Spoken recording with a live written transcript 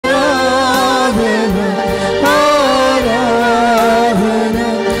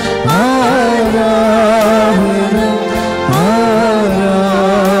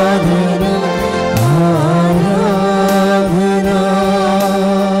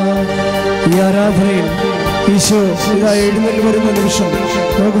ഈ ആരാധനയിൽ ഈശോ ഇതാ എഴുന്നേറ്റ് വരുന്ന നിമിഷം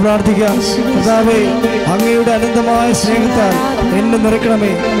നമുക്ക് പ്രാർത്ഥിക്കാം. കർത്താവേ, അങ്ങയുടെ അനന്തമായ സ്നേഹത്താൽ എന്നെ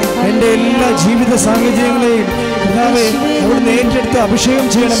നിറയ്ക്കണമേ. എൻ്റെ എല്ലാ ജീവിത സാഹചര്യങ്ങളെയും കർത്താവേ അവിടുന്ന് ഏറ്റെടുത്ത് അഭിഷേകം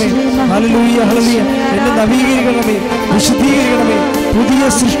ചെയ്യണമേ. Hallelujah, hallelujah. എന്നെ നവീകരിക്കണമേ, വിശുദ്ധീകരിക്കണമേ, പുതിയ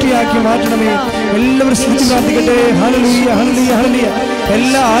സൃഷ്ടിയാക്കി മാറ്റണമേ. എല്ലാവരും സ്തുതി പ്രാർത്ഥിക്കട്ടെ. ഹല്ലേലൂയ, ഹല്ലേലൂയ, ഹല്ലേലൂയ.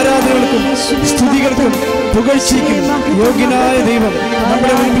 എല്ലാ ആരാധനകൾക്കും സ്തുതികൾക്കും പുകഴ്ചയ്ക്കും യോഗ്യനായ ദൈവം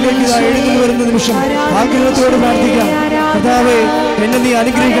നമ്മുടെ മുൻപിലേക്ക് ഇതാ എഴുന്നേറ്റ് വരുന്ന നിമിഷം ആഗ്രഹത്തോട് പ്രാർത്ഥിക്കാം. കർത്താവേ, എന്നെ നീ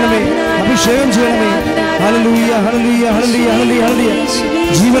അനുഗ്രഹിക്കണമേ, അഭിഷേകം ചെയ്യണമേ. ഹല്ലേലൂയ, ഹല്ലേലൂയ, ഹല്ലേലൂയ, ഹല്ലേലൂയ, ഹല്ലേലൂയ.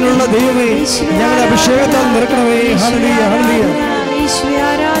 ജീവനുള്ള ദൈവമേ, ഞങ്ങളുടെ അഭിഷേകത്താൽ നിറക്കണമേ. Hallelujah, hallelujah.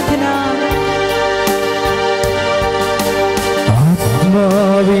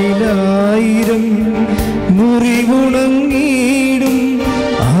 ആത്മാവിലായിരം മുറിവുണങ്ങിയിടും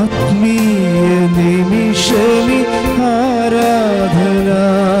ആത്മീയ നിമിഷമി ആരാധന.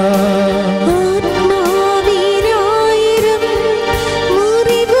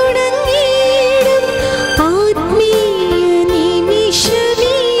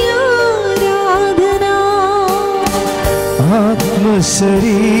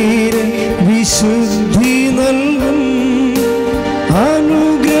 ആത്മശരീര വിശുദ്ധി നൽകും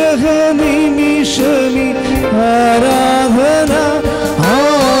അനുഗ്രഹ നിമിഷമി ആരാധന.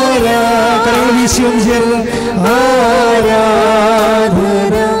 കരങ്ങൾ വീശി ഒന്ന് ചേർന്ന്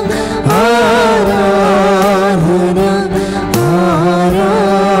ആരാധന, ആരാധന, ആരാധന.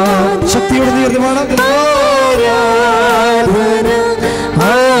 ശക്തിയോടെ നീർദ്ദമാണ്. ആരാധന,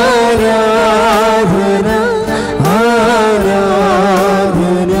 ആരാധന,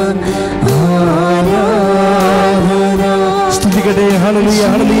 ആരാധന, ആരാധന. സ്തുതിക്കട്ടെ. ഹല്ലേലൂയ,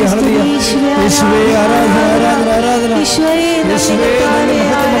 ഹല്ലേലൂയ, ഹല്ലേലൂയ. യേശുവേ ആരാധന, ആരാധന, ആരാധന. യേശുവേ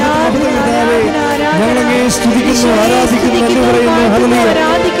ഞങ്ങളങ്ങേ സ്തുതിക്കുന്നു, ആരാധിക്കുന്നു എന്ന് പറയുന്നു. ഹല്ലേലൂയ.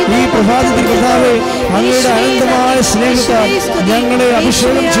 ഈ പ്രഭാതത്തിൽ കർത്താവേ, അങ്ങയുടെ അനന്തമായ സ്നേഹത്താൽ ഞങ്ങളെ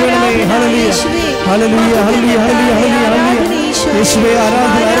അഭിഷേകം ചെയ്യണമേ. ഹല്ലേലൂയ, ഹല്ലേലൂയ, ഹല്ലേലൂയ, ഹല്ലേലൂയ, ഹല്ലേലൂയ. യേശുവേ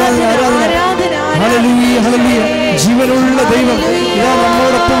ആരാധന, ആരാധന, ആരാധന. Hallelujah, hallelujah. ജീവനുള്ള ദൈവം ഇതാ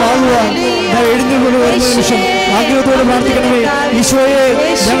നമ്മോടൊപ്പം ആകുവാൻ എഴുന്നേറ്റ് വരുന്ന നിമിഷം ആഗ്രഹത്തോടെ പ്രാർത്ഥിക്കണമേ. ഈശോയെ,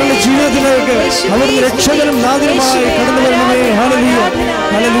 ഞങ്ങളുടെ ജീവിതത്തിലേക്ക് അവിടുന്ന് രക്ഷകനും നാഥനുമായി കടന്നു വരണമേ. ഹല്ലേലൂയ,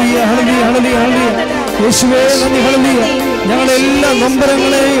 ഹല്ലേലൂയ, ഹല്ലേലൂയ, ഹല്ലേലൂയ, ഹല്ലേലൂയ. യേശുവേ നന്ദി. ഹല്ലേലൂയ. ഞങ്ങളുടെ എല്ലാ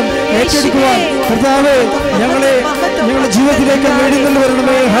നൊമ്പരങ്ങളെയും ഏറ്റെടുക്കുവാൻ കർത്താവേ ഞങ്ങളുടെ ജീവിതത്തിലേക്ക് എഴുന്നേറ്റ്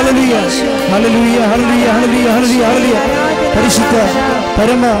വരണമേ. ഹല്ലേലൂയ, ഹല്ലേലൂയ, ഹല്ലേലൂയ, ഹല്ലേലൂയ, ഹല്ലേലൂയ, ഹല്ലേലൂയ. പരിശുദ്ധ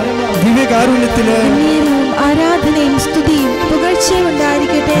പരമ ദിവ്യകാരുണ്യത്തിന് ആരാധനയും സ്തുതിയും പുകഴ്ചയും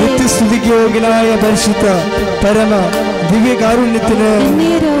ഉണ്ടായിരിക്കട്ടെ. നിത്യസ്തുതിക്ക് യോഗ്യനായ പരിശുദ്ധ പരമ ദിവ്യകാരുണ്യത്തിന്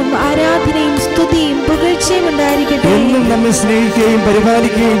നേരവും ആരാധനയും സ്തുതിയും പുകഴ്ചയും ഉണ്ടായിരിക്കട്ടെ. എന്നും നമ്മെ സ്നേഹിക്കുകയും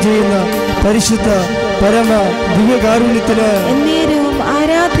പരിപാലിക്കുകയും ചെയ്യുന്ന പരിശുദ്ധ പരമ ദിവ്യകാരുണ്യത്തിന് നേരവും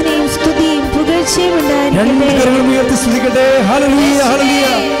ആരാധനയും സ്തുതിയും പുകഴ്ചയും ഉണ്ടായിരിക്കട്ടെ. രണ്ട് കരങ്ങളും ഉയർത്തി സ്തുതിക്കട്ടെ. ഹല്ലേലൂയ, ഹല്ലേലൂയ.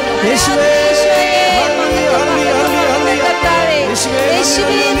 യേശുവേ, യേശുവേ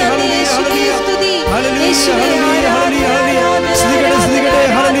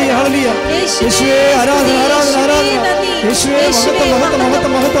ആരാധന, ആരാധന, ആരാധന. യേശുവേ മഹത്വം,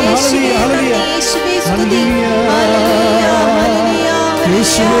 മഹത്വം, മഹത്വം, മഹത്വം. ഹല്ലേലൂയ, ഹല്ലേലൂയ, ഹല്ലേലൂയ.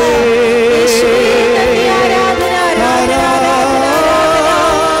 യേശുവേ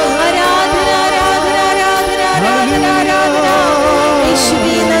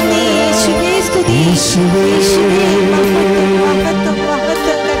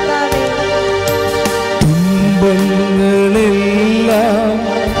തുമ്പങ്ങളെല്ലാം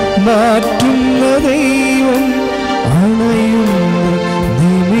മാറ്റുന്ന ദൈവം അണയുന്ന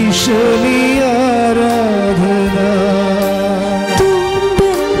നിമിഷമീ ആരാധന.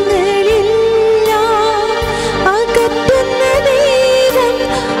 അകറ്റുന്ന ദൈവം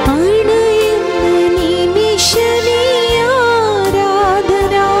അണയുന്ന നിമിഷമീ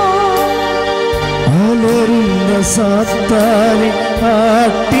ആരാധന. അലറുന്ന സാത്താനെ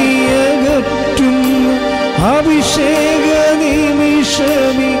ആട്ടിയകറ്റുന്ന അഭിഷേക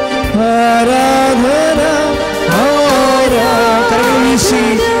നിമിഷമി ആരാധന.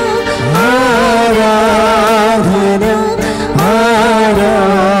 ആരാധന, ആരാധന,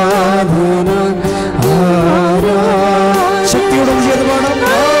 ആരാധന. ശക്തിയോടെ ചേർന്ന് പാടാം.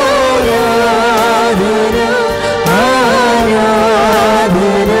 ആരാധന,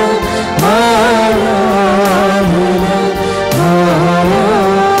 ആരാധന, ആരാധന, ആരാധന.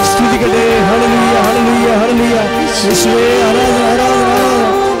 സ്തുതിക്കട്ടെ. ഹല്ലേലൂയ, ഹല്ലേലൂയ, ഹല്ലേലൂയ. യേശുവേ ആരാധന, ആരാധന,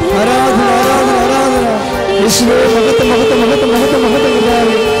 ആരാധന, ആരാധന, ആരാധന. യേശുവേ മഹത്വം, മഹത്വം, മഹത്വം, മഹത്വം, മഹത്വം.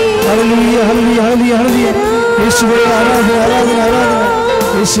 ഹല്ലേലൂയ, ഹല്ലേലൂയ, ഹല്ലേലൂയ, ഹല്ലേലൂയ. യേശുവേ ആരാധന, ആരാധന, ആരാധന.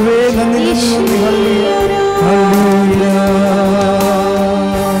 യേശുവേ നന്ദി, നന്ദി, നന്ദി. ഹല്ലേലൂയ, ഹല്ലേലൂയ.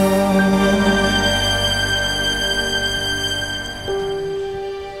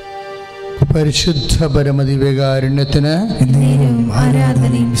 പരിശുദ്ധ പരമദിവ്യകാരുണ്യത്തിന്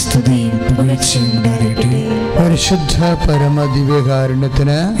ആരാധനയും സ്തുതിയും പുകഴ്ചയും ഉണ്ടായിരിക്കട്ടെ. പരിശുദ്ധ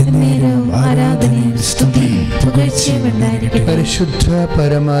പരമദിവ്യകാരുണ്യത്തിന് ആരാധനയും സ്തുതിയും പുകഴ്ചയും ഉണ്ടായിരിക്കട്ടെ. പരിശുദ്ധ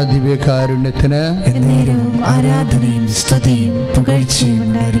പരമദിവ്യകാരുണ്യത്തിന് ആരാധനയും സ്തുതിയും പുകഴ്ചയും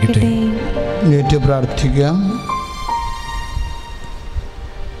ഉണ്ടായിരിക്കട്ടെ. ഏറ്റു പ്രാർത്ഥിക്കാം.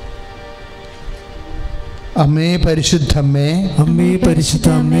 അമ്മേ പരിശുദ്ധമ്മേ, അമ്മേ പരിശുദ്ധ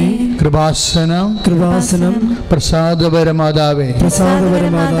അമ്മേ, കൃപാസനം കൃപാസനം, പ്രസാദപരമാതാവേ,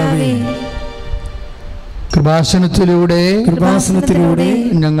 പ്രസാദപരമാതാവേ, കൃപാസനത്തിലൂടെ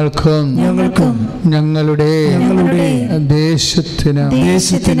ഞങ്ങൾക്കും ഞങ്ങളുടെ ദേശത്തിനും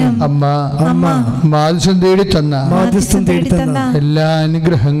അമ്മ മാധ്യസ്ഥം തേടി തന്ന എല്ലാ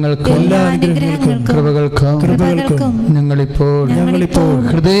അനുഗ്രഹങ്ങൾക്കും കൃപകൾക്കും ഞങ്ങളിപ്പോൾ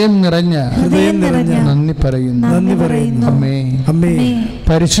ഹൃദയം നിറഞ്ഞ നന്ദി പറയുന്നു. അമ്മേ,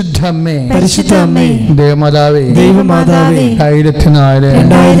 പരിശുദ്ധ അമ്മേ, ദേവമാതാവേ,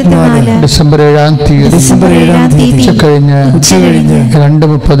 2004 ഡിസംബർ 7-ാം തീയതി ഉച്ചകഴിഞ്ഞ്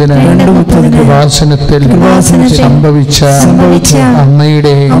 2:30 കൃപാസനത്തിൽ സംഭവിച്ച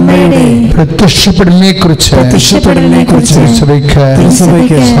അമ്മയുടെ പ്രത്യക്ഷപ്പെടലിനെ കുറിച്ച്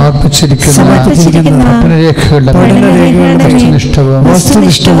സഭയ്ക്ക് സമർപ്പിച്ചിരിക്കുന്ന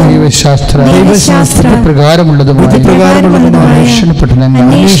വസ്തുനിഷ്ഠവും ദൈവശാസ്ത്ര പ്രകാരമുള്ളതുമായ അന്വേഷണ പഠനം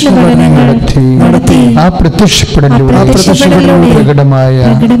നടത്തി ആ പ്രത്യക്ഷപ്പെടലിലൂടെ പ്രകടമായ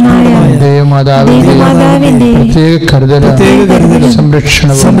ദേവമാതാവിന്റെ പ്രത്യേക കരുതലും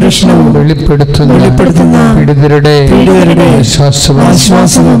സംരക്ഷണവും വെളിപ്പെടുത്തുന്ന പീഡിതരുടെ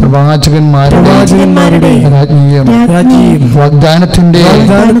വിശ്വാസവും പ്രവാചകന്മാരുടെ രാജ്ഞിയും വാഗ്ദാനത്തിന്റെ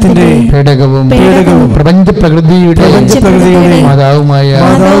പേടകവും പ്രപഞ്ച പ്രകൃതിയുടെ മാതാവുമായ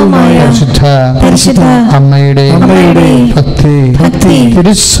പരിശുദ്ധ അമ്മയുടെ ഭക്തി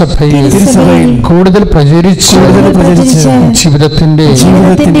തിരുസഭയിൽ കൂടുതൽ പ്രചരിച്ച് ജീവിതത്തിന്റെ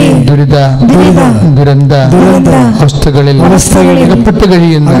ദുരന്ത അവസ്ഥകളിൽ അകപ്പെട്ട്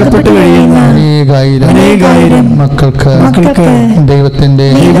കഴിയുന്ന അനേകായിരം മക്കൾക്ക് ദൈവത്തിന്റെ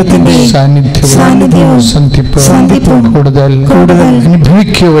സാന്നിധ്യവും സന്ധിപ്പും കൂടുതൽ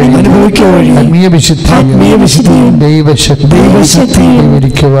അനുഭവിക്കുക വഴി ആത്മീയ വിശുദ്ധിയും ദൈവശക്തി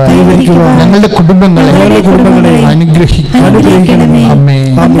കൈവരിക്കുവാൻ ഞങ്ങളുടെ കുടുംബങ്ങളെ അനുഗ്രഹിക്കണമേ. അമ്മേ,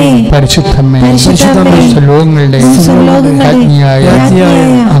 പരിശുദ്ധമ്മേ, ലോകങ്ങളുടെ രാജ്ഞിയായ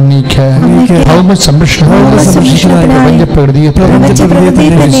അങ്ങേക്ക് ഭൗമ സംരക്ഷണ പ്രകൃതിയെ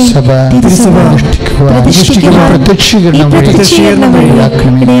പ്രത്യക്ഷീകരണം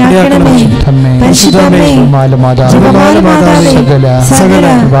സകല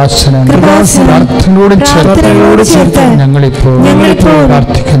പ്രാർത്ഥനയോട് ചേർത്ത് ഞങ്ങളിപ്പോൾ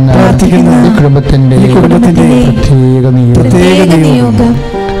പ്രാർത്ഥിക്കുന്ന കുടുംബത്തിന്റെ പ്രത്യേക നിയോഗം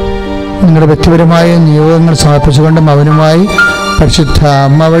നിങ്ങളുടെ വ്യക്തിപരമായ നിയോഗങ്ങൾ സമർപ്പിച്ചുകൊണ്ട് അവനുമായി പരിശുദ്ധ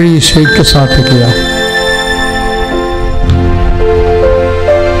അമ്മ വഴി ഈശോയ്ക്ക് സമർപ്പിക്കുക.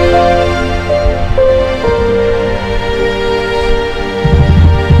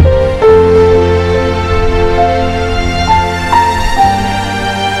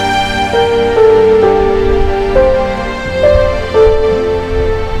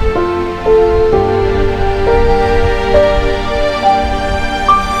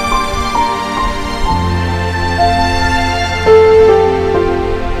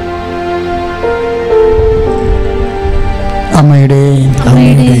 അമ്മയുടെ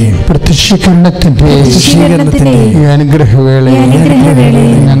പ്രത്യക്ഷീകരണത്തിന്റെ ഈ അനുഗ്രഹവേളയെ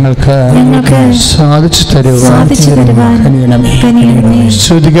ഞങ്ങൾക്ക് സാധിച്ചു തരുവാൻ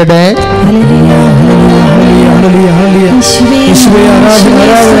ശ്രുതികടെ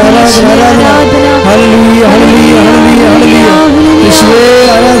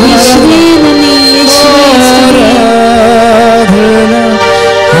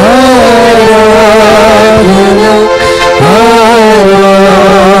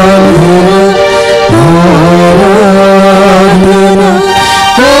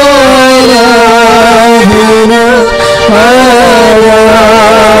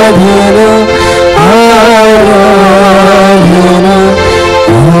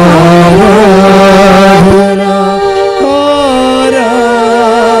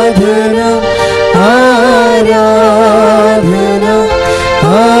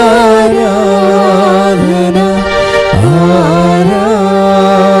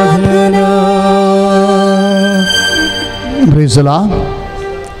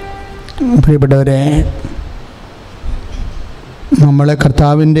പ്രിയപ്പെട്ടവരെ, നമ്മളെ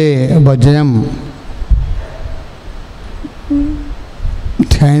കർത്താവിൻ്റെ വചനം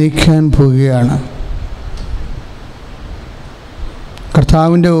ധ്യാനിക്കാൻ പോവുകയാണ്.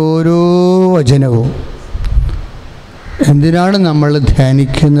 കർത്താവിൻ്റെ ഓരോ വചനവും എന്തിനാണ് നമ്മൾ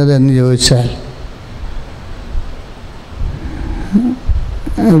ധ്യാനിക്കുന്നത് എന്ന് ചോദിച്ചാൽ,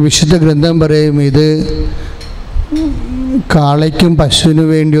 വിശുദ്ധ ഗ്രന്ഥം പറയും ഇത് കാളയ്ക്കും പശുവിനു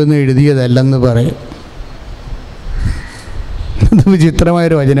വേണ്ടിയൊന്നും എഴുതിയതല്ലെന്ന് പറയും. അത്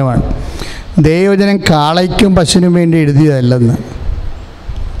വിചിത്രമായൊരു വചനമാണ്. ദൈവവചനം കാളയ്ക്കും പശുവിനും വേണ്ടി എഴുതിയതല്ലെന്ന്.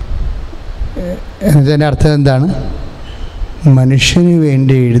 എന്നതിൻ്റെ അർത്ഥം എന്താണ്? മനുഷ്യന്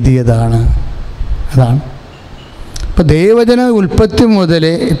വേണ്ടി എഴുതിയതാണ്. അതാണ്. ഇപ്പം ദൈവവചന ഉൽപ്പത്തി മുതൽ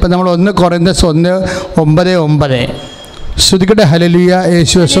ഇപ്പം നമ്മൾ 1 കൊറിന്തോസ് 1:9 സ്തുതിക്കട്ടെ. ഹല്ലേലൂയ.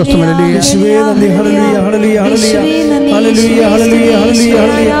 യേശുവേ സ്തോത്രം. ഹല്ലേലൂയ. യേശുവേ നന്ദി. ഹല്ലേലൂയ ഹല്ലേലൂയ ഹല്ലേലൂയ ഹല്ലേലൂയ ഹല്ലേലൂയ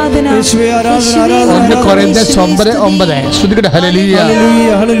ഹല്ലേലൂയ യേശുവേ ആരാധന ആരാധന. 1 കൊറിന്തോസ് 9:9 സ്തുതിക്കട്ടെ. ഹല്ലേലൂയ ഹല്ലേലൂയ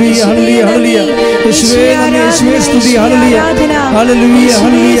ഹല്ലേലൂയ ഹല്ലേലൂയ ഹല്ലേലൂയ യേശുവേ നന്ദി. യേശുവേ സ്തുതി. ഹല്ലേലൂയ ഹല്ലേലൂയ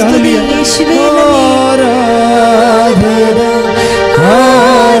ഹല്ലേലൂയ ഹല്ലേലൂയ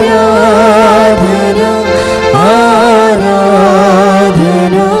ആരാധന ആരാധന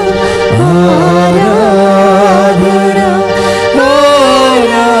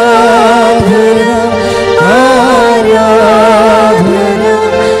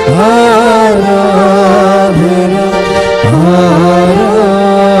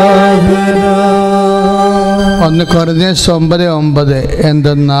കൊരിന്ത്യർ 9:9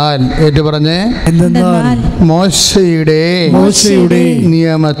 എന്തെന്നാൽ ഏറ്റു പറഞ്ഞേ, മോശയുടെ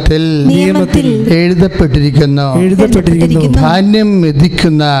നിയമത്തിൽ എഴുതപ്പെട്ടിരിക്കുന്നു ധാന്യം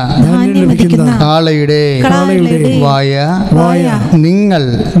മെതിക്കുന്ന കാളയുടെ വായ നിങ്ങൾ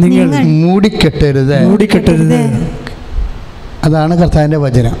മൂടിക്കെട്ടരുത്. അതാണ് കർത്താവിൻ്റെ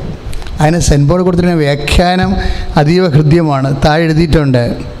വചനം. അതിന് സെൻപോൾ കൊടുത്തിരുന്ന വ്യാഖ്യാനം അതീവ ഹൃദ്യമാണ്. താഴെ എഴുതിയിട്ടുണ്ട്.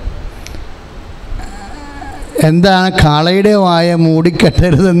 എന്താണ് കാളയുടെ വായ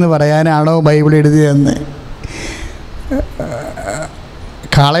മൂടിക്കെട്ടരുതെന്ന് പറയാനാണോ ബൈബിൾ എഴുതിയതെന്ന്?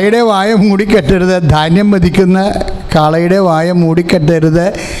 കാളയുടെ വായ മൂടിക്കെട്ടരുത്, ധാന്യം മെതിക്കുന്ന കാളയുടെ വായ മൂടിക്കെട്ടരുത്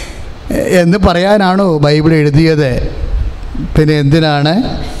എന്ന് പറയാനാണോ ബൈബിൾ എഴുതിയത്? പിന്നെ എന്തിനാണ്?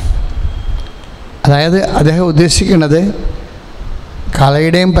 അതായത് അദ്ദേഹം ഉദ്ദേശിക്കുന്നത്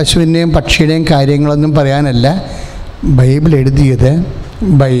കാളയുടെയും പശുവിൻ്റെയും പക്ഷിയുടെയും കാര്യങ്ങളൊന്നും പറയാനല്ല ബൈബിൾ എഴുതിയത്.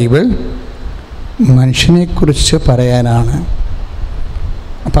 ബൈബിൾ മനുഷ്യനെക്കുറിച്ച് പറയാനാണ്.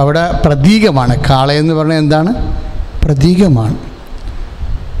 അപ്പോൾ അവിടെ പ്രതീകമാണ്. കാളയെന്ന് പറഞ്ഞാൽ എന്താണ്? പ്രതീകമാണ്.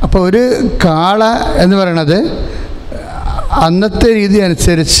 അപ്പോൾ ഒരു കാള എന്ന് പറയണത് അന്നത്തെ രീതി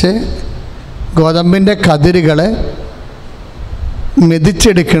അനുസരിച്ച് ഗോതമ്പിൻ്റെ കതിരുകൾ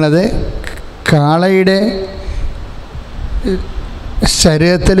മെതിച്ചെടുക്കുന്നത് കാളയുടെ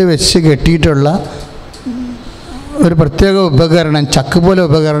ശരീരത്തിൽ വെച്ച് കെട്ടിയിട്ടുള്ള ഒരു പ്രത്യേക ഉപകരണം, ചക്ക് പോലെ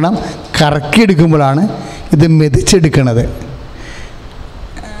ഉപകരണം കറക്കിയെടുക്കുമ്പോഴാണ് ഇത് മെതിച്ചെടുക്കുന്നത്.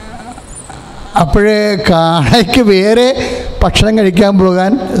 അപ്പോഴേ കാളയ്ക്ക് വേറെ ഭക്ഷണം കഴിക്കാൻ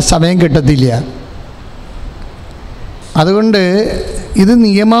പോകാൻ സമയം കിട്ടത്തില്ല. അതുകൊണ്ട് ഇത്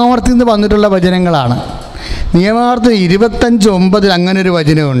നിയമാവർത്തിൽ നിന്ന് വന്നിട്ടുള്ള വചനങ്ങളാണ്. നിയമാവർത്തനം 25:9 അങ്ങനെ ഒരു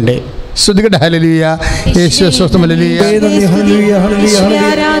വചനമുണ്ട്. സ്തുതിക്കട്ടെ. ഹല്ലേലൂയ. യേശുവേ സ്തോത്രം. ഹല്ലേലൂയ ഹല്ലേലൂയ ഹല്ലേലൂയ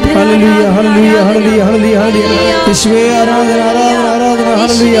ഹല്ലേലൂയ ഹല്ലേലൂയ ഹല്ലേലൂയ യേശുവേ ആരാധന ആരാധന ആരാധന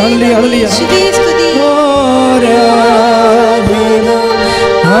ഹല്ലേലൂയ ഹല്ലേലൂയ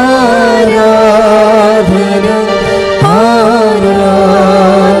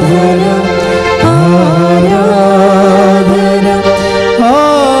ഹല്ലേലൂയ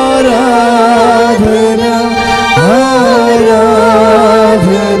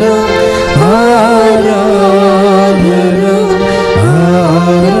ആരാധന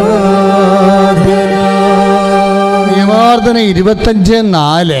ആരാധന നിയമാവർത്തനം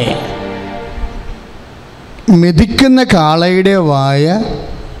 25:4 മെതിക്കുന്ന കാളയുടെ വായ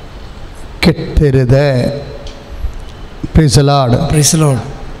കെട്ടരുത്. Praise the Lord. Praise the Lord.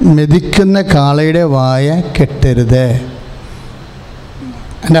 മെതിക്കുന്ന കാളയുടെ വായ കെട്ടരുത്.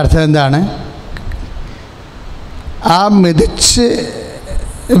 എൻ്റെ അർത്ഥം എന്താണ്? ആ മെതിച്ച്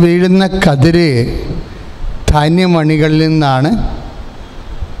വീഴുന്ന കതിര് ധാന്യമണികളിൽ നിന്നാണ്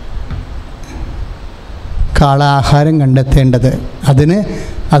കാള ആഹാരം കണ്ടെത്തേണ്ടത്.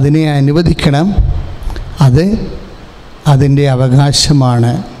 അതിനെ അനുവദിക്കണം. അത് അതിൻ്റെ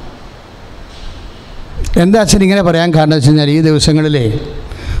അവകാശമാണ്. എന്താ അച്ഛൻ ഇങ്ങനെ പറയാൻ കാരണം വെച്ച് കഴിഞ്ഞാൽ, ഈ ദിവസങ്ങളിലെ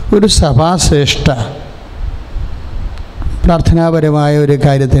ഒരു സഭാശ്രേഷ്ഠ പ്രാർത്ഥനാപരമായ ഒരു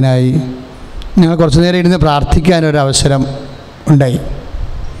കാര്യത്തിനായി ഞങ്ങൾ കുറച്ചു നേരം ഇരുന്ന് പ്രാർത്ഥിക്കാനൊരവസരം ഉണ്ടായി.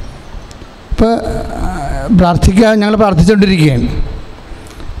 ഇപ്പോൾ ഞങ്ങൾ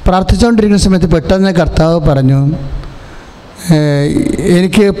പ്രാർത്ഥിച്ചുകൊണ്ടിരിക്കുന്ന സമയത്ത് പെട്ടെന്ന് കർത്താവ് പറഞ്ഞു,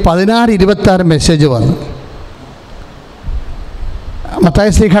 എനിക്ക് 16:26 മെസ്സേജ് വന്നു.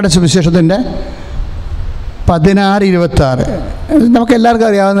 മത്തായി ശ്ലീഹായുടെ സുവിശേഷത്തിൻ്റെ 16:26 നമുക്കെല്ലാവർക്കും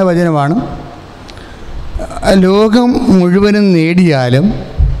അറിയാവുന്ന വചനമാണ്. ലോകം മുഴുവനും നേടിയാലും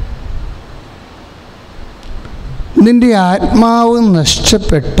നിന്റെ ആത്മാവ്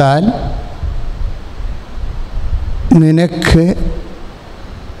നഷ്ടപ്പെട്ടാൽ നിനക്ക്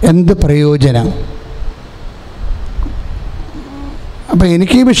എന്ത് പ്രയോജനം? അപ്പം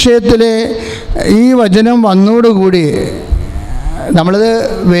എനിക്ക് ഈ വിഷയത്തിൽ ഈ വചനം വന്നോടുകൂടി നമ്മളിത്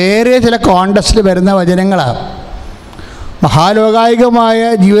വേറെ ചില കോണ്ടസ്റ്റിൽ വരുന്ന വചനങ്ങളാണ്. മഹാലോകായികമായ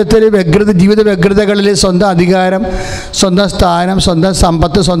ജീവിത വ്യഗ്രതകളിൽ സ്വന്തം അധികാരം, സ്വന്തം സ്ഥാനം, സ്വന്തം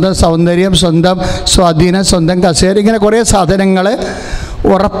സമ്പത്ത്, സ്വന്തം സൗന്ദര്യം, സ്വന്തം സ്വാധീനം, സ്വന്തം കസേര, ഇങ്ങനെ കുറേ സാധനങ്ങൾ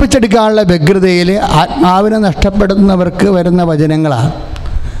ഉറപ്പിച്ചെടുക്കാനുള്ള വ്യഗ്രതയിൽ ആത്മാവിനെ നഷ്ടപ്പെടുന്നവർക്ക് വരുന്ന വചനങ്ങളാണ്.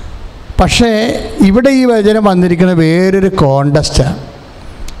 പക്ഷേ ഇവിടെ ഈ വചനം വന്നിരിക്കുന്ന വേറൊരു കോണ്ടസ്റ്റാണ്.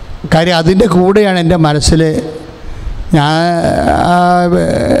 കാര്യം അതിൻ്റെ കൂടെയാണ് എൻ്റെ മനസ്സിൽ ഞാൻ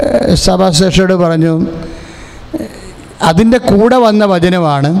സഭാശ്രേഷ്ഠയോട് പറഞ്ഞു, അതിൻ്റെ കൂടെ വന്ന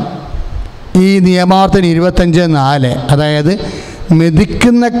വചനമാണ് ഈ നിയമാവർത്തനം 25:4. അതായത്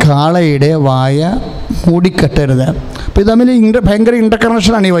മെതിക്കുന്ന കാളയുടെ വായ മൂടിക്കെട്ടരുത്. അപ്പോൾ ഇത് തമ്മിൽ ഭയങ്കര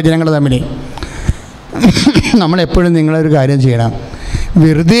ഇൻ്റർകണക്ഷനാണ് ഈ വചനങ്ങൾ തമ്മിൽ. നമ്മളെപ്പോഴും നിങ്ങളൊരു കാര്യം ചെയ്യണം,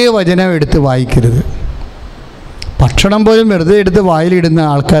 വെറുതെ വചനം എടുത്ത് വായിക്കരുത്. ഭക്ഷണം പോലും വെറുതെ എടുത്ത് വായിലിടുന്ന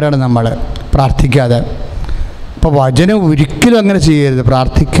ആൾക്കാരാണ് നമ്മൾ, പ്രാർത്ഥിക്കാതെ. അപ്പോൾ വചനം ഒരിക്കലും അങ്ങനെ ചെയ്യരുത്.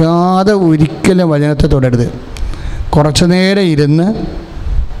 പ്രാർത്ഥിക്കാതെ ഒരിക്കലും വചനത്തെ തൊടരുത്. കുറച്ചു നേരം ഇരുന്ന്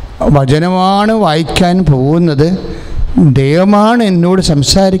വചനമാണ് വായിക്കാൻ പോകുന്നത്, ദൈവമാണ് എന്നോട്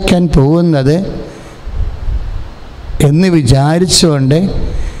സംസാരിക്കാൻ പോകുന്നത് എന്ന് വിചാരിച്ചുകൊണ്ട്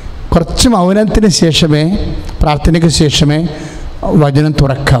കുറച്ച് മൗനത്തിന് ശേഷമേ, പ്രാർത്ഥനയ്ക്ക് ശേഷമേ വചനം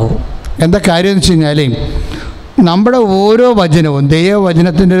തുറക്കാവൂ. എന്താ കാര്യം എന്ന് വെച്ച് കഴിഞ്ഞാൽ, നമ്മുടെ ഓരോ വചനവും,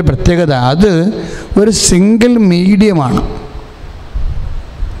 ദൈവവചനത്തിൻ്റെ ഒരു പ്രത്യേകത, അത് ഒരു സിംഗിൾ മീഡിയമാണ്.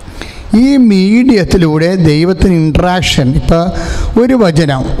 ഈ മീഡിയത്തിലൂടെ ദൈവത്തിന് ഇൻട്രാക്ഷൻ, ഇപ്പോൾ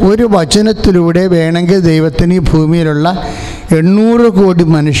ഒരു വചനത്തിലൂടെ വേണമെങ്കിൽ ദൈവത്തിന് ഈ ഭൂമിയിലുള്ള 800 കോടി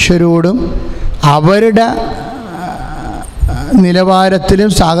മനുഷ്യരോടും അവരുടെ നിലവാരത്തിലും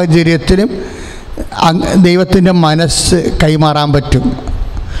സാഹചര്യത്തിലും ദൈവത്തിൻ്റെ മനസ്സ് കൈമാറാൻ പറ്റും.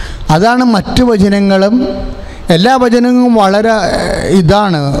 അതാണ് മറ്റു വചനങ്ങളും. എല്ലാ വചനങ്ങളും വളരെ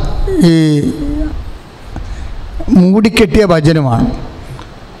ഇതാണ്, ഈ മൂടിക്കെട്ടിയ വചനമാണ്.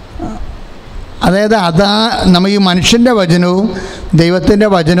 അതായത് നമ്മൾ ഈ മനുഷ്യൻ്റെ വചനവും ദൈവത്തിൻ്റെ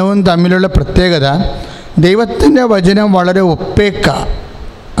വചനവും തമ്മിലുള്ള പ്രത്യേകത, ദൈവത്തിൻ്റെ വചനം വളരെ ഒപ്പേക്ക,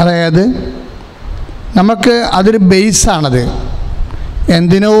 അതായത് നമുക്ക് അതൊരു ബേസാണത്.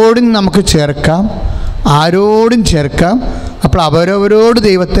 എന്തിനോടും നമുക്ക് ചേർക്കാം, ആരോടും ചേർക്കാം. അപ്പോൾ അവരവരോട്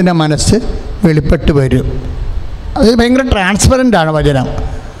ദൈവത്തിൻ്റെ മനസ്സ് വെളിപ്പെട്ട് വരും. അത് ഭയങ്കര ട്രാൻസ്പെറൻ്റാണ് വചനം.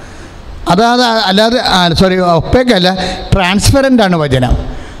 അല്ലാതെ ഒപ്പേക്കല്ല, ട്രാൻസ്പെറൻ്റാണ് വചനം.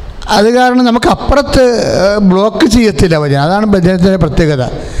 അത് കാരണം നമുക്ക് അപ്പുറത്ത് ബ്ലോക്ക് ചെയ്യത്തില്ല വചനം. അതാണ് വചനത്തിൻ്റെ പ്രത്യേകത.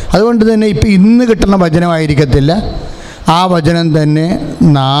 അതുകൊണ്ട് തന്നെ ഇന്ന് കിട്ടുന്ന വചനമായിരിക്കത്തില്ല, ആ വചനം തന്നെ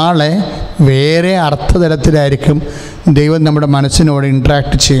നാളെ വേറെ അർത്ഥതലത്തിലായിരിക്കും ദൈവം നമ്മുടെ മനസ്സിനോട്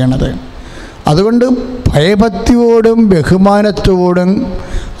ഇൻട്രാക്ട് ചെയ്യണത്. അതുകൊണ്ട് ഭയഭക്തിയോടും ബഹുമാനത്തോടും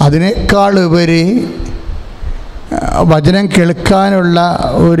അതിനേക്കാളുപരി വചനം കേൾക്കാനുള്ള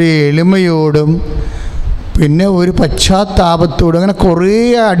ഒരു എളിമയോടും പിന്നെ ഒരു പശ്ചാത്താപത്തോടും, അങ്ങനെ കുറേ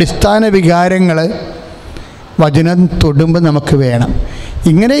അടിസ്ഥാന വികാരങ്ങൾ വചനം തൊടുമ്പോൾ നമുക്ക് വേണം.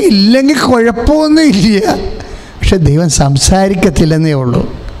 ഇങ്ങനെ ഇല്ലെങ്കിൽ കുഴപ്പമൊന്നുമില്ല, പക്ഷെ ദൈവം സംസാരിക്കത്തില്ലെന്നേ ഉള്ളൂ,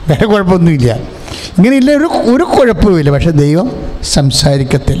 വേറെ കുഴപ്പമൊന്നുമില്ല. ഇങ്ങനെ ഇല്ല, ഒരു കുഴപ്പമില്ല, പക്ഷെ ദൈവം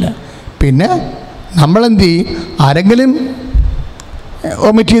സംസാരിക്കത്തില്ല. പിന്നെ നമ്മളെന്ത് ചെയ്യും, ആരെങ്കിലും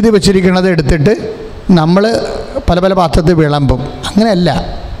ഒമിറ്റ് ചെയ്ത് വെച്ചിരിക്കുന്നത് എടുത്തിട്ട് നമ്മൾ പല പല പാത്രത്തിൽ വിളമ്പും. അങ്ങനെയല്ല,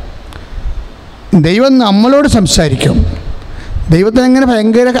 ദൈവം നമ്മളോട് സംസാരിക്കും. ദൈവത്തിന് അങ്ങനെ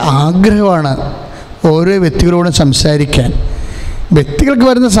ഭയങ്കര ആഗ്രഹമാണ് ഓരോ വ്യക്തികളോടും സംസാരിക്കാൻ. വ്യക്തികൾക്ക്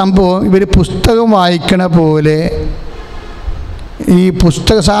വരുന്ന സംഭവം, ഇവർ പുസ്തകം വായിക്കണ പോലെ, ഈ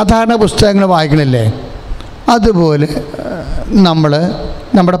സാധാരണ പുസ്തകങ്ങൾ വായിക്കണില്ലേ, അതുപോലെ നമ്മൾ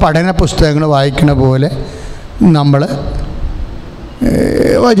നമ്മുടെ പഠന പുസ്തകങ്ങൾ വായിക്കണ പോലെ നമ്മൾ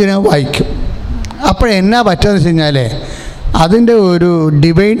വചനം വായിക്കും. അപ്പോഴെന്നാ പറ്റുമെന്ന് വെച്ച് കഴിഞ്ഞാൽ, അതിൻ്റെ ഒരു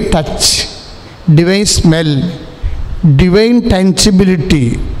divine touch, divine smell, divine sensibility,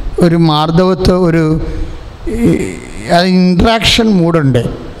 ഒരു മാർദ്ദവത്വം, ഒരു ഇൻട്രാക്ഷൻ മൂടുണ്ട്.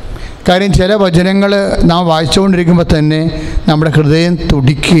 കാര്യം ചില വചനങ്ങൾ നാം വായിച്ചുകൊണ്ടിരിക്കുമ്പോൾ തന്നെ നമ്മുടെ ഹൃദയം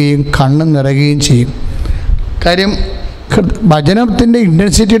തുടിക്കുകയും കണ്ണ് നിറയുകയും ചെയ്യും. കാര്യം വചനത്തിൻ്റെ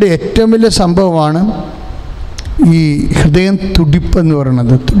ഇൻറ്റൻസിറ്റിയുടെ ഏറ്റവും വലിയ സംഭവമാണ് ഈ ഹൃദയം തുടിപ്പെന്ന്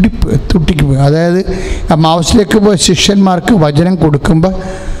പറയുന്നത്. തുടിക്കുക, അതായത് മാവസിലേക്ക് പോയ ശിഷ്യന്മാർക്ക് വചനം കൊടുക്കുമ്പോൾ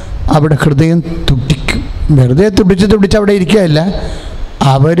അവിടെ ഹൃദയം തുടിക്കും. വെറുതെ തുടിച്ച് അവിടെ ഇരിക്കുകയല്ല,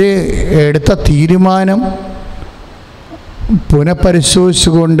 അവർ എടുത്ത തീരുമാനം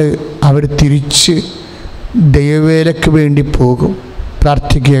പുനഃപരിശോധിച്ചുകൊണ്ട് അവർ തിരിച്ച് ദൈവവേലയ്ക്ക് വേണ്ടി പോകും.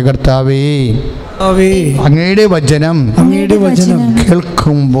 പ്രാർത്ഥിക്കുക. കർത്താവേ, അങ്ങയുടെ വചനം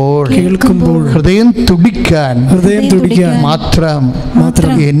കേൾക്കുമ്പോൾ ഹൃദയം തുടിക്കാൻ മാത്രം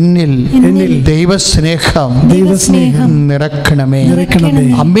എന്നിൽ ദൈവസ്നേഹം നിറക്കണമേ.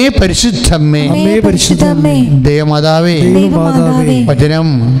 അമ്മേ പരിശുദ്ധമ്മേ, ദൈവമാതാവേ, വചനം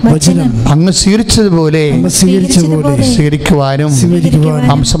അങ്ങ് സ്വീകരിച്ചതുപോലെ സ്വീകരിക്കുവാനും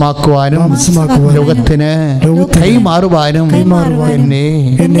അംശമാക്കുവാനും ലോകത്തിന് കൈമാറുവാനും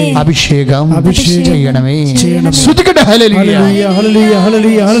എന്നെ അഭിഷേകം ചെയ്യണമേ. ശ്രുതിക്കട്ടെ. ഹല്ലേലൂയ, ഹല്ലേലൂയ, ഹല്ലേലൂയ,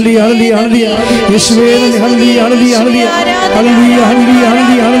 ഹല്ലേലൂയ, ഹല്ലേലൂയ, ഹല്ലേലൂയ. യേശുവേ ഹല്ലേലൂയ, ഹല്ലേലൂയ, ഹല്ലേലൂയ, ഹല്ലേലൂയ, ഹല്ലേലൂയ,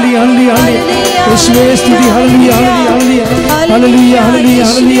 ഹല്ലേലൂയ, ഹല്ലേലൂയ, ഹല്ലേലൂയ. യേശുവേ സ്തുതി. ഹല്ലേലൂയ, ഹല്ലേലൂയ, ഹല്ലേലൂയ, ഹല്ലേലൂയ,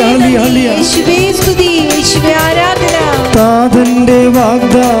 ഹല്ലേലൂയ, ഹല്ലേലൂയ, ഹല്ലേലൂയ. യേശുവേ സ്തുതി, യേശുവേ ആരാധന. താതന്റെ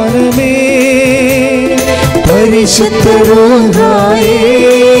വാഗ്ദാനമേ, പരിശുദ്ധ റൂഹായേ,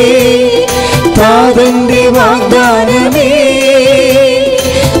 താതന്റെ വാഗ്ദാനമേ,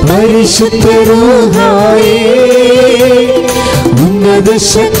 പരിശുദ്ധ റൂഹായേ, ഉന്നത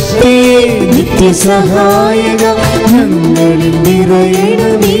ശക്തിയെ നിത്യസഹായക ഞങ്ങളിൽ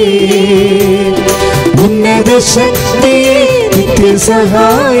നിറയണമേ. ഉന്നത ശക്തിയെ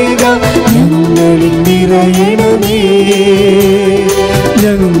നിത്യസഹായക ഞങ്ങളിൽ നിറയണമേ,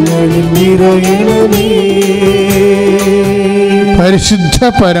 ഞങ്ങളിൽ നിറയണമേ. പരിശുദ്ധ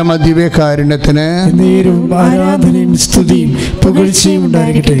പരമദിവ്യകാരുണ്യത്തിന് ആരാധനയും സ്തുതിയും പുകഴ്ചയും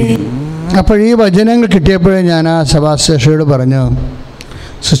ഉണ്ടായിരിക്കട്ടെ. അപ്പോൾ ഈ വചനങ്ങൾ കിട്ടിയപ്പോഴേ ഞാൻ ആ സഭാശേഷയോട് പറഞ്ഞു,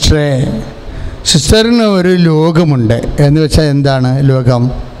 സിസ്റ്ററിന് ഒരു ലോകമുണ്ട്. എന്ന് വെച്ചാൽ എന്താണ് ലോകം?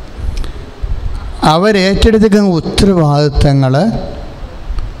 അവരേറ്റെടുക്കുന്ന ഉത്തരവാദിത്തങ്ങൾ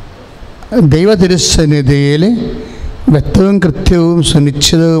ദൈവ തിരുസന്നിധിയിൽ വ്യക്തവും കൃത്യവും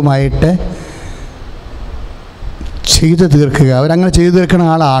സുനിശ്ചിതവുമായിട്ട് ചെയ്തു തീർക്കുക. അവരങ്ങനെ ചെയ്തു തീർക്കുന്ന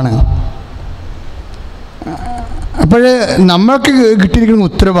ആളാണ്. അപ്പോൾ നമ്മൾക്ക് കിട്ടിയിരിക്കുന്ന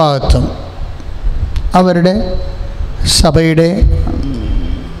ഉത്തരവാദിത്വം അവരുടെ സഭയുടെ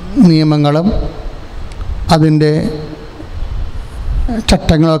നിയമങ്ങളും അതിൻ്റെ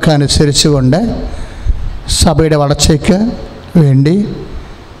ചട്ടങ്ങളൊക്കെ അനുസരിച്ചുകൊണ്ട് സഭയുടെ വളർച്ചയ്ക്ക് വേണ്ടി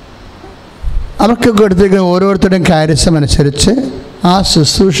അവർക്കൊക്കെ എടുത്തിരിക്കുന്ന ഓരോരുത്തരുടെയും കാര്യസം അനുസരിച്ച് ആ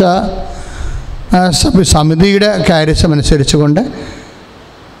ശുശ്രൂഷ സമിതിയുടെ കാര്യസം അനുസരിച്ച് കൊണ്ട്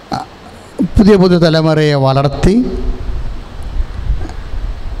പുതിയ പുതിയ തലമുറയെ വളർത്തി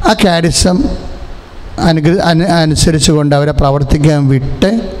ആ കാര്യസം അനുസരിച്ച് കൊണ്ട് അവരെ പ്രവർത്തിക്കാൻ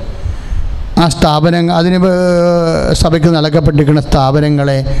വിട്ട് ആ സ്ഥാപനങ്ങൾ, അതിന് സഭയ്ക്ക് നൽകപ്പെട്ടിരിക്കുന്ന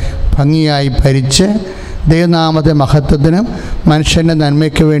സ്ഥാപനങ്ങളെ ഭംഗിയായി ഭരിച്ച് ദൈവനാമത്തെ മഹത്വത്തിനും മനുഷ്യൻ്റെ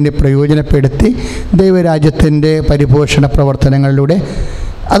നന്മയ്ക്ക് വേണ്ടി പ്രയോജനപ്പെടുത്തി ദൈവരാജ്യത്തിൻ്റെ പരിപോഷണ പ്രവർത്തനങ്ങളിലൂടെ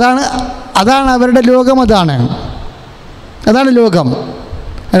അതാണ് അവരുടെ ലോകം. അതാണ് ലോകം.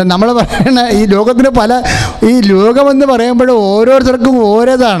 നമ്മൾ പറയുന്ന ഈ ലോകത്തിന് ഈ ലോകമെന്ന് പറയുമ്പോൾ ഓരോരുത്തർക്കും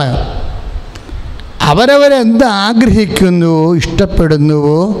ഓരോതാണ്. അവരവരെന്ത് ആഗ്രഹിക്കുന്നുവോ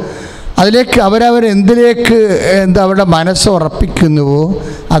ഇഷ്ടപ്പെടുന്നുവോ അതിലേക്ക് അവരവരെന്തിലേക്ക് അവരുടെ മനസ്സ് ഉറപ്പിക്കുന്നുവോ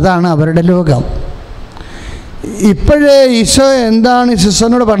അതാണ് അവരുടെ ലോകം. ഇപ്പോഴേ ഈശോ എന്താണ്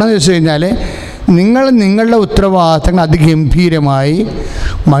സിസ്റ്ററിനോട് പറഞ്ഞതെന്ന് വെച്ച് കഴിഞ്ഞാൽ, നിങ്ങൾ നിങ്ങളുടെ ഉത്തരവാദിത്തങ്ങൾ അതിഗംഭീരമായി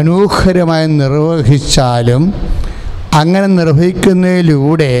മനോഹരമായി നിർവഹിച്ചാലും അങ്ങനെ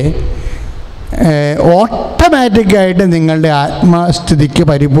നിർവഹിക്കുന്നതിലൂടെ ഓട്ടോമാറ്റിക്കായിട്ട് നിങ്ങളുടെ ആത്മസ്ഥിതിക്ക്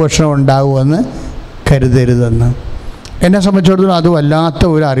പരിപോഷണം ഉണ്ടാകുമെന്ന് കരുതരുതെന്ന്. എന്നെ സംബന്ധിച്ചിടത്തോളം അത് വല്ലാത്ത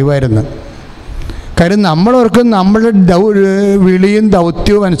ഒരു അറിവായിരുന്നു. കാര്യം നമ്മളോർക്കും നമ്മളുടെ വിളിയും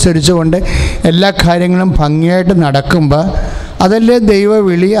ദൗത്യവും അനുസരിച്ച് കൊണ്ട് എല്ലാ കാര്യങ്ങളും ഭംഗിയായിട്ട് നടക്കുമ്പോൾ അതല്ലേ ദൈവ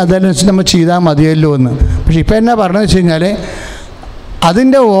വിളി, അതനുസരിച്ച് നമ്മൾ ചെയ്താൽ മതിയല്ലോ എന്ന്. പക്ഷെ ഇപ്പം എന്നാ പറഞ്ഞതെന്ന് വെച്ച് കഴിഞ്ഞാൽ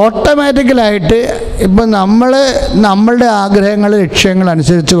അതിൻ്റെ ഓട്ടോമാറ്റിക്കലായിട്ട് ഇപ്പം നമ്മളുടെ ആഗ്രഹങ്ങൾ ലക്ഷ്യങ്ങൾ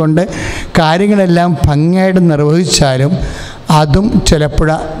അനുസരിച്ച് കൊണ്ട് കാര്യങ്ങളെല്ലാം ഭംഗിയായിട്ട് നിർവഹിച്ചാലും അതും ചിലപ്പോൾ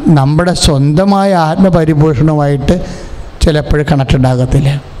നമ്മുടെ സ്വന്തമായ ആത്മപരിപോഷണവുമായിട്ട് ചിലപ്പോൾ കണക്റ്റഡ്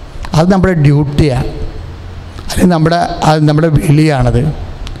ആകത്തില്ല. അത് നമ്മുടെ ഡ്യൂട്ടിയാണ്, അല്ലെങ്കിൽ നമ്മുടെ വിളിയാണത്.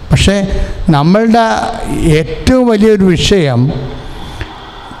 പക്ഷേ നമ്മളുടെ ഏറ്റവും വലിയൊരു വിഷയം,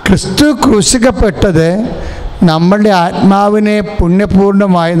 ക്രിസ്തു ക്രൂശിക്കപ്പെട്ടത് നമ്മളുടെ ആത്മാവിനെ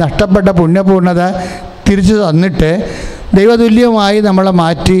പുണ്യപൂർണ്ണമായി നഷ്ടപ്പെട്ട പുണ്യപൂർണ്ണത തിരിച്ചു തന്നിട്ട് ദൈവതുല്യമായി നമ്മളെ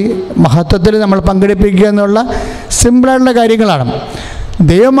മാറ്റി മഹത്വത്തിൽ നമ്മൾ പങ്കെടുപ്പിക്കുക എന്നുള്ള സിമ്പിളായിട്ടുള്ള കാര്യങ്ങളാണ്.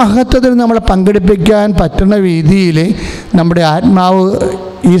 ദൈവമഹത്വത്തിൽ നമ്മളെ പങ്കെടുപ്പിക്കാൻ പറ്റുന്ന രീതിയിൽ നമ്മുടെ ആത്മാവ്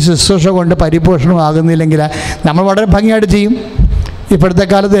ഈ ശുശ്രൂഷ കൊണ്ട് പരിപോഷണമാകുന്നില്ലെങ്കിൽ നമ്മൾ വളരെ ഭംഗിയായിട്ട് ചെയ്യും. ഇപ്പോഴത്തെ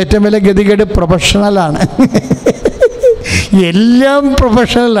കാലത്ത് ഏറ്റവും വലിയ ഗതികേട് പ്രൊഫഷണലാണ്. എല്ലാം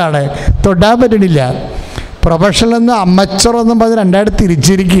പ്രൊഫഷണലാണ്, തൊടാൻ പറ്റണില്ല. പ്രൊഫഷണൽ എന്ന് അമച്ചറൊന്നും പറഞ്ഞ് രണ്ടായിട്ട്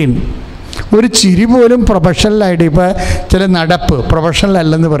തിരിച്ചിരിക്കുകയാണ്. ഒരു ചിരി പോലും പ്രൊഫഷണലായിട്ട്, ഇപ്പോൾ ചില നടപ്പ് പ്രൊഫഷണൽ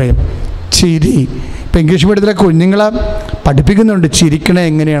അല്ലെന്ന് പറയും. ചിരി ഇപ്പം ഇംഗ്ലീഷ് മീഡിയത്തിലെ കുഞ്ഞുങ്ങളെ പഠിപ്പിക്കുന്നുണ്ട് ചിരിക്കണേ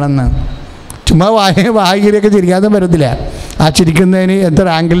എങ്ങനെയാണെന്ന്. ചുമ്മാ വായിലൊക്കെ ചിരിക്കാതെ വരത്തില്ല. ആ ചിരിക്കുന്നതിന് എത്ര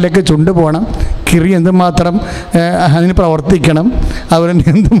ആംഗിളിലേക്ക് ചുണ്ട് പോകണം, കിറി എന്തുമാത്രം അതിന് പ്രവർത്തിക്കണം, അതുപോലെ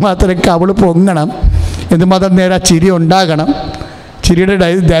എന്തുമാത്രം കവിൾ പൊങ്ങണം, എന്തുമാത്രം നേരെ ആ ചിരി ഉണ്ടാകണം. ചിരിയുടെ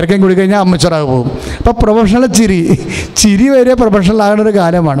ദൈർഘ്യം കൂടി കഴിഞ്ഞാൽ അമ്മച്ചറാവ് പോകും. അപ്പോൾ പ്രൊഫഷണൽ ചിരി വരെ പ്രൊഫഷണൽ ആകുന്ന ഒരു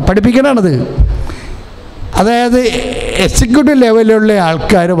കാലമാണ്. പഠിപ്പിക്കണത്. അതായത് എക്സിക്യൂട്ടീവ് ലെവലിലുള്ള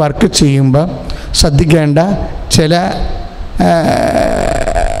ആൾക്കാർ വർക്ക് ചെയ്യുമ്പോൾ ശ്രദ്ധിക്കേണ്ട ചില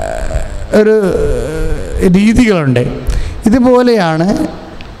ഒരു രീതികളുണ്ട്. ഇതുപോലെയാണ്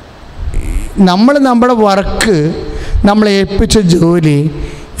നമ്മുടെ വർക്ക്, നമ്മളെ ഏൽപ്പിച്ച ജോലി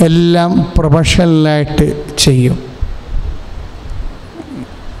എല്ലാം പ്രൊഫഷണലായിട്ട് ചെയ്യും.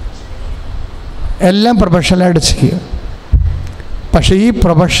 എല്ലാം പ്രൊഫഷണലായിട്ട് ചെയ്യും. പക്ഷേ ഈ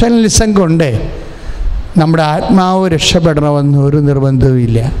പ്രൊഫഷണലിസം കൊണ്ട് നമ്മുടെ ആത്മാവ് രക്ഷപ്പെടണമെന്ന് ഒരു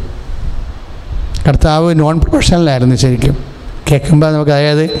നിർബന്ധവുമില്ല. കർത്താവ് നോൺ പ്രൊഫഷണലായിരുന്നു ശരിക്കും. കേൾക്കുമ്പോൾ നമുക്ക്,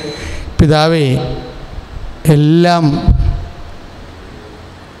 അതായത് പിതാവേ എല്ലാം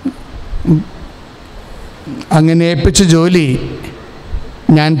അങ്ങനെ ഏൽപ്പിച്ച ജോലി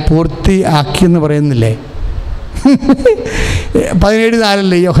ഞാൻ പൂർത്തിയാക്കിയെന്ന് പറയുന്നില്ലേ?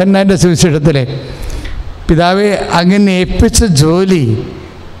 17:4 യോഹന്നാൻ്റെ സുവിശേഷത്തിലെ പിതാവേ അങ്ങനെ ഏൽപ്പിച്ച ജോലി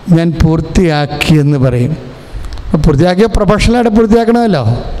ഞാൻ പൂർത്തിയാക്കിയെന്ന് പറയും. പൂർത്തിയാക്കിയ പ്രൊഫഷണലായിട്ട് പൂർത്തിയാക്കണമല്ലോ.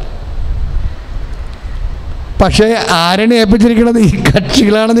 പക്ഷേ ആരാണ് ഏൽപ്പിച്ചിരിക്കുന്നത്? ഈ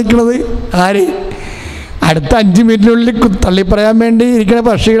കക്ഷികളാണ് നിൽക്കുന്നത്. ആര്? അടുത്ത 5 മിനിറ്റിനുള്ളിൽ തള്ളിപ്പറയാൻ വേണ്ടി ഇരിക്കുന്ന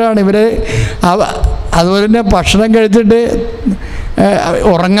കക്ഷികളാണ് ഇവരെ. അതുപോലെ തന്നെ ഭക്ഷണം കഴിച്ചിട്ട്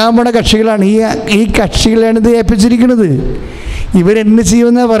ഉറങ്ങാൻ പോണ കക്ഷികളാണ്. ഈ കക്ഷികളാണ് ഇത് ഏൽപ്പിച്ചിരിക്കുന്നത്. ഇവരെന്ത്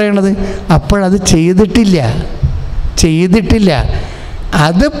ചെയ്യുമെന്നാണ് പറയണത്. അപ്പോഴത് ചെയ്തിട്ടില്ല.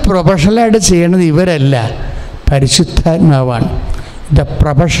 അത് പ്രൊഫഷണലായിട്ട് ചെയ്യണത് ഇവരല്ല, പരിശുദ്ധാത്മാവാണ്. The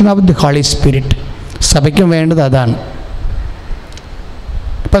profession of the holy spirit. സഭയ്ക്കും വേണ്ടത് അതാണ്.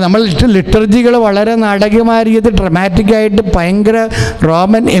 ഇപ്പം നമ്മൾ ലിറ്റർജികൾ വളരെ നാടകീയമായ രീതിയിൽ ഡ്രമാറ്റിക്കായിട്ട് ഭയങ്കര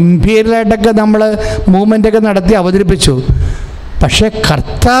റോമൻ എംപീരിയലായിട്ടൊക്കെ നമ്മൾ മൂവ്മെൻ്റൊക്കെ നടത്തി അവതരിപ്പിച്ചു. പക്ഷേ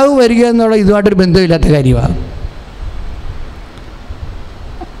കർത്താവ് വരിക എന്നുള്ള ഇതുമായിട്ടൊരു ബന്ധമില്ലാത്ത കാര്യമാണ്.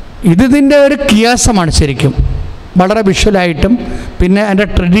 ഇതിൻ്റെ ഒരു കിയാസമാണ് ശരിക്കും. വളരെ വിഷ്വലായിട്ടും പിന്നെ അതിൻ്റെ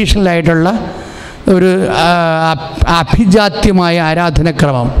ട്രഡീഷണലായിട്ടുള്ള ഒരു അഭിജാത്യമായ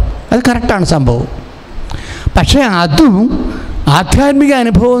ആരാധനക്രമം, അത് കറക്റ്റാണ് സംഭവം. പക്ഷേ അതും ആധ്യാത്മിക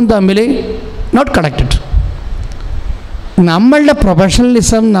അനുഭവവും തമ്മിൽ നോട്ട് കണക്റ്റഡ്. നമ്മളുടെ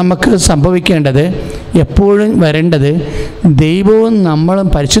പ്രൊഫഷണലിസം നമുക്ക് സംഭവിക്കേണ്ടത്, എപ്പോഴും വരേണ്ടത്, ദൈവവും നമ്മളും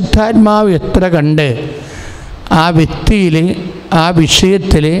പരിശുദ്ധാത്മാവ് എത്ര കണ്ട് ആ വ്യക്തിയിൽ, ആ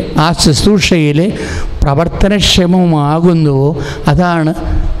വിഷയത്തിൽ, ആ ശുശ്രൂഷയിൽ പ്രവർത്തനക്ഷമമാകുന്നുവോ അതാണ്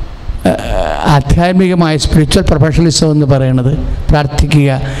ആധ്യാത്മികമായ സ്പിരിച്വൽ പ്രൊഫഷണലിസം എന്ന് പറയുന്നത്. പ്രാർത്ഥിക്കുക.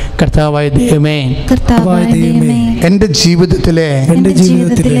 കർത്താവായ ദൈവമേ, എൻ്റെ ജീവിതത്തിലെ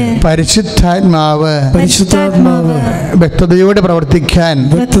പരിശുദ്ധാത്മാവ് വ്യക്തതയോടെ പ്രവർത്തിക്കാൻ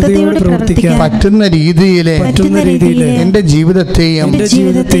പറ്റുന്ന രീതിയിൽ എൻ്റെ ജീവിതത്തെയും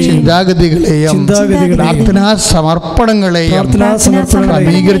ചിന്താഗതികളെയും പ്രാർത്ഥനാ സമർപ്പണങ്ങളെയും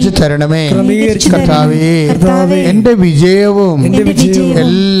ക്രമീകരിച്ച് തരണമേ കർത്താവേ. എൻ്റെ വിജയവും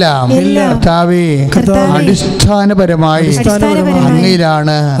എല്ലാം കർത്താവേ അടിസ്ഥാനപരമായി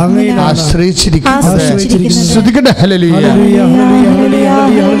അങ്ങയിലാണ് ആശ്രയിച്ചിരിക്കുന്നത്. ശ്രദ്ധിക്കട്ടെ. ഹല്ലേലൂയ.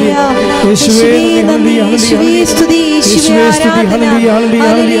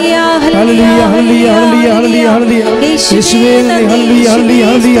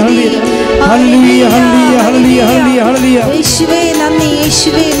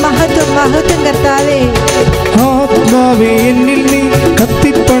 ആത്മാവേ എന്നിൽ നീ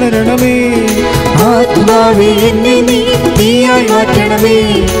കത്തിപ്പടരണമേ, ആത്മാവേ എന്നെ നീ തീയായി മാറ്റണമേ,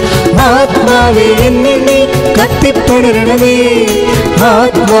 ആത്മാവേ എന്നെ നീ കത്തിപ്പടരണമേ,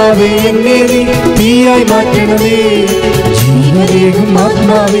 ആത്മാവേ എന്നെ നീ തീയായി മാറ്റണമേ. ജീവനേകും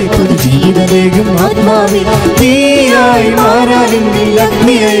ആത്മാവേ, പുതു ജീവിതമേകും ആത്മാവേ, തീയായി മാറാൻ എന്നിൽ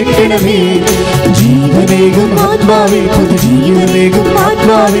അഗ്നി അയക്കണമേ. ജീവനേകും ആത്മാവേ, പുതു ജീവിതമേകും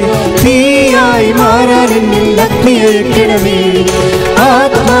ആത്മാവേ, തീയായി മാറാൻ എന്നിൽ അഗ്നി അയക്കണമേ.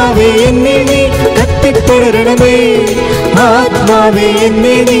 ആത്മാവേ എന്നെ നീ കത്തിപ്പടരണമേ, ആത്മാവേ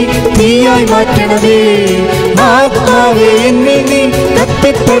എന്നെ നീ തീയായി മാറ്റണമേ, ആത്മാവേ എന്നെ നീ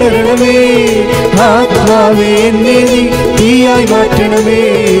കത്തിപ്പടരണമേ, ആത്മാവേ എന്നെ നീ തീയായി മാറ്റണമേ.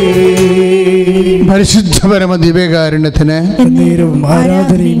 പരിശുദ്ധ പരമ ദിവ്യകാരുണ്യത്തിന്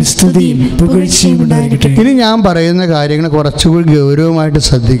ആരാധനയും സ്തുതിയും പുകഴ്ചയും ഉണ്ടായിരിക്കട്ടെ. ഇനി ഞാൻ പറയുന്ന കാര്യങ്ങൾ കുറച്ചുകൂടി ഗൗരവമായിട്ട്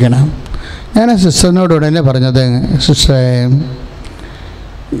ശ്രദ്ധിക്കണം. ഞാൻ ആ സിസ്റ്ററിനോട് ഉടനെ പറഞ്ഞത്, സിസ്റ്ററെ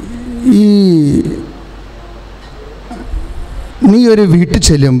നീ ഒരു വീട്ടിൽ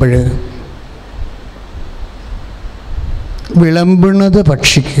ചെല്ലുമ്പോൾ വിളമ്പുന്നത്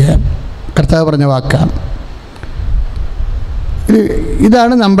ഭക്ഷിക്കുക. കർത്താവ് പറഞ്ഞ വാക്കാണ്.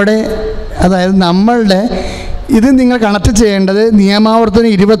 ഇതാണ് നമ്മുടെ, അതായത് നമ്മളുടെ ഇത് നിങ്ങൾ കണക്ട് ചെയ്യേണ്ടത് നിയമാവർത്തനം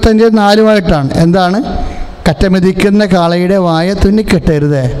 25:4 എന്താണ്? കറ്റമെതിക്കുന്ന കാളയുടെ വായ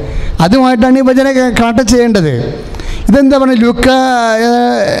തുന്നിക്കെട്ടരുത്. അതുമായിട്ടാണ് ഈ വചനം കണക്ട് ചെയ്യേണ്ടത്. ഇതെന്താ പറയുക?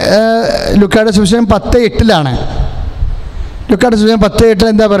 ലൂക്കായുടെ സുവിശേഷം 10:8 ലൂക്കായുടെ സുവിശേഷം 10:8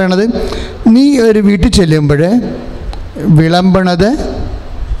 എന്താ പറയണത്? നീ ഒരു വീട്ടിൽ ചെല്ലുമ്പോൾ വിളമ്പണത്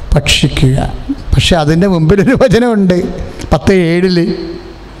ഭക്ഷിക്കുക. പക്ഷെ അതിൻ്റെ മുമ്പിലൊരു വചനമുണ്ട് 10:7.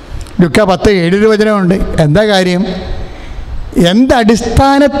 ലൂക്കാ 10:7 വചനമുണ്ട്. എന്താ കാര്യം?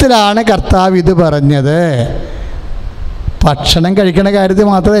 എന്തടിസ്ഥാനത്തിലാണ് കർത്താവ് ഇത് പറഞ്ഞത്? ഭക്ഷണം കഴിക്കണ കാര്യത്തിൽ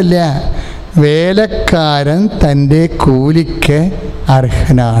മാത്രമല്ല, വേലക്കാരൻ തൻ്റെ കൂലിക്ക്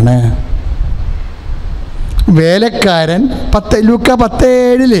അർഹനാണ്. വേലക്കാരൻ ലൂക്കാ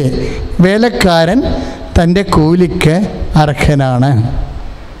 10:7 വേലക്കാരൻ തൻ്റെ കൂലിക്ക് അർഹനാണ്.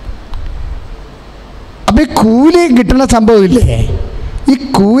 അപ്പം ഈ കൂലി കിട്ടുന്ന സംഭവമില്ലേ? ഈ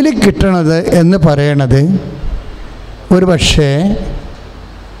കൂലി കിട്ടണത് എന്ന് പറയണത് ഒരു പക്ഷേ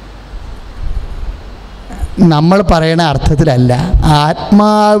നമ്മൾ പറയണ അർത്ഥത്തിലല്ല,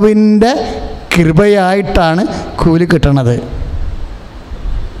 ആത്മാവിൻ്റെ കൃപയായിട്ടാണ് കൂലി കിട്ടണത്.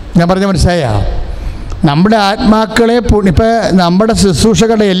 ഞാൻ പറഞ്ഞ മനസ്സിലായോ? നമ്മുടെ ആത്മാക്കളെ ഇപ്പം നമ്മുടെ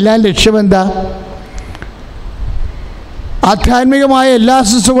ശുശ്രൂഷകളുടെ എല്ലാം ലക്ഷ്യം എന്താ? ആധ്യാത്മികമായ എല്ലാ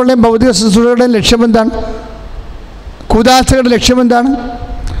ശുശ്രൂഷകളുടെയും ഭൗതിക ശുശ്രൂഷകളുടെയും ലക്ഷ്യം എന്താണ്? കൂദാശകളുടെ ലക്ഷ്യം എന്താണ്?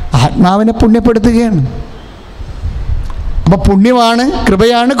 ആത്മാവിനെ പുണ്യപ്പെടുത്തുകയാണ്. അപ്പോൾ പുണ്യമാണ്,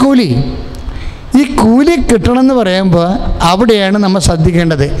 കൃപയാണ് കൂലി. ഈ കൂലി കിട്ടണമെന്ന് പറയുമ്പോൾ അവിടെയാണ് നമ്മൾ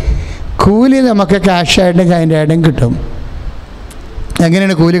ശ്രദ്ധിക്കേണ്ടത്. കൂലി നമുക്ക് ക്യാഷായിട്ടും കൈൻഡായിട്ടും കിട്ടും.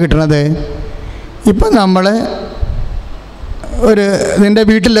 എങ്ങനെയാണ് കൂലി കിട്ടണത്? ഇപ്പം നമ്മൾ നിൻ്റെ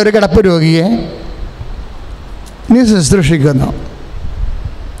വീട്ടിലൊരു കിടപ്പ് രോഗിയെ നീ ശുശ്രൂഷിക്കുന്നു.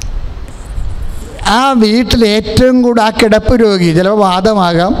 ആ വീട്ടിൽ ഏറ്റവും കൂടുതൽ ആ കിടപ്പ് രോഗി ചിലപ്പോൾ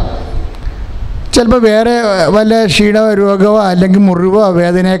വാദമാകാം, ചിലപ്പോൾ വേറെ വല്ല ക്ഷീണമോ രോഗമോ അല്ലെങ്കിൽ മുറിവോ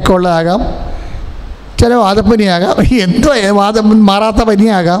വേദനയൊക്കെ ഉള്ളതാകാം, ചില വാദപ്പനിയാകാം, എന്തോ മാറാത്ത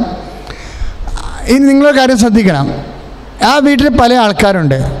പനിയാകാം. ഇനി നിങ്ങളൊരു കാര്യം ശ്രദ്ധിക്കണം. ആ വീട്ടിൽ പല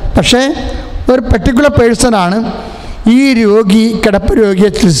ആൾക്കാരുണ്ട്. പക്ഷേ ഒരു പെർട്ടിക്കുലർ പേഴ്സണാണ് ഈ കിടപ്പ് രോഗിയെ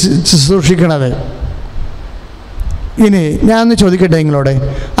ശുശ്രൂഷിക്കണത്. ഇനി ഞാനൊന്ന് ചോദിക്കട്ടെ നിങ്ങളോട്,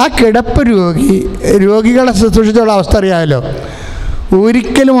 ആ കിടപ്പ് രോഗികളെ ശുശ്രൂഷിച്ചുള്ള അവസ്ഥ അറിയാമല്ലോ.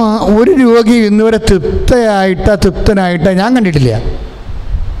 ഒരിക്കലും ഒരു രോഗി ഇന്നുവരെ തൃപ്തനായിട്ട് ഞാൻ കണ്ടിട്ടില്ല.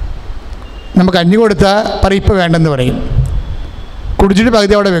 നമുക്ക് കഞ്ഞി കൊടുത്താൽ പറയിപ്പ് വേണ്ടെന്ന് പറയും, കുടിച്ചിട്ട്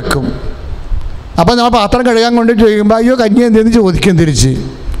പകുതി അവിടെ വെക്കും. അപ്പോൾ നമ്മൾ പാത്രം കഴുകാൻ കൊണ്ട് ചോദിക്കുമ്പോൾ അയ്യോ കഞ്ഞി എന്തെന്ന് ചോദിക്കും തിരിച്ച്.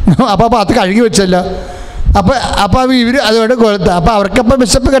 അപ്പോൾ പാത്രം കഴുകി വെച്ചല്ലോ. അപ്പോൾ ഇവർ അതുകൊണ്ട് കൊടുത്ത അപ്പോൾ അവർക്കപ്പോൾ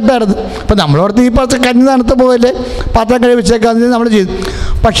വിശപ്പ് കെട്ടായിരുന്നു. അപ്പോൾ നമ്മളോടത്ത് ഈ പാത്രം കഞ്ഞി തണുത്ത പോലെ പാത്രം കഴുകി വെച്ചേക്കാന്ന് നമ്മൾ ചെയ്തു.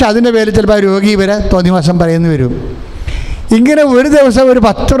 പക്ഷെ അതിൻ്റെ പേരിൽ ചിലപ്പോൾ ആ രോഗി ഇവരെ തോന്നിവാസം പറയുന്നു വരും. ഇങ്ങനെ ഒരു ദിവസം ഒരു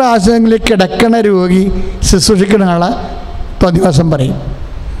 10 പ്രാവശ്യങ്ങളിൽ കിടക്കണ രോഗി ശുശ്രൂഷിക്കുന്ന ആളെ തോന്നിവാസം പറയും.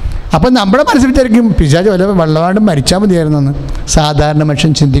 അപ്പം നമ്മുടെ മനസ്സിൽ വിചാരിക്കും പിശാച് വല്ല വെള്ളമാണ്ടും മരിച്ചാൽ മതിയായിരുന്നെന്ന്. സാധാരണ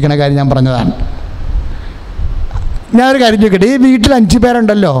മനുഷ്യൻ ചിന്തിക്കണ കാര്യം ഞാൻ പറഞ്ഞതാണ്. ഞാനൊരു കാര്യം ചോദിക്കട്ടെ, ഈ വീട്ടിൽ 5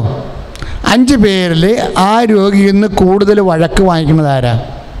 പേരുണ്ടല്ലോ, 5 പേരിൽ ആ രോഗിയിൽ നിന്ന് കൂടുതൽ വഴക്ക് വാങ്ങിക്കുന്നത് ആരാ?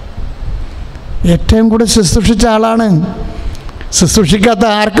 ഏറ്റവും കൂടുതൽ ശുശ്രൂഷിച്ച ആളാണ്. ശുശ്രൂഷിക്കാത്ത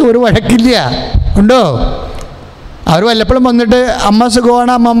ആർക്കും ഒരു വഴക്കില്ല. ഉണ്ടോ? അവർ വല്ലപ്പോഴും വന്നിട്ട് അമ്മ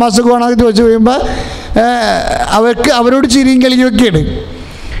സുഖമാണ് അമ്മ സുഖമാണെന്ന് ചോദിച്ചു കഴിയുമ്പോൾ അവരോട് ചിരിയും കളിയൊക്കെയാണ്.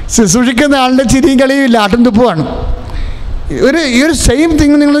 ശുശ്രൂഷിക്കുന്ന ആളുടെ ചിരിയും കളിയും ഇല്ല, ആട്ടും തുപ്പുമാണ്. ഈ ഒരു സെയിം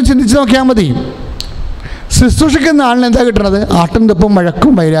തിങ് നിങ്ങൾ ചിന്തിച്ച് നോക്കിയാൽ മതി. ശുശ്രൂഷിക്കുന്ന ആളിന് എന്താ കിട്ടുന്നത്? ആട്ടും തുപ്പും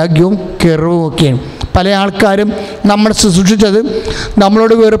വഴക്കും വൈരാഗ്യവും കെറുവും ഒക്കെയാണ്. പല ആൾക്കാരും നമ്മൾ ശുശ്രൂഷിച്ചത്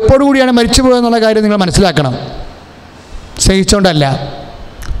നമ്മളോട് വെറുപ്പോടു കൂടിയാണ് മരിച്ചു പോയെന്നുള്ള കാര്യം നിങ്ങൾ മനസ്സിലാക്കണം. സ്നേഹിച്ചുകൊണ്ടല്ല.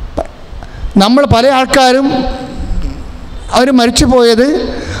 നമ്മൾ പല ആൾക്കാരും അവർ മരിച്ചു പോയത്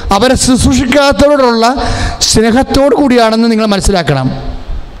അവരെ ശുശ്രൂഷിക്കാത്തവരോടുള്ള സ്നേഹത്തോടു കൂടിയാണെന്ന് നിങ്ങൾ മനസ്സിലാക്കണം,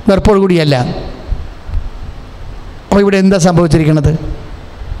 വെറുപ്പോടു കൂടിയല്ല. അപ്പോൾ ഇവിടെ എന്താ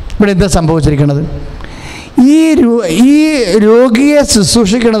സംഭവിച്ചിരിക്കുന്നത്? ഈ രോഗിയെ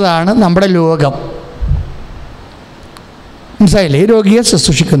ശുശ്രൂഷിക്കുന്നതാണ് നമ്മുടെ ലോകം. മനസ്സിലായില്ലേ? ഈ രോഗിയെ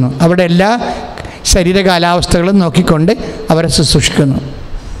ശുശ്രൂഷിക്കുന്നു, അവിടെ എല്ലാ ശരീര കാലാവസ്ഥകളും നോക്കിക്കൊണ്ട് അവരെ ശുശ്രൂഷിക്കുന്നു.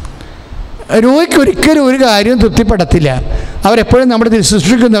 രോഗിക്ക് ഒരിക്കലും ഒരു കാര്യവും തൃപ്തിപ്പെടത്തില്ല. അവരെപ്പോഴും നമ്മുടെ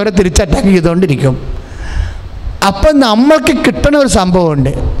ശുശ്രൂഷിക്കുന്നവരെ തിരിച്ചറ്റാക്ക് ചെയ്തുകൊണ്ടിരിക്കും. അപ്പം നമ്മൾക്ക് കിട്ടുന്ന ഒരു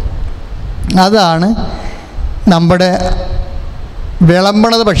സംഭവമുണ്ട്. അതാണ് നമ്മുടെ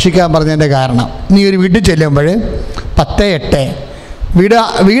വിളമ്പണത് ഭക്ഷിക്കാൻ പറഞ്ഞതിൻ്റെ കാരണം. നീ ഒരു വീട്ടിൽ ചെല്ലുമ്പോൾ 10:8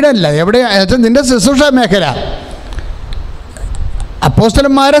 വീടല്ല, എവിടെ നിൻ്റെ ശുശ്രൂഷ മേഖല.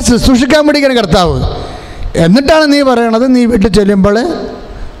 അപ്പോസ്തലന്മാരെ ശുശ്രൂഷിക്കാൻ വേണ്ടിയാണ് കർത്താവ്. എന്നിട്ടാണ് നീ പറയണത് നീ വീട്ടിൽ ചെല്ലുമ്പോൾ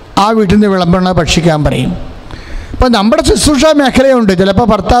ആ വീട്ടിൽ നിന്ന് വിളമ്പണ ഭക്ഷിക്കാൻ പറയും. അപ്പം നമ്മുടെ ശുശ്രൂഷ മേഖലയുണ്ട്. ചിലപ്പോൾ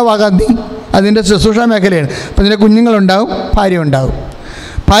ഭർത്താവാകാൻ നീ അതിൻ്റെ ശുശ്രൂഷ മേഖലയാണ്. അപ്പം നിൻ്റെ കുഞ്ഞുങ്ങളുണ്ടാവും, ഭാര്യ ഉണ്ടാവും.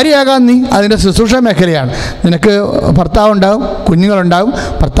 ഭാര്യയാകാൻ നീ അതിൻ്റെ ശുശ്രൂഷ മേഖലയാണ്. നിനക്ക് ഭർത്താവുണ്ടാവും, കുഞ്ഞുങ്ങളുണ്ടാവും,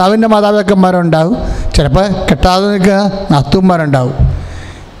 ഭർത്താവിൻ്റെ മാതാപിതാക്കന്മാരുണ്ടാവും. ചിലപ്പോൾ കെട്ടാതെ നിൽക്കുന്ന നാത്തൂന്മാരുണ്ടാവും.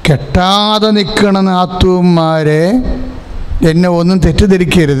 കെട്ടാതെ നിൽക്കണ നാത്തൂന്മാരെ എന്നെ ഒന്നും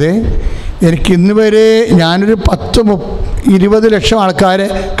തെറ്റിദ്ധരിക്കരുത്. എനിക്ക് ഇന്ന് വരെ ഞാനൊരു 10-20 ലക്ഷം ആൾക്കാരെ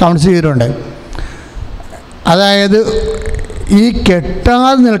കൗൺസിൽ ചെയ്തിട്ടുണ്ട്. അതായത് ഈ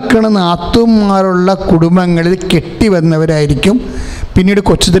കെട്ടാതെ നിൽക്കുന്ന നാത്തൂന്മാരുള്ള കുടുംബങ്ങളിൽ കെട്ടി വന്നവരായിരിക്കും പിന്നീട്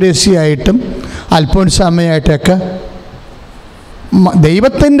കൊച്ചു ത്രേസ്യയായിട്ടും അൽഫോൻസാമ്മയായിട്ടൊക്കെ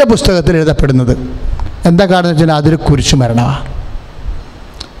ദൈവത്തിൻ്റെ പുസ്തകത്തിൽ എഴുതപ്പെടുന്നത്. എന്താ കാരണം വെച്ചാൽ അതൊരു കുരിശുമരണമാണ്.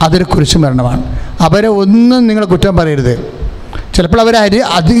 അതൊരു കുരിശുമരണമാണ്. അവരെ ഒന്നും നിങ്ങൾ കുറ്റം പറയരുത്. ചിലപ്പോൾ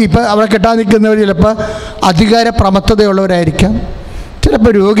ഇപ്പം അവരെ കെട്ടാൻ നിൽക്കുന്നവർ ചിലപ്പോൾ അധികാര പ്രമത്തതയുള്ളവരായിരിക്കാം,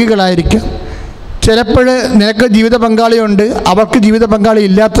 ചിലപ്പോൾ രോഗികളായിരിക്കാം, ചിലപ്പോൾ നിനക്ക് ജീവിത പങ്കാളിയുണ്ട്, അവർക്ക് ജീവിത പങ്കാളി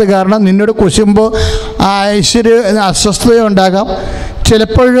ഇല്ലാത്തത് കാരണം നിന്നോട് കുശുമ്പോൾ അസ്വസ്ഥത ഉണ്ടാകാം.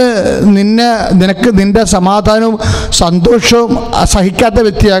 ചിലപ്പോൾ നിനക്ക് നിൻ്റെ സമാധാനവും സന്തോഷവും സഹിക്കാത്ത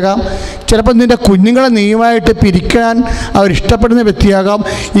വ്യക്തിയാകാം. ചിലപ്പോൾ നിൻ്റെ കുഞ്ഞുങ്ങളെ നീയുമായിട്ട് പിരിക്കാൻ അവരിഷ്ടപ്പെടുന്ന വ്യക്തിയാകാം.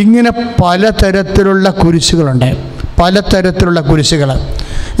 ഇങ്ങനെ പലതരത്തിലുള്ള കുരിശുകളുണ്ട്, പലതരത്തിലുള്ള കുരിശുകൾ.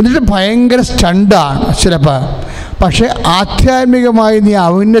 എന്നിട്ട് ഭയങ്കര സ്റ്റണ്ടാണ് ചിലപ്പോൾ. പക്ഷേ ആധ്യാത്മികമായി നീ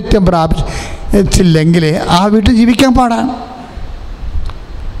ഔന്നത്യം പ്രാപിച്ചില്ലെങ്കിൽ ആ വീട്ടിൽ ജീവിക്കാൻ പാടാണ്.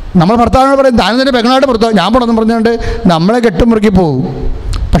 നമ്മൾ ഭർത്താവിനോട് പറയും താൻ തന്നെ പെങ്ങളായിട്ട് പുറത്തോ ഞാൻ പുറത്തെന്ന് പറഞ്ഞുകൊണ്ട് നമ്മളെ കെട്ടുമുറുക്കി പോകും.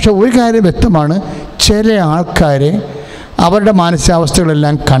 പക്ഷെ ഒരു കാര്യം വ്യക്തമാണ്, ചില ആൾക്കാരെ അവരുടെ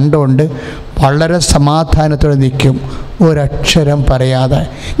മാനസികാവസ്ഥകളെല്ലാം കണ്ടുകൊണ്ട് വളരെ സമാധാനത്തോടെ നിൽക്കും, ഒരക്ഷരം പറയാതെ.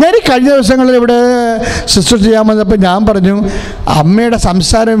 ഞാൻ ഈ കഴിഞ്ഞ ദിവസങ്ങളിൽ ഇവിടെ ശുശ്രൂഷ ചെയ്യാൻ വന്നപ്പോൾ ഞാൻ പറഞ്ഞു, അമ്മയുടെ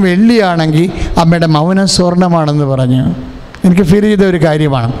സംസാരം വെള്ളിയാണെങ്കിൽ അമ്മയുടെ മൗനം സ്വർണ്ണമാണെന്ന് പറഞ്ഞു. എനിക്ക് ഫീൽ ചെയ്ത ഒരു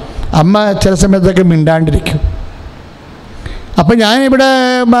കാര്യമാണ്. അമ്മ ചില സമയത്തൊക്കെ മിണ്ടാണ്ടിരിക്കും. അപ്പം ഞാനിവിടെ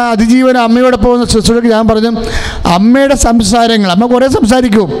അതിജീവന അമ്മയോടെ പോകുന്ന ശുശ്രൂഷയ്ക്ക് ഞാൻ പറഞ്ഞു, അമ്മയുടെ സംസാരങ്ങൾ, അമ്മ കുറേ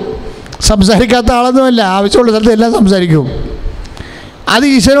സംസാരിക്കാത്ത ആളൊന്നുമല്ല, ആവശ്യമുള്ള സ്ഥലത്ത് എല്ലാം സംസാരിക്കും. അത്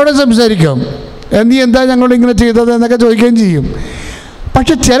ഈശ്വരനോട് സംസാരിക്കും, നീ എന്താ ഞങ്ങളോട് ഇങ്ങനെ ചെയ്തത് എന്നൊക്കെ ചോദിക്കുകയും ചെയ്യും.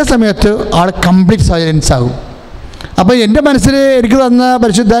 പക്ഷെ ചില സമയത്ത് ആൾ കംപ്ലീറ്റ് സൈലൻസ് ആകും. അപ്പോൾ എൻ്റെ മനസ്സിൽ എനിക്ക് തന്ന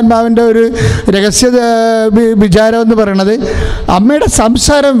പരിശുദ്ധാത്മാവിൻ്റെ ഒരു രഹസ്യ വിചാരം എന്ന് പറയണത്, അമ്മയുടെ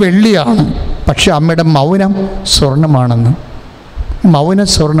സംസാരം വെള്ളിയാണ്, പക്ഷെ അമ്മയുടെ മൗനം സ്വർണ്ണമാണെന്ന്. മൗനം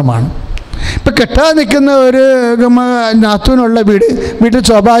സ്വർണ്ണമാണ്. ഇപ്പം കെട്ടാതെ നിൽക്കുന്ന ഒരു നാത്തൂനുള്ള വീട്ടിൽ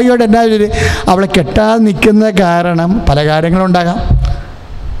സ്വാഭാവികമായിട്ട് എന്നാ അവളെ കെട്ടാതെ നിൽക്കുന്ന കാരണം പല കാര്യങ്ങളുണ്ടാകാം.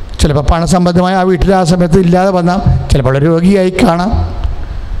 ചിലപ്പോൾ പണസംബന്ധമായ ആ വീട്ടിൽ ആ സമയത്ത് ഇല്ലാതെ വന്നാൽ ചിലപ്പോൾ രോഗിയായി കാണാം.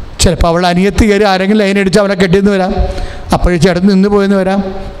 ചിലപ്പോൾ അവൾ അനിയത്ത് കയറി ആരെങ്കിലും ലൈനടിച്ച് അവനെ കെട്ടിയെന്ന് വരാം, അപ്പോഴും ചേട്ടൻ നിന്ന് പോയെന്ന് വരാം.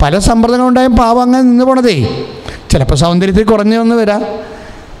 പല സമ്മർദ്ദങ്ങളുണ്ടായും പാവം അങ്ങനെ നിന്ന് പോണതേ. ചിലപ്പോൾ സൗന്ദര്യത്തിൽ കുറഞ്ഞു വന്ന് വരാം.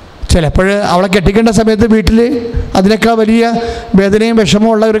 ചിലപ്പോൾ അവളെ കെട്ടിക്കേണ്ട സമയത്ത് വീട്ടിൽ അതിനേക്കാൾ വലിയ വേദനയും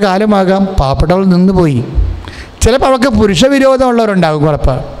വിഷമവും ഉള്ള ഒരു കാലമാകാം, പാവപ്പെട്ടവൾ നിന്ന് പോയി. ചിലപ്പോൾ അവൾക്ക് പുരുഷവിരോധമുള്ളവരുണ്ടാകും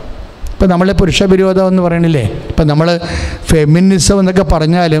കുഴപ്പം. ഇപ്പം നമ്മൾ പുരുഷവിരോധം എന്ന് പറയണില്ലേ, ഇപ്പം നമ്മൾ ഫെമിനിസം എന്നൊക്കെ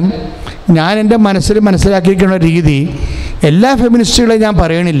പറഞ്ഞാലും ഞാൻ എൻ്റെ മനസ്സിൽ മനസ്സിലാക്കിയിരിക്കുന്ന രീതി, എല്ലാ ഫെമിനിസ്റ്റുകളെയും ഞാൻ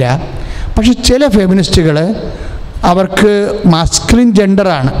പറയണില്ല. പക്ഷെ ചില ഫെമിനിസ്റ്റുകൾ അവർക്ക് മാസ്കുലിൻ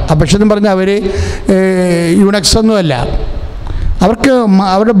ജെൻഡറാണ്. പക്ഷെ എന്ന് പറഞ്ഞാൽ അവർ യൂണക്സ് ഒന്നുമല്ല, അവർക്ക്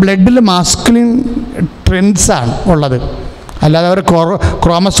അവരുടെ ബ്ലഡിൽ മാസ്കുലിൻ ട്രെൻഡ്സാണ് ഉള്ളത്. അല്ലാതെ അവർ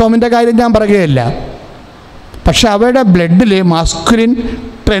ക്രോമസോമിൻ്റെ കാര്യം ഞാൻ പറയുകയല്ല. പക്ഷെ അവരുടെ ബ്ലഡിൽ മാസ്കുലിൻ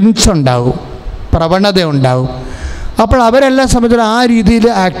ട്രെൻഡ്സ് ഉണ്ടാവും, പ്രവണത ഉണ്ടാവും. അപ്പോൾ അവരെല്ലാം സംബന്ധിച്ചും ആ രീതിയിൽ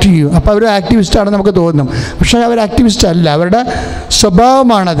ആക്ട് ചെയ്യും. അപ്പോൾ അവർ ആക്ടിവിസ്റ്റാണെന്ന് നമുക്ക് തോന്നും. പക്ഷേ അവർ ആക്ടിവിസ്റ്റ് അല്ല, അവരുടെ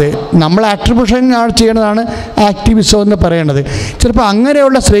സ്വഭാവമാണത്. നമ്മൾ ആട്രിബ്യൂഷൻ ചെയ്യണതാണ് ആക്ടിവിസം എന്ന് പറയുന്നത്. ചിലപ്പോൾ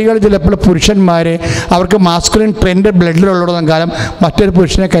അങ്ങനെയുള്ള സ്ത്രീകൾ ചിലപ്പോൾ പുരുഷന്മാരെ അവർക്ക് മാസ്കുലിൻ ട്രെൻഡ് ബ്ലഡിലുള്ളിടത്തോളം കാലം മറ്റൊരു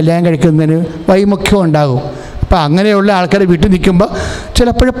പുരുഷനെ കല്യാണം കഴിക്കുന്നതിന് വൈമുഖ്യം ഉണ്ടാകും. അപ്പോൾ അങ്ങനെയുള്ള ആൾക്കാർ വീട്ടിൽ നിൽക്കുമ്പോൾ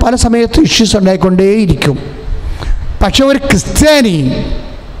ചിലപ്പോൾ പല സമയത്ത് ഇഷ്യൂസ് ഉണ്ടായിക്കൊണ്ടേയിരിക്കും. പക്ഷെ ഒരു ക്രിസ്ത്യാനി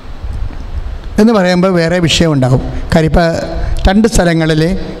എന്ന് പറയുമ്പോൾ വേറെ വിഷയമുണ്ടാകും. കാര്യം ഇപ്പോൾ 2 സ്ഥലങ്ങളിൽ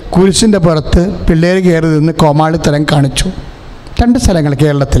കുരിശിൻ്റെ പുറത്ത് പിള്ളേർ കയറി നിന്ന് കോമാളിത്തരം കാണിച്ചു. 2 സ്ഥലങ്ങൾ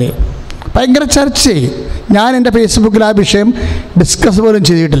കേരളത്തിൽ ഭയങ്കര ചർച്ച ചെയ്യും. ഞാൻ എൻ്റെ ഫേസ്ബുക്കിൽ ആ വിഷയം ഡിസ്കസ് പോലും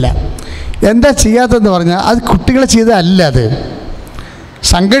ചെയ്തിട്ടില്ല. എന്താ ചെയ്യാത്തതെന്ന് പറഞ്ഞാൽ അത് കുട്ടികൾ ചെയ്തതല്ല, അത്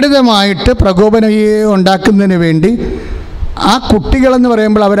സംഘടിതമായിട്ട് പ്രകോപനം ഉണ്ടാക്കുന്നതിന് വേണ്ടി. ആ കുട്ടികളെന്ന്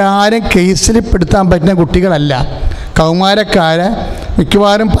പറയുമ്പോൾ അവരാരും കേസിൽ പെടുത്താൻ പറ്റുന്ന കുട്ടികളല്ല. കൗമാരക്കാരെ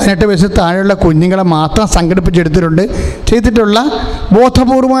മിക്കവാറും 18 വയസ്സിൽ താഴെയുള്ള കുഞ്ഞുങ്ങളെ മാത്രം ചെയ്തിട്ടുള്ള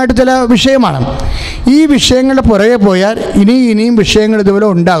ബോധപൂർവമായിട്ട് ചില വിഷയമാണ്. ഈ വിഷയങ്ങളുടെ പുറകെ പോയാൽ ഇനിയും വിഷയങ്ങൾ ഇതുപോലെ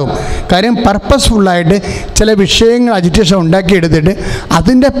ഉണ്ടാകും. കാര്യം പർപ്പസ്ഫുള്ളായിട്ട് ചില വിഷയങ്ങൾ അജിറ്റേഷൻ ഉണ്ടാക്കിയെടുത്തിട്ട്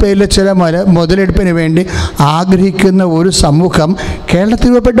അതിൻ്റെ പേരിൽ ചില മുതലെടുപ്പിന് വേണ്ടി ആഗ്രഹിക്കുന്ന ഒരു സമൂഹം കേരളത്തിൽ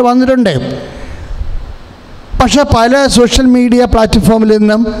രൂപപ്പെട്ട് വന്നിട്ടുണ്ട്. പക്ഷേ പല സോഷ്യൽ മീഡിയ പ്ലാറ്റ്ഫോമിൽ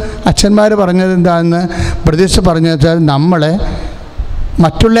നിന്നും അച്ഛന്മാർ പറഞ്ഞത് എന്താണെന്ന് പ്രതീക്ഷ പറഞ്ഞു വെച്ചാൽ നമ്മളെ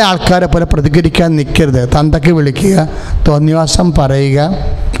മറ്റുള്ള ആൾക്കാരെ പോലെ പ്രതികരിക്കാൻ നിൽക്കരുത്, തന്തയ്ക്ക് വിളിക്കുക, തോന്നിവാസം പറയുക,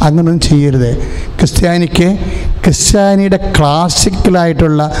 അങ്ങനൊന്നും ചെയ്യരുത്. ക്രിസ്ത്യാനിയുടെ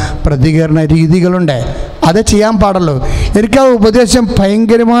ക്ലാസിക്കലായിട്ടുള്ള പ്രതികരണ രീതികളുണ്ട്, അത് ചെയ്യാൻ പാടുള്ളൂ. എനിക്ക് ആ ഉപദേശം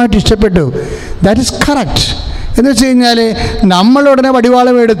ഭയങ്കരമായിട്ട് ഇഷ്ടപ്പെട്ടു. That is correct. എന്ന് വെച്ച് കഴിഞ്ഞാൽ നമ്മളുടനെ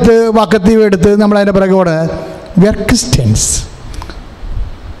വടിവാളം എടുത്ത് വാക്കത്തീവ് എടുത്ത് നമ്മളതിൻ്റെ പിറകെ ഓടുന്നത് വി ആർ ക്രിസ്ത്യൻസ്.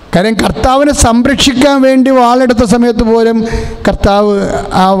 കാര്യം കർത്താവിനെ സംരക്ഷിക്കാൻ വേണ്ടി വാളെടുത്ത സമയത്ത് പോലും കർത്താവ്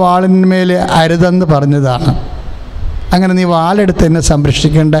ആ വാളിന്മേൽ അരുതെന്ന് പറഞ്ഞതാണ്. അങ്ങനെ നീ വാളെടുത്ത് എന്നെ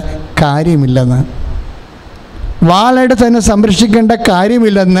സംരക്ഷിക്കേണ്ട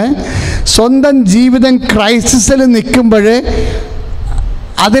കാര്യമില്ലെന്ന് സ്വന്തം ജീവിതം ക്രൈസിസിൽ നിൽക്കുമ്പോൾ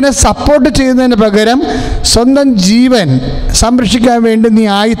അതിനെ സപ്പോർട്ട് ചെയ്യുന്നതിന് പകരം സ്വന്തം ജീവൻ സംരക്ഷിക്കാൻ വേണ്ടി നീ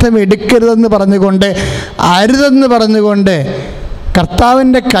ആയുധം എടുക്കരുതെന്ന് അരുതെന്ന് പറഞ്ഞുകൊണ്ട്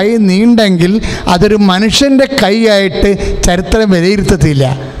കർത്താവിൻ്റെ കൈ നീണ്ടെങ്കിൽ അതൊരു മനുഷ്യൻ്റെ കൈയായിട്ട് ചരിത്രം വിലയിരുത്തത്തില്ല.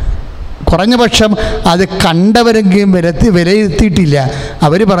 കുറഞ്ഞ പക്ഷം അത് കണ്ടവരെങ്കിലും വിലയിരുത്തിയിട്ടില്ല.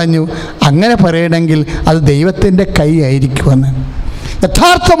 അവർ പറഞ്ഞു അങ്ങനെ പറയണമെങ്കിൽ അത് ദൈവത്തിൻ്റെ കൈ ആയിരിക്കുമെന്ന്.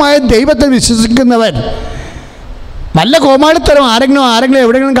 യഥാർത്ഥമായ ദൈവത്തെ വിശ്വസിക്കുന്നവൻ നല്ല കോമാളിത്തരം ആരെങ്കിലും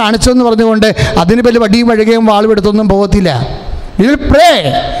എവിടെയെങ്കിലും കാണിച്ചെന്ന് പറഞ്ഞുകൊണ്ട് അതിന് വലിയ വടിയും വഴുകയും വാളുമെടുത്തൊന്നും പോകത്തില്ല. ഇതിൽ പ്രേ.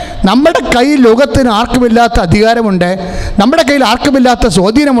 നമ്മുടെ കയ്യിൽ ലോകത്തിന് ആർക്കുമില്ലാത്ത അധികാരമുണ്ട്, നമ്മുടെ കയ്യിൽ ആർക്കുമില്ലാത്ത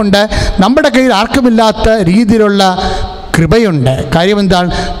സ്വാധീനമുണ്ട്, നമ്മുടെ കയ്യിൽ ആർക്കുമില്ലാത്ത രീതിയിലുള്ള കൃപയുണ്ട്. കാര്യം എന്താണ്?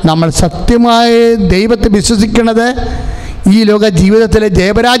 നമ്മൾ സത്യമായ ദൈവത്തെ വിശ്വസിക്കുന്നത് ഈ ലോക ജീവിതത്തിലെ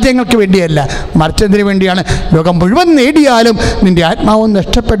ജയപരാജയങ്ങൾക്ക് വേണ്ടിയല്ല, മറിച്ചതിന് വേണ്ടിയാണ്. ലോകം മുഴുവൻ നേടിയാലും നിൻ്റെ ആത്മാവ്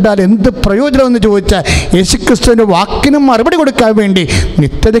നഷ്ടപ്പെട്ടാൽ എന്ത് പ്രയോജനമെന്ന് ചോദിച്ചാൽ യേശുക്രിസ്തുവിൻ്റെ വാക്കിനും മറുപടി കൊടുക്കാൻ വേണ്ടി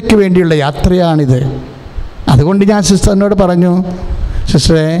നിത്യതയ്ക്ക് വേണ്ടിയുള്ള യാത്രയാണിത്. അതുകൊണ്ട് ഞാൻ സിസ്റ്ററിനോട് പറഞ്ഞു,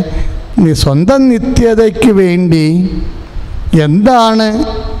 സിസ്റ്ററെ, നീ സ്വന്തം നിത്യതയ്ക്ക് വേണ്ടി എന്താണ്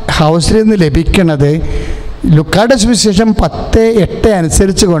ഹൗസിൽ നിന്ന് ലഭിക്കണത്? ലുക്കായുടെ സുവിശേഷം 10:8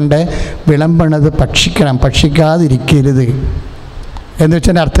 അനുസരിച്ച് കൊണ്ട് വിളമ്പണത് ഭക്ഷിക്കാതിരിക്കരുത് എന്ന്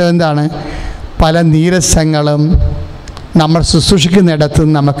വെച്ചാൽ അർത്ഥം എന്താണ്? പല നീരസങ്ങളും നമ്മൾ ശുശ്രൂഷിക്കുന്നിടത്ത്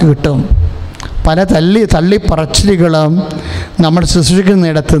നമുക്ക് കിട്ടും, പല തള്ളിപ്പറച്ചിലുകളും നമ്മൾ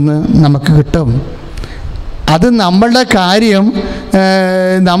ശുശ്രൂഷിക്കുന്നിടത്തുനിന്ന് നമുക്ക് കിട്ടും. അത് നമ്മളുടെ കാര്യം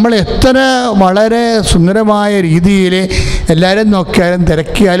നമ്മൾ എത്ര വളരെ സുന്ദരമായ രീതിയിൽ എല്ലാവരും നോക്കിയാലും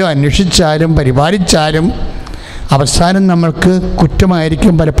തിരക്കിയാലും അന്വേഷിച്ചാലും പരിപാലിച്ചാലും അവസാനം നമ്മൾക്ക്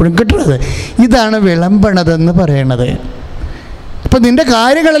കുറ്റമായിരിക്കും പലപ്പോഴും കിട്ടുന്നത്. ഇതാണ് വിളമ്പണതെന്ന് പറയണത്. ഇപ്പം നിൻ്റെ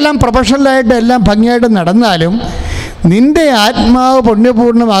കാര്യങ്ങളെല്ലാം പ്രൊഫഷണലായിട്ട് എല്ലാം ഭംഗിയായിട്ട് നടന്നാലും നിൻ്റെ ആത്മാവ്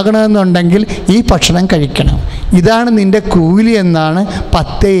പുണ്യപൂർണ്ണമാകണമെന്നുണ്ടെങ്കിൽ ഈ ഭക്ഷണം കഴിക്കണം. ഇതാണ് നിൻ്റെ കൂലി എന്നാണ്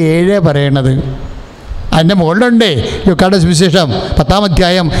 10:7 പറയണത്. അതിൻ്റെ മുകളിലുണ്ടേ ലുക്കായുടെ സുവിശേഷം 10-ാം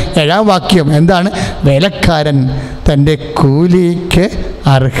അധ്യായം 7-ാം വാക്യം എന്താണ്? വേലക്കാരൻ തൻ്റെ കൂലിക്ക്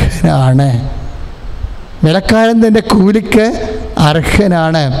അർഹനാണ്. വേലക്കാരൻ തൻ്റെ കൂലിക്ക്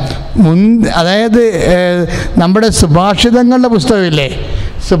അർഹനാണ്. അതായത് നമ്മുടെ സുഭാഷിതങ്ങളുടെ പുസ്തകമില്ലേ,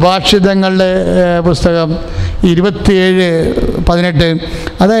 സുഭാഷിതങ്ങളുടെ പുസ്തകം 27:18,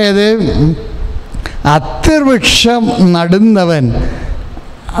 അതായത് അത്തിവൃക്ഷം നടുന്നവൻ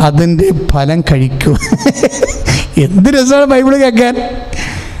അതിൻ്റെ ഫലം കഴിക്കും. എന്ത് രസമാണ് ബൈബിൾ കേൾക്കാൻ.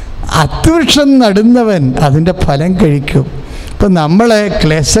 അത്തിവൃക്ഷം നടുന്നവൻ അതിൻ്റെ ഫലം കഴിക്കും. ഇപ്പം നമ്മളെ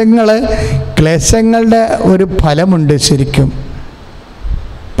ക്ലേശങ്ങളുടെ ഒരു ഫലമുണ്ട് ശരിക്കും.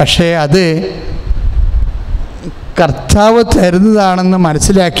 പക്ഷേ അത് കർത്താവ് തരുന്നതാണെന്ന്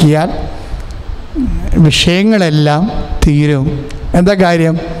മനസ്സിലാക്കിയാൽ വിഷയങ്ങളെല്ലാം തീരും. എന്താ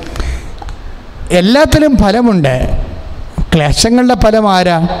കാര്യം? എല്ലാത്തിലും ഫലമുണ്ട്. ക്ലേശങ്ങളുടെ ഫലം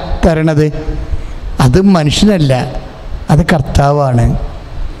ആരാ തരണത്? അത് മനുഷ്യനല്ല, അത് കർത്താവാണ്.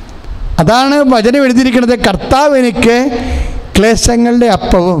 അതാണ് വചനം എഴുതിയിരിക്കുന്നത്. കർത്താവ് എനിക്ക് ക്ലേശങ്ങളുടെ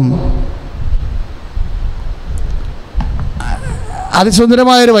അപ്പവും.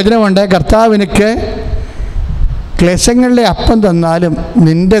 അതിസുന്ദരമായൊരു വചനമുണ്ട്. കർത്താവ് എനിക്ക് ക്ലേശങ്ങളുടെ അപ്പം തന്നാലും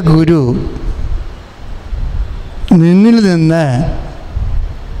നിൻ്റെ ഗുരു നിന്നിൽ നിന്ന്,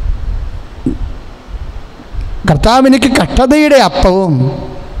 കർത്താവിനിക്ക് കഷ്ടതയുടെ അപ്പവും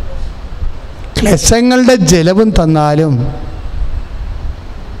ക്ലേശങ്ങളുടെ ജലവും തന്നാലും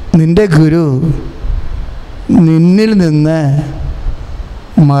നിൻ്റെ ഗുരു നിന്നിൽ നിന്ന്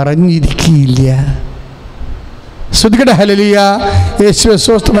മറഞ്ഞിരിക്കുകയില്ല. ശ്രുതികട ഹല്ലേലൂയ. യേശുവേ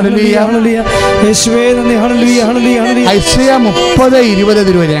സ്തോത്രം. ഹല്ലേലൂയ. യേശുവേ നന്ദി. ഹല്ലേലൂയ ഹല്ലേലൂയ ഹല്ലേലൂയ. ഐസയ 30:20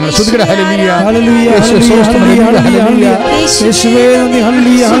 തിരുവചനം ഞങ്ങൾ ശ്രുതികട ഹല്ലേലൂയ. ഹല്ലേലൂയ ഹല്ലേലൂയ ഹല്ലേലൂയ. യേശുവേ നന്ദി.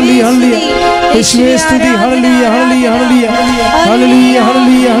 ഹല്ലേലൂയ ഹല്ലേലൂയ ഹല്ലേലൂയ. യേശുവേ സ്തുതി. ഹല്ലേലൂയ ഹല്ലേലൂയ ഹല്ലേലൂയ ഹല്ലേലൂയ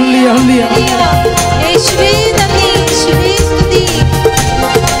ഹല്ലേലൂയ ഹല്ലേലൂയ ഹല്ലേലൂയ. യേശുവേ നന്ദി. യേശുവേ സ്തുതി.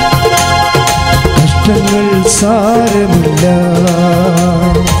 കഷ്ടങ്ങൾ സാരമില്ല,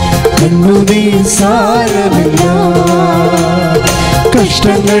 കണ്ണുനീർ സാരമില്ല,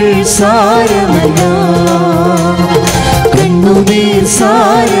 കഷ്ടങ്ങൾ സാരമില്ല, കണ്ണുനീർ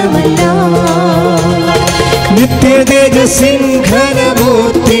സാരമില്ല.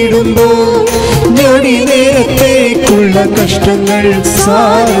 നിത്യതേജസിംഹനമോർത്തിടുമ്പോൾ ഞൊടി നേരത്തേക്കുള്ള കഷ്ടങ്ങൾ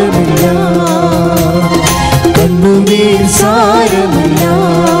സാരമില്ല, കണ്ണുനീർ സാരമില്ല.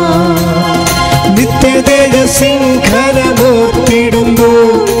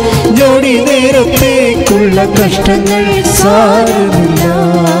 നിത്യതേജസിംഹനമോർത്തിടുമ്പോൾ ഞൊടി നേരത്തേക്കുള്ള കഷ്ടങ്ങൾ സാരമില്ല,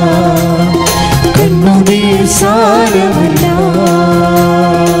 കണ്ണുനീർ സാരമില്ല.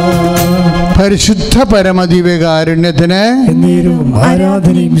 പരിശുദ്ധ പരമദിവ്യകാരുണ്യത്തിന്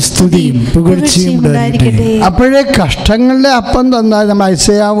ആരാധനയും സ്തുതിയും പുകഴ്ചയും ഉണ്ടായിരിക്കട്ടെ. അപ്പോഴേ കഷ്ടങ്ങളുടെ അപ്പം തന്നാൽ നമ്മൾ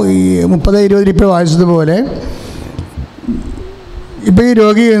ഐസയ 30:20 ഇപ്പോൾ വായിച്ചതുപോലെ ഇപ്പോൾ ഈ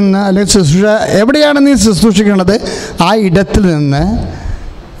രോഗിയിൽ നിന്ന് അല്ലെങ്കിൽ ശുശ്രൂഷ എവിടെയാണ് നീ ശുശ്രൂഷിക്കുന്നത് ആ ഇടത്തിൽ നിന്ന്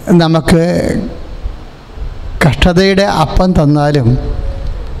നമുക്ക് കഷ്ടതയുടെ അപ്പം തന്നാലും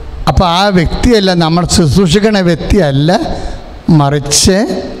അപ്പോൾ ആ വ്യക്തിയല്ല, നമ്മൾ ശുശ്രൂഷിക്കുന്ന വ്യക്തിയല്ല, മറിച്ച്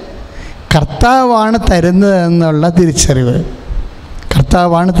കർത്താവാണ് തരുന്നത് എന്നുള്ള തിരിച്ചറിവ്.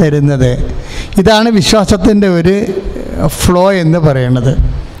 കർത്താവാണ് തരുന്നത്. ഇതാണ് വിശ്വാസത്തിൻ്റെ ഒരു ഫ്ലോ എന്ന് പറയുന്നത്.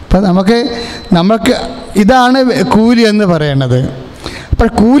 അപ്പം നമുക്ക് ഇതാണ് കൂലി എന്ന് പറയുന്നത്. അപ്പോൾ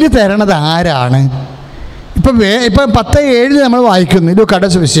കൂലി തരണത് ആരാണ്? ഇപ്പം 10:7 നമ്മൾ വായിക്കുന്നു, ലൂക്കായുടെ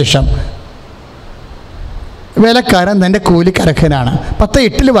സുവിശേഷം. വേലക്കാരൻ തൻ്റെ കൂലിക്കരക്കനാണ്.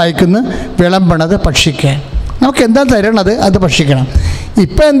 10:8 വായിക്കുന്നു, വിളമ്പണത് ഭക്ഷിക്കാൻ. നമുക്ക് എന്താ തരണത് അത് ഭക്ഷിക്കണം.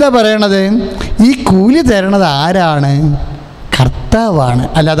 ഇപ്പം എന്താ പറയണത്? ഈ കൂലി തരണത് ആരാണ്? കർത്താവാണ്,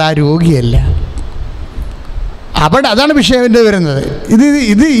 അല്ലാതെ ആ രോഗിയല്ല. അതാണ് വിഷയം വരുന്നത്.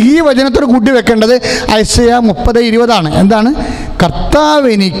 ഇത് ഈ വചനത്തോട് കൂട്ടി വെക്കേണ്ടത് ഐസയ 30:20 എന്താണ്? കർത്താവ്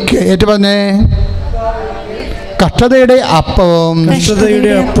എനിക്ക് ഏറ്റു പറഞ്ഞേ, കഷ്ടതയുടെ അപ്പവും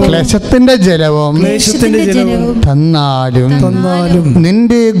ക്ലേശത്തിന്റെ ജലവും തന്നാലും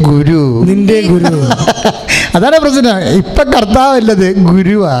നിന്റെ ഗുരു. അതാണ് പ്രശ്നം. ഇപ്പം കർത്താവല്ലത്,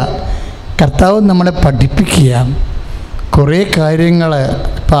 ഗുരുവാ. കർത്താവ് നമ്മളെ പഠിപ്പിക്കുക കുറേ കാര്യങ്ങൾ.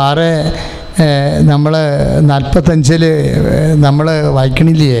 ഇപ്പം നമ്മൾ 45 നമ്മൾ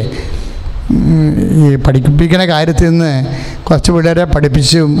വായിക്കണില്ലേ, ഈ പഠിപ്പിക്കുന്ന കാര്യത്തിൽ നിന്ന് കുറച്ച് പിള്ളേരെ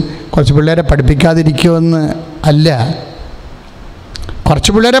പഠിപ്പിച്ചും കുറച്ച് പിള്ളേരെ പഠിപ്പിക്കാതിരിക്കുമെന്ന് അല്ല.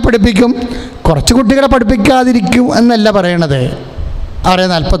 കുറച്ച് പിള്ളേരെ പഠിപ്പിക്കും, കുറച്ച് കുട്ടികളെ പഠിപ്പിക്കാതിരിക്കും എന്നല്ല പറയണത്.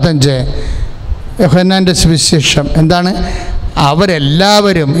 45 യോഹന്നാൻ്റെ സുവിശേഷം എന്താണ്?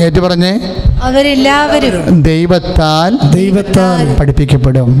 അവരെല്ലാവരും ഏറ്റു പറഞ്ഞേ, അവരെല്ലാവരും ദൈവത്താൽ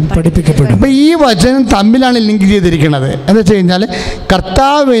പഠിപ്പിക്കപ്പെടും. അപ്പം ഈ വചനം തമ്മിലാണ് ലിങ്ക് ചെയ്തിരിക്കുന്നത്. എന്ന് വെച്ച് കഴിഞ്ഞാൽ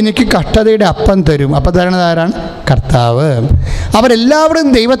കർത്താവ് എനിക്ക് കഷ്ടതയുടെ അപ്പം തരും. അപ്പം തരണത് ആരാണ്? കർത്താവ്. അവരെല്ലാവരും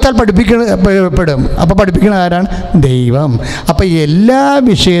ദൈവത്താൽ പഠിപ്പിക്കപ്പെടും. അപ്പം പഠിപ്പിക്കുന്നത് ആരാണ്? ദൈവം. അപ്പം എല്ലാ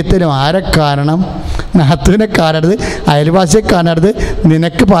വിഷയത്തിലും ആരെ കാണണം? നാത്തുവിനെ കാണരുത്, അയൽവാസിയെ കാണരുത്,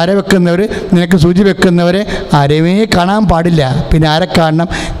 നിനക്ക് പാര വെക്കുന്നവർ, നിനക്ക് സൂചി വെക്കുന്നവരെ ആരെയുമേ കാണാൻ പാടില്ല. പിന്നെ ആരെ കാണണം?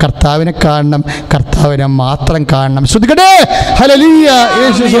 കർത്താവിനെ കാണണം, കർത്താവിനെ മാത്രം കാണണം. ശ്രദ്ധിക്കട്ടെ. ഹല്ലേലൂയ.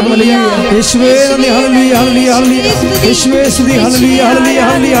 യേശുവേ നന്ദി. യേശുവേ നന്ദി. ഹല്ലേലൂയ ഹല്ലേലൂയ ഹല്ലേലൂയ. യേശുവേ സ്തുതി. ഹല്ലേലൂയ ഹല്ലേലൂയ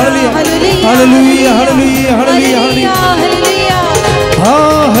ഹല്ലേലൂയ ഹല്ലേലൂയ ഹല്ലേലൂയ ഹല്ലേലൂയ ഹല്ലേലൂയ.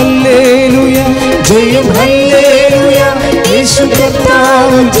 ഹല്ലേലൂയ. ജയം ഹല്ലേലൂയ. യേശു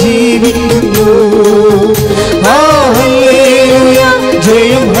കർത്താവ് ജീവിക്കുന്നു. ഹല്ലേലൂയ.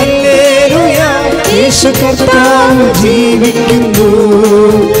 ജയം ഹല്ലേലൂയ. യേശു കർത്താവ് ജീവിക്കുന്നു.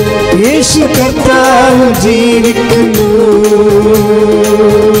 യേശു കർത്താവ് ജീവിക്കുന്നു.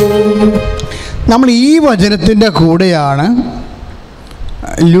 നമ്മൾ ഈ വചനത്തിൻ്റെ കൂടെയാണ്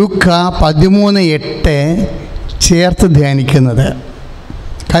ലൂക്ക 13:8 ചേർത്ത് ധ്യാനിക്കുന്നത്.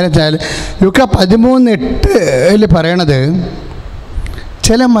 കാരണം വെച്ചാൽ ലൂക്ക 13:8 പറയണത്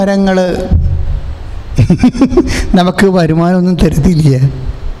ചില മരങ്ങൾ നമുക്ക് വരുമാനമൊന്നും തരത്തില്ല.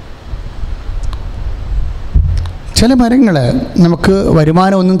 ചില മരങ്ങൾ നമുക്ക്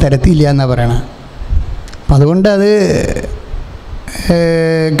വരുമാനമൊന്നും തരത്തില്ല എന്നാണ് പറയണത്. അപ്പം അതുകൊണ്ട് അത്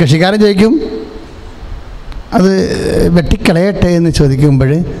കൃഷിക്കാരൻ ചോദിക്കും, അത് വെട്ടിക്കളയട്ടെ എന്ന്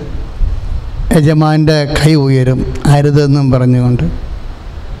ചോദിക്കുമ്പോൾ യജമാൻ്റെ കൈ ഉയരും, അരുതെന്നും പറഞ്ഞുകൊണ്ട്.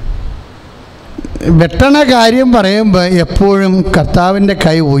 വെട്ടണ കാര്യം പറയുമ്പോൾ എപ്പോഴും കർത്താവിൻ്റെ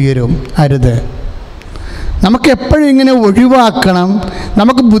കൈ ഉയരും, അരുത്. നമുക്കെപ്പോഴും ഇങ്ങനെ ഒഴിവാക്കണം.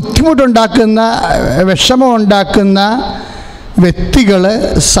 നമുക്ക് ബുദ്ധിമുട്ടുണ്ടാക്കുന്ന, വിഷമമുണ്ടാക്കുന്ന വ്യക്തികൾ,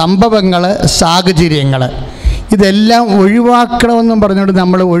 സംഭവങ്ങൾ, സാഹചര്യങ്ങൾ ഇതെല്ലാം ഒഴിവാക്കണമെന്നും പറഞ്ഞുകൊണ്ട്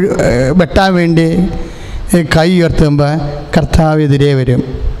നമ്മൾ വെട്ടാൻ വേണ്ടി കൈ ഉയർത്തുമ്പോൾ കർത്താവെതിരെ വരും.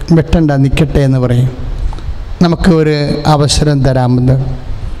 വെട്ടണ്ട, നിൽക്കട്ടെ എന്ന് പറയും. നമുക്ക് ഒരു അവസരം തരാമെന്ന്,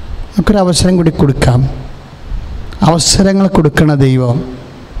 നമുക്കൊരു അവസരം കൂടി കൊടുക്കാം. അവസരങ്ങൾ കൊടുക്കണ ദൈവം.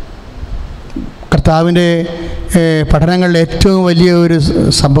 കർത്താവിൻ്റെ പഠനങ്ങളിൽ ഏറ്റവും വലിയ ഒരു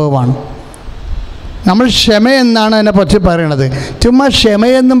സംഭവമാണ്. നമ്മൾ ക്ഷമയെന്നാണ് അതിനെ പറ്റി പറയണത്. ചുമ്മാ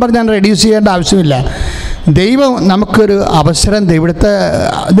ക്ഷമയെന്നും പറഞ്ഞാൽ റെഡ്യൂസ് ചെയ്യേണ്ട ആവശ്യമില്ല. ദൈവം നമുക്കൊരു അവസരം, ഇവിടുത്തെ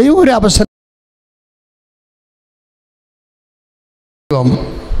ദൈവം ഒരു അവസരം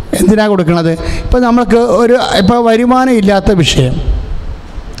എന്തിനാണ് കൊടുക്കുന്നത്? ഇപ്പോൾ നമ്മൾക്ക് ഇപ്പോൾ വരുമാനം ഇല്ലാത്ത വിഷയം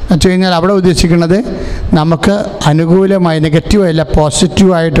വെച്ച് കഴിഞ്ഞാൽ അവിടെ ഉദ്ദേശിക്കുന്നത് നമുക്ക് അനുകൂലമായി, നെഗറ്റീവല്ല,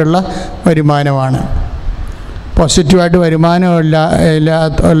 പോസിറ്റീവായിട്ടുള്ള വരുമാനമാണ്. പോസിറ്റീവായിട്ട്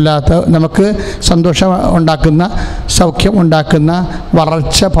വരുമാനമില്ലാത്ത നമുക്ക് സന്തോഷം ഉണ്ടാക്കുന്ന, സൗഖ്യം ഉണ്ടാക്കുന്ന,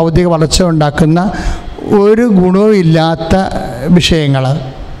 വളർച്ച, ഭൗതിക വളർച്ച ഉണ്ടാക്കുന്ന ഒരു ഗുണവും ഇല്ലാത്ത വിഷയങ്ങൾ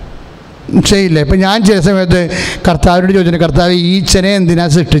ചെയ്യില്ല. ഇപ്പം ഞാൻ ചില സമയത്ത് കർത്താവിനോട് ചോദിച്ചിട്ടുണ്ട്, കർത്താവ് ഈച്ചനെ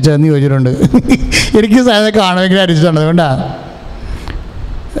എന്തിനാണ് സൃഷ്ടിച്ചതെന്ന് ചോദിച്ചിട്ടുണ്ട്. എനിക്ക് സാധനം കാണുമെങ്കിൽ അരിച്ചിട്ടുണ്ട്. അതുകൊണ്ടാണ്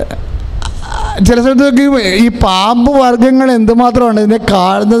ചില സമയത്ത് ഈ പാമ്പ് വർഗ്ഗങ്ങൾ എന്തുമാത്രമാണ് ഇതിനെ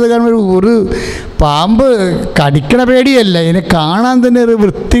കാണുന്നത്. കാരണം ഒരു പാമ്പ് കടിക്കണ പേടിയല്ല, ഇതിനെ കാണാൻ തന്നെ ഒരു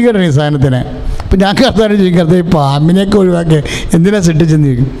വൃത്തികേടാണ് ഈ സാധനത്തിന്. അപ്പം ഞാൻ കർത്താവിനെ ചോദിക്കും, കർത്താവ് ഈ പാമ്പിനെയൊക്കെ ഒഴിവാക്കി എന്തിനാണ് സൃഷ്ടിച്ചെന്ന്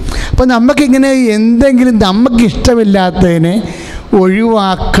ചോദിക്കും. അപ്പം നമുക്കിങ്ങനെ എന്തെങ്കിലും നമുക്കിഷ്ടമില്ലാത്തതിനെ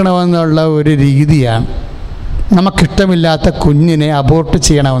ഒഴിവാക്കണമെന്നുള്ള ഒരു രീതിയാണ്. നമുക്കിഷ്ടമില്ലാത്ത കുഞ്ഞിനെ അബോർട്ട്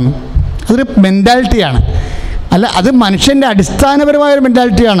ചെയ്യണമെന്ന്, അതൊരു മെൻറ്റാലിറ്റിയാണ്. അല്ല, അത് മനുഷ്യൻ്റെ അടിസ്ഥാനപരമായൊരു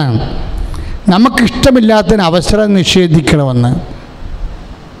മെൻറ്റാലിറ്റിയാണ്. നമുക്കിഷ്ടമില്ലാത്തതിന് അവസരം നിഷേധിക്കണമെന്ന്,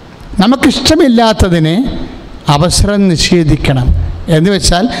 നമുക്കിഷ്ടമില്ലാത്തതിന് അവസരം നിഷേധിക്കണം എന്ന്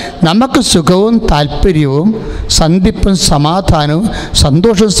വെച്ചാൽ നമുക്ക് സുഖവും താല്പര്യവും സന്ധിപ്പും സമാധാനവും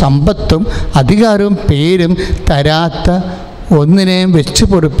സന്തോഷവും സമ്പത്തും അധികാരവും പേരും തരാത്ത ഒന്നിനെയും വെച്ച്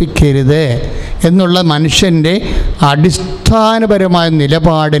പൊറുപ്പിക്കരുത് എന്നുള്ള മനുഷ്യൻ്റെ അടിസ്ഥാനപരമായ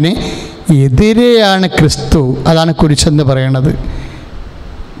നിലപാടിന് എതിരെയാണ് ക്രിസ്തു. അതാണ് കുരിശെന്ന് പറയുന്നത്.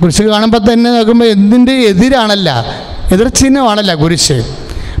 കുരിശ് കാണുമ്പോൾ തന്നെ നോക്കുമ്പോൾ എന്തിൻ്റെ എതിരാണല്ല, എതിർചിഹ്നമാണല്ല കുരിശ്.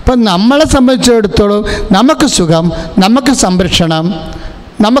 അപ്പം നമ്മളെ സംബന്ധിച്ചിടത്തോളം നമുക്ക് സുഖം, നമുക്ക് സംരക്ഷണം,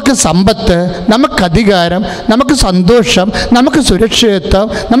 നമുക്ക് സമ്പത്ത്, നമുക്ക് അധികാരം, നമുക്ക് സന്തോഷം, നമുക്ക് സുരക്ഷിതത്വം,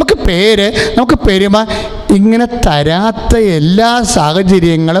 നമുക്ക് പേര്, നമുക്ക് പെരുമ, ഇങ്ങനെ തരാത്ത എല്ലാ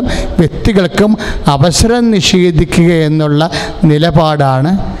സാഹചര്യങ്ങളും വ്യക്തികൾക്കും അവസരം നിഷേധിക്കുക എന്നുള്ള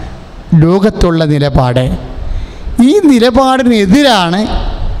നിലപാടാണ് ലോകത്തുള്ള നിലപാട്. ഈ നിലപാടിനെതിരാണ്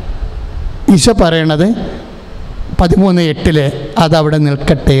ഈശോ പറയണത് 13:8 അതവിടെ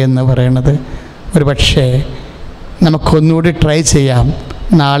നിൽക്കട്ടെ എന്ന് പറയണത്. ഒരു പക്ഷേ നമുക്കൊന്നുകൂടി ട്രൈ ചെയ്യാം,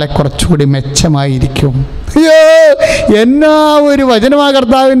 നാളെ കുറച്ചുകൂടി മെച്ചമായിരിക്കും. അയ്യോ, എന്നാ ഒരു വചനമാണ്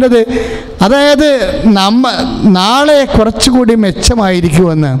കർത്താവിൻ്റെത്. അതായത് നാളെ കുറച്ചുകൂടി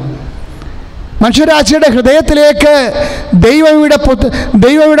മെച്ചമായിരിക്കുമെന്ന് മനുഷ്യരാശിയുടെ ഹൃദയത്തിലേക്ക്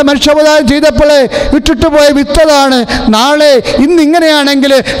ദൈവയുടെ മനുഷ്യാവതാരം ചെയ്തപ്പോൾ വിട്ടിട്ട് പോയ വിത്തതാണ്. നാളെ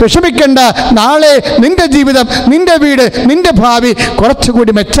ഇന്നിങ്ങനെയാണെങ്കിൽ വിഷമിക്കണ്ട, നാളെ നിന്റെ ജീവിതം, നിന്റെ വീട്, നിന്റെ ഭാവി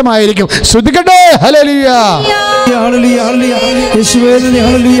കുറച്ചുകൂടി മെച്ചമായിരിക്കും. ശ്രുതിക്കട്ടെ, ഹല്ലേലൂയ, ഹല്ലേലൂയ, ഹല്ലേലൂയ, യേശുവേ നന്ദി,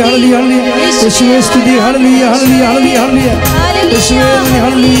 ഹല്ലേലൂയ, ഹല്ലേലൂയ, ഹല്ലേലൂയ, യേശുവേ സ്തുതി, ഹല്ലേലൂയ, ഹല്ലേലൂയ, ഹല്ലേലൂയ, ഹല്ലേലൂയ, യേശുവേ നന്ദി,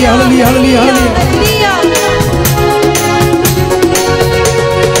 ഹല്ലേലൂയ, ഹല്ലേലൂയ, ഹല്ലേലൂയ, ഹല്ലേലൂയ.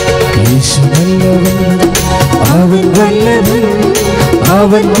 യേശു നല്ലവൻ, അവൻ വല്ലവൻ,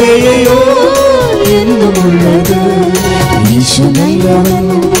 അവൻ ദയയോ എന്നുമുള്ളത്. യേശു നല്ലവൻ,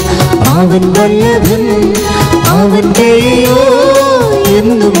 അവൻ വല്ലവൻ, അവൻ ദയയോ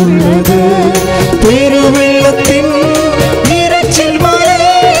എന്നുമുള്ളത്. പെരുവെള്ളത്തിൻ ഇരച്ചിൽ പോലെ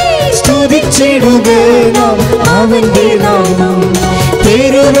സ്തുതിച്ചിടുക നാം അവന്റെ നാമം.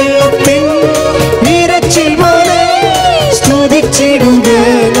 പെരുവെള്ളത്തിൻ ഇരച്ചിൽ പോലെ സ്തുതിച്ചിടുക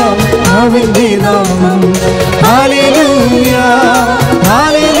നാം അവന്റെ നാമം. ഹല്ലേലൂയ,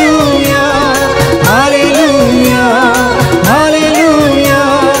 ഹല്ലേലൂയ, ഹല്ലേലൂയ, ഹല്ലേലൂയ.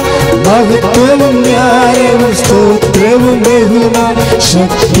 മഹത്വവും ജ്ഞാനവും സ്തോത്രവും ബഹുമാനം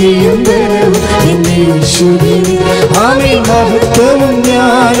ശക്തിയും ബലവും യേശുവിന്. ആമേൻ. മഹത്വവും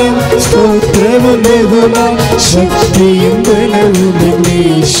ജ്ഞാനവും സ്തോത്രവും ബഹുമാനം ശക്തിയും ബലവും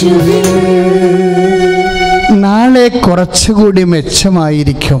യേശുവിന്. നാളെ കുറച്ചുകൂടി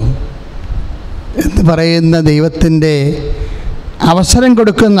മെച്ചമായിരിക്കും എന്ന് പറയുന്ന ദൈവത്തിൻ്റെ അവസരം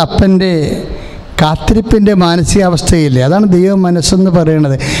കൊടുക്കുന്ന അപ്പൻ്റെ കാത്തിരിപ്പിൻ്റെ മാനസികാവസ്ഥയില്ലേ, അതാണ് ദൈവം മനസ്സെന്ന്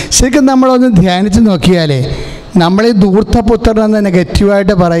പറയുന്നത്. ശരിക്കും നമ്മളൊന്ന് ധ്യാനിച്ച് നോക്കിയാലേ നമ്മളീ ധൂർത്തപുത്രൻ എന്ന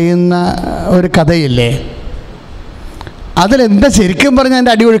നെഗറ്റീവായിട്ട് പറയുന്ന ഒരു കഥയില്ലേ, അതിലെന്താ ശരിക്കും പറഞ്ഞാൽ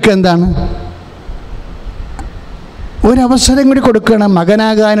എൻ്റെ അടിയൊഴുക്ക് എന്താണ്? ഒരവസരം കൂടി കൊടുക്കണം,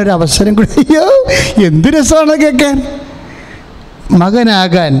 മകനാകാൻ ഒരവസരം കൂടി. അയ്യോ എന്ത് രസമാണ് കേൾക്കാൻ.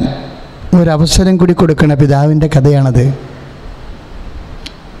 മകനാകാൻ ഒരവസരം കൂടി കൊടുക്കണ പിതാവിൻ്റെ കഥയാണത്.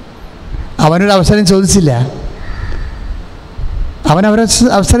 അവനൊരു അവസരം ചോദിച്ചില്ല,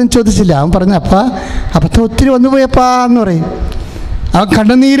 അവസരം ചോദിച്ചില്ല. അവൻ പറഞ്ഞു, അപ്പാ അബദ്ധം ഒത്തിരി വന്നു പോയപ്പാ എന്ന് പറയും. അവൻ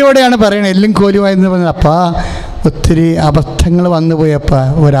കണ്ണുനീരോടെയാണ് പറയണത്, എല്ലും കോലുമായെന്ന് പറഞ്ഞത്. അപ്പാ ഒത്തിരി അബദ്ധങ്ങൾ വന്നു പോയപ്പാ,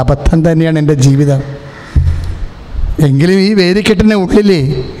 ഒരബദ്ധം തന്നെയാണ് എൻ്റെ ജീവിതം. എങ്കിലും ഈ വേലിക്കെട്ടിന് ഉള്ളിലേ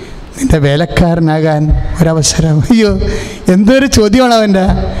നിൻ്റെ വേലക്കാരനാകാൻ ഒരവസരം. അയ്യോ എന്തൊരു ചോദ്യമാണ് അവൻ്റെ.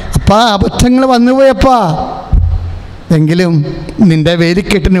 അപ്പാ അബദ്ധങ്ങൾ വന്നുപോയപ്പാ, എങ്കിലും നിൻ്റെ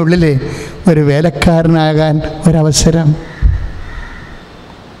വേലിക്കെട്ടിനുള്ളിൽ ഒരു വേലക്കാരനാകാൻ ഒരവസരം.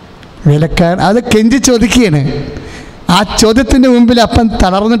 വേലക്കാരൻ അത് കെഞ്ചി ചോദിക്കുകയാണ്. ആ ചോദ്യത്തിൻ്റെ മുമ്പിൽ അപ്പൻ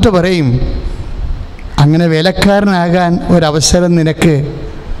തളർന്നിട്ട് പറയും, അങ്ങനെ വേലക്കാരനാകാൻ ഒരവസരം നിനക്ക്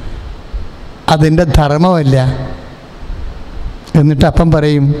അതിൻ്റെ ധർമ്മമല്ല. എന്നിട്ട് അപ്പം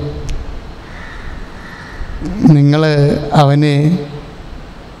പറയും, നിങ്ങൾ അവന്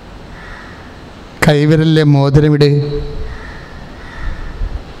കൈവിരലിലെ മോതിരമിട്.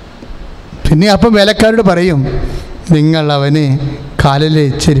 പിന്നെ അപ്പം വേലക്കാരോട് പറയും, നിങ്ങൾ അവന് കാലിൽ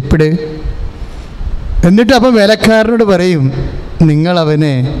ചെരുപ്പിട്. എന്നിട്ട് അപ്പം വേലക്കാരനോട് പറയും,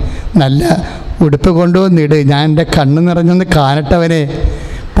 നിങ്ങളവന് നല്ല ഉടുപ്പ് കൊണ്ടുവന്നിട്, ഞാൻ എൻ്റെ കണ്ണ് നിറഞ്ഞൊന്ന് കാണട്ടെ അവനെ,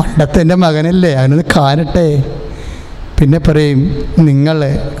 പണ്ടത്തെ എൻ്റെ മകനല്ലേ, അവനൊന്ന് കാണട്ടെ. പിന്നെ പറയും, നിങ്ങൾ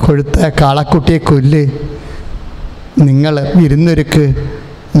കൊഴുത്ത കാളക്കുട്ടിയെ കൊല്ല്, നിങ്ങൾ വിരുന്നൊരുക്ക്,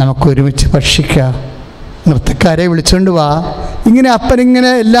 നമുക്കൊരുമിച്ച് ഭക്ഷിക്കാം, നൃത്തക്കാരെ വിളിച്ചുകൊണ്ട് വാ. ഇങ്ങനെ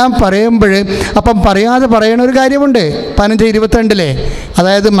അപ്പനിങ്ങനെ എല്ലാം പറയുമ്പോൾ അപ്പം പറയാതെ പറയണ ഒരു കാര്യമുണ്ട് 15:22,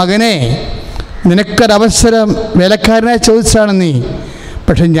 അതായത് മകനെ നിനക്കൊരവസരം വേലക്കാരനായി ചോദിച്ചാണ് നീ,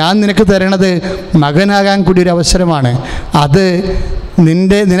 പക്ഷെ ഞാൻ നിനക്ക് തരണത് മകനാകാൻ കൂടി ഒരു അവസരമാണ്. അത്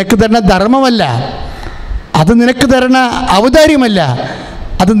നിനക്ക് തരണ ധർമ്മമല്ല, അത് നിനക്ക് തരണ ഔദാര്യമല്ല,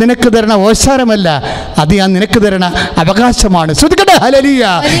 അത് നിനക്ക് തരണ ഓശാരമല്ല, അത് ഞാൻ നിനക്ക് തരണ അവകാശമാണ്. ശ്രദ്ധിക്കട്ടെ. ഹല്ലേലൂയ.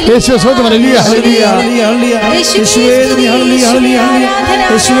 യേശുവേ സ്തോത്രം. ഹല്ലേലൂയ. ഹല്ലേലൂയ. ഹല്ലേലൂയ. യേശുവേ നന്ദി. ഹല്ലേലൂയ. ഹല്ലേലൂയ.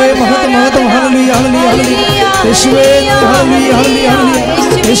 യേശുവേ മഹത്വം. മഹത്വം. ഹല്ലേലൂയ. ഹല്ലേലൂയ. യേശുവേ ഹല്ലേലൂയ. ഹല്ലേലൂയ.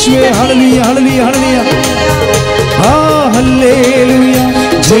 യേശുവേ ഹല്ലേലൂയ. ഹല്ലേലൂയ. ഹല്ലേലൂയ. ആ ഹല്ലേലൂയ.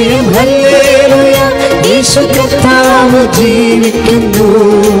 ജയം ഹല്ലേലൂയ. യേശു കർത്താവ് ജീവിക്കുന്നു.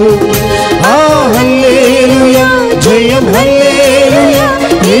 ആ ഹല്ലേലൂയ. ജയം ഹല്ലേലൂയ.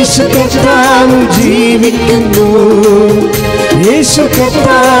 യേശു കർത്താവ് ജീവിക്കുന്നു. യേശു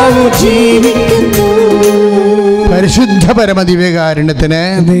കർത്താവ് ജീവിക്കുന്നു. പരിശുദ്ധ പരമദിവ്യകാരുണ്യത്തിന്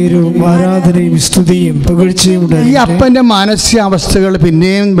ആരാധനയും സ്തുതിയും പുകഴ്ചയും. ഈ അപ്പൻ്റെ മാനസികാവസ്ഥകൾ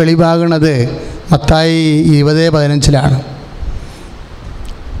പിന്നെയും വെളിവാകുന്നത് മത്തായി 20:15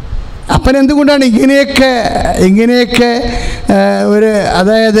 അപ്പൻ എന്തുകൊണ്ടാണ് ഇങ്ങനെയൊക്കെ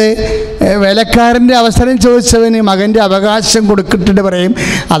അതായത് വേലക്കാരൻ്റെ അവസരം ചോദിച്ചവന് മകൻ്റെ അവകാശം കൊടുത്തിട്ട് പറയും,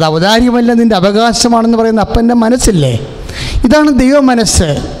 അത് ഔദാര്യമല്ല, നിൻ്റെ അവകാശമാണെന്ന് പറയുന്ന അപ്പൻ്റെ മനസ്സില്ലേ? ഇതാണ് ദൈവ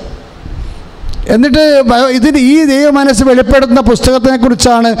മനസ്സ്. എന്നിട്ട് ഈ ദൈവ മനസ്സ് വെളിപ്പെടുത്തുന്ന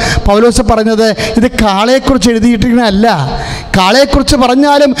പുസ്തകത്തിനെക്കുറിച്ചാണ് പൗലോസ് പറഞ്ഞത്, ഇത് കാളയെക്കുറിച്ച് എഴുതിയിട്ടില്ല. കാളയെക്കുറിച്ച്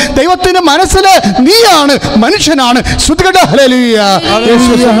പറഞ്ഞാലും ദൈവത്തിൻ്റെ മനസ്സിൽ നീയാണ്, മനുഷ്യനാണ്. ശ്രുതികട്ടെ. ഹല്ലേലൂയ.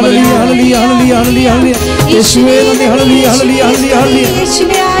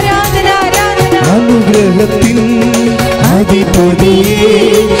 അനുഗ്രഹത്തിൻ അധിപതിയേ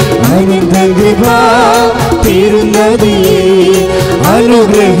അനന്തകൃപാ പെരുന്നതിയേ,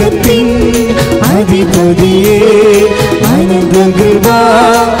 അനുഗ്രഹത്തിൻ അധിപതിയേ അനന്തകൃപാ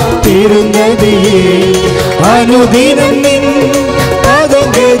പെരുന്നതിയേ, അനുദിനം നിൻ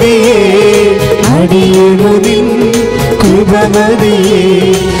പദഗതിയേ അടിയണു നിൻ കൃപനദിയേ,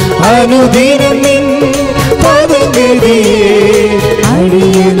 അനുദിനം നിൻ പദഗതിയേ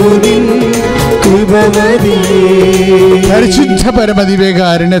അടിയണു നിൻ കൃപനദിയേ. പരിശുദ്ധ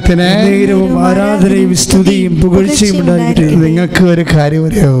പരമദിവ്യകാരുണ്യത്തിന് ആരാധനയും സ്തുതിയും പുകഴ്ചയും ഉണ്ടായിട്ട്. നിങ്ങൾക്ക് ഒരു കാര്യം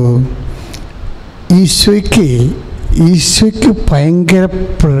അറിയാവോ? ഈശോയ്ക്ക് ഭയങ്കര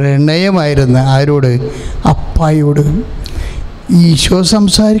പ്രണയമായിരുന്നു. ആരോട്? അപ്പായോട്. ഈശോ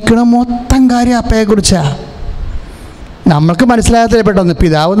സംസാരിക്കണ മൊത്തം കാര്യം അപ്പയെക്കുറിച്ചാണ്. നമ്മൾക്ക് മനസ്സിലാകത്തില്ല പെട്ടെന്ന്.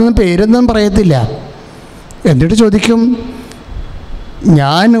 പിതാവെന്നൊന്നും പേരൊന്നും പറയത്തില്ല. എന്നിട്ട് ചോദിക്കും,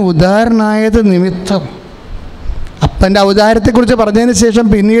 ഞാൻ ഉദാരനായത് നിമിത്തം. അപ്പൻ്റെ ഔദാര്യത്തെക്കുറിച്ച് പറഞ്ഞതിന് ശേഷം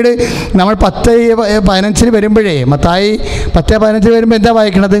പിന്നീട് നമ്മൾ 10:15 വരുമ്പോഴേ, മത്തായി 10:15 വരുമ്പോൾ എന്താ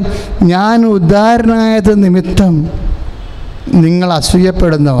വായിക്കണത്? ഞാൻ ഉദാരനായത് നിമിത്തം നിങ്ങൾ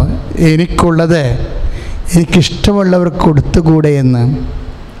അസൂയപ്പെടുന്നു, എനിക്കുള്ളത് എനിക്കിഷ്ടമുള്ളവർക്ക് കൊടുത്തുകൂടെ എന്ന്.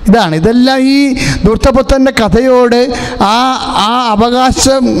 ഇതെല്ലാം ഈ ധൂർത്തപുത്രൻ്റെ കഥയോട് ആ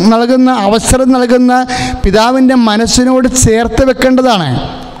അവകാശം നൽകുന്ന, അവസരം നൽകുന്ന പിതാവിൻ്റെ മനസ്സിനോട് ചേർത്ത് വെക്കേണ്ടതാണ്.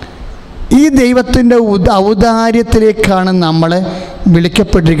 ഈ ദൈവത്തിൻ്റെ ഔദാര്യത്തിലേക്കാണ് നമ്മൾ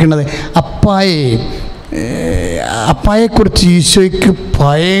വിളിക്കപ്പെട്ടിരിക്കുന്നത്. അപ്പായെക്കുറിച്ച് ഈശോയ്ക്ക്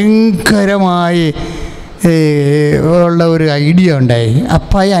ഭയങ്കരമായി ഉള്ള ഒരു ഐഡിയ ഉണ്ടായി.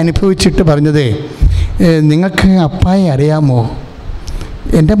 അപ്പായെ അനുഭവിച്ചിട്ട് പറഞ്ഞത്, നിങ്ങൾക്ക് അപ്പായെ അറിയാമോ?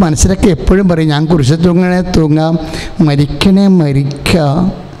 എൻ്റെ മനസ്സിലൊക്കെ എപ്പോഴും പറയും, ഞാൻ കുരിശ് തൂങ്ങാം, മരിക്കാം,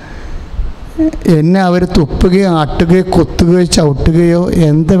 എന്നെ അവർ തുപ്പുകയോ ആട്ടുകയോ കൊത്തുകയോ ചവിട്ടുകയോ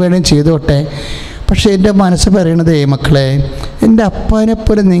എന്ത് വേണേലും ചെയ്തോട്ടെ. പക്ഷേ എൻ്റെ മനസ്സ് പറയണതേ, മക്കളെ, എൻ്റെ അപ്പാനെ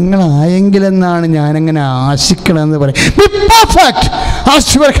പോലെ നിങ്ങളായെങ്കിലെന്നാണ് ഞാനങ്ങനെ ആശിക്കണമെന്ന് പറയും. Be perfect as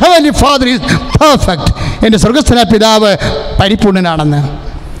your heavenly Father is perfect. എൻ്റെ സ്വർഗ്ഗസ്ഥനായ പിതാവ് പരിപൂർണനാണെന്ന്.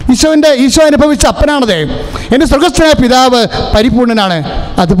 ഈശോ അനുഭവിച്ച അപ്പനാണത്. എൻ്റെ സ്വർഗ്ഗസ്ഥനായ പിതാവ് പരിപൂർണനാണ്.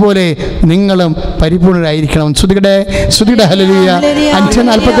 അതുപോലെ നിങ്ങളും പരിപൂർണരായിരിക്കണം. ശ്രുതിയുടെ ഹല്ലേലൂയ.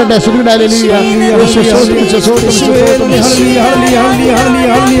 5:48 ശ്രുതിയുടെ ഹല്ലേലൂയ.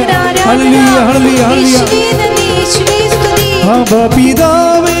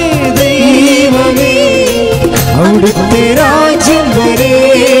 പിതാവേ ദൈവമേ, അവിടുത്തെ രാജ്യം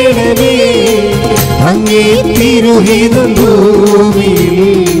വരേണമേ, അങ്ങേ തിരുഹിതം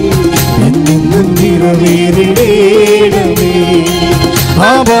ഭൂമിയിൽ എന്നെന്നും നിറവേറിടേണമേ.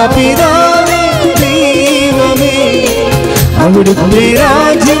 പിതാവേ ദൈവമേ, അവിടുത്തെ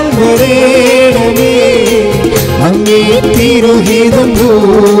രാജ്യം വരേണമേ, അങ്ങേ തിരുഹിതം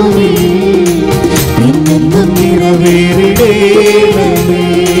ഭൂമിയിൽ എന്നെന്നും നിറവേറിടേണമേ.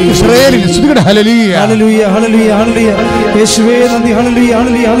 ഇസ്രായേലിൽ സ്തുതിയുടെ ഹല്ലേലൂയ. ഹല്ലേലൂയ ഹല്ലേലൂയ ഹല്ലേലൂയ. യേശുവേ നന്ദി. ഹല്ലേലൂയ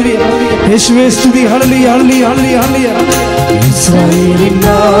ഹല്ലേലൂയ ഹല്ലേലൂയ. യേശുവേ സ്തുതി. ഹല്ലേലൂയ ഹല്ലേലൂയ ഹല്ലേലൂയ ഹല്ലേലൂയ. ഇസ്രായേലിൻ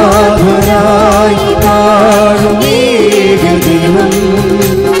നാഥനായി വാഴും ഏകദൈവം,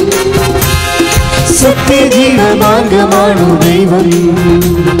 സത്യജീവമാർഗ്ഗമാണു ദൈവം,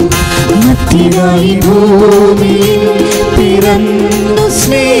 മധ്യനായി ഭൂമിയിൽ പിറന്നു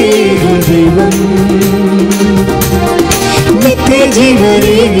സ്നേഹദൈവം,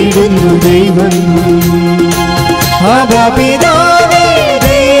 നിത്യജീവനേകിടുന്നു ദൈവം. പിതാവേ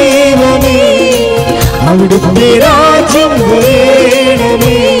ദൈവമേ, അവിടുത്തെ രാജ്യം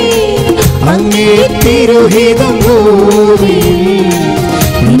വരേണമേ, അങ്ങേ തിരുഹിതം ഭൂമിയിൽ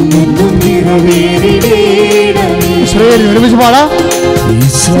എന്നെന്നും നിറവേറിടേണമേ. ഒരുമിച്ച് പാടാം.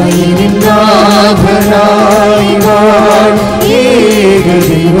 ഇസ്രായേലിൻ നാഥനായി വാഴും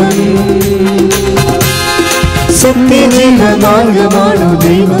ഏകദൈവം, സത്യജീവമാർഗ്ഗമാണു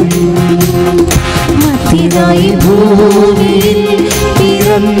ദൈവം, മധ്യനായി ഭൂമിയിൽ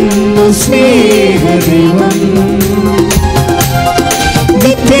പിറന്നു സ്നേഹദൈവം,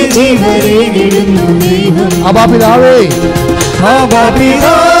 നിത്യജീവനേകിടുന്നു ദൈവം. പിതാവേ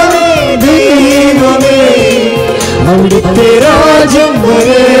ദൈവമേ, അവിടുത്തെ രാജ്യം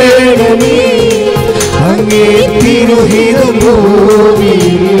വരേണമേ, അങ്ങേ തിരുഹിതം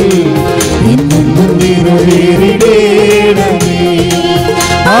ഭൂമിയിൽ എന്നെന്നും നിറവേറിടേണമേ.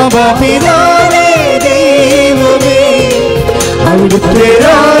 പിതാവേ ദൈവമേ, അവിടുത്തെ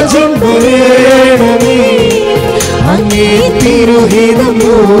രാജ്യം വരേണമേ, അങ്ങേ തിരുഹിതം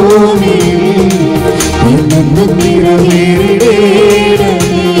ഭൂമിയിൽ എന്നെന്നും നിറവേറിടേണമേ.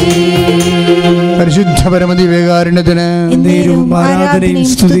 പരിശുദ്ധ പരമദിവ്യകാരുണ്യത്തിന് ആരാധനയും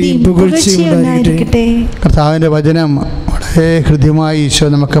സ്തുതിയും പുകഴ്ചയും ഉണ്ടായിരിക്കട്ടെ. കർത്താവിൻ്റെ വചനം വളരെ ഹൃദ്യമായി ഈശോ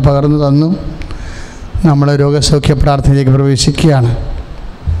നമുക്ക് പകർന്നു തന്നു. നമ്മൾ രോഗസൗഖ്യ പ്രാർത്ഥനയിലേക്ക് പ്രവേശിക്കുകയാണ്.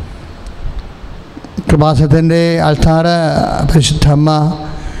 കൃപാസനത്തിൻ്റെ അൾത്താര പരിശുദ്ധ അമ്മ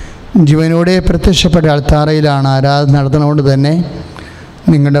ജീവനോടെ പ്രത്യക്ഷപ്പെട്ട അൾത്താരയിലാണ് ആരാധന നടത്തുന്നതുകൊണ്ട് തന്നെ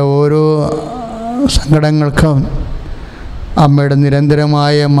നിങ്ങളുടെ ഓരോ സങ്കടങ്ങൾക്കും അമ്മയുടെ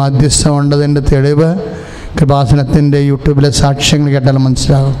നിരന്തരമായ മാധ്യസ്ഥം ഉണ്ടതിൻ്റെ തെളിവ് കൃപാസനത്തിൻ്റെ യൂട്യൂബിലെ സാക്ഷ്യങ്ങൾ കേട്ടാൽ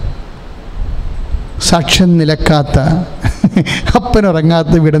മനസ്സിലാകും. സാക്ഷ്യം നിലക്കാത്ത,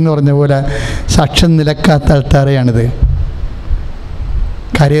 അപ്പനുറങ്ങാത്ത വീടെന്ന് പറഞ്ഞ പോലെ സാക്ഷ്യം നിലക്കാത്ത അൾത്താരയാണിത്.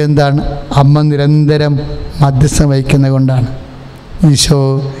 കാര്യം എന്താണ്? അമ്മ നിരന്തരം മധ്യസ്ഥം വഹിക്കുന്നത് കൊണ്ടാണ്. ഈശോ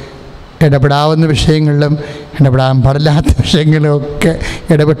ഇടപെടാവുന്ന വിഷയങ്ങളിലും ഇടപെടാൻ പാടില്ലാത്ത വിഷയങ്ങളിലും ഒക്കെ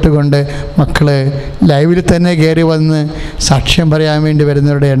ഇടപെട്ടുകൊണ്ട് മക്കൾ ലൈവിൽ തന്നെ കയറി വന്ന് സാക്ഷ്യം പറയാൻ വേണ്ടി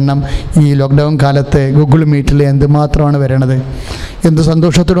വരുന്നവരുടെ എണ്ണം ഈ ലോക്ക്ഡൗൺ കാലത്ത് ഗൂഗിൾ മീറ്റിൽ എന്തുമാത്രമാണ് വരണത്. എന്ത്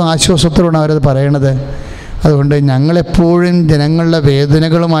സന്തോഷത്തോടും ആശ്വാസത്തോടും അവരത് പറയണത്. അതുകൊണ്ട് ഞങ്ങളെപ്പോഴും ജനങ്ങളുടെ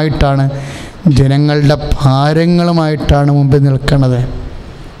വേദനകളുമായിട്ടാണ്, ജനങ്ങളുടെ ഭാരങ്ങളുമായിട്ടാണ് മുമ്പിൽ നിൽക്കുന്നത്.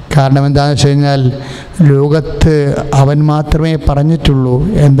 കാരണം എന്താണെന്ന് വെച്ച് കഴിഞ്ഞാൽ ലോകത്ത് അവൻ മാത്രമേ പറഞ്ഞിട്ടുള്ളൂ.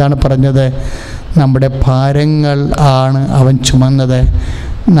 എന്താണ് പറഞ്ഞത്? നമ്മുടെ ഭാരങ്ങൾ ആണ് അവൻ ചുമന്നത്,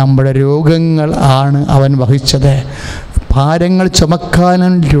 നമ്മുടെ രോഗങ്ങൾ ആണ് അവൻ വഹിച്ചത്. ഭാരങ്ങൾ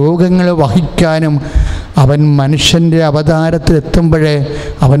ചുമക്കാനും രോഗങ്ങൾ വഹിക്കാനും അവൻ മനുഷ്യൻ്റെ അവതാരത്തിലെത്തുമ്പോഴേ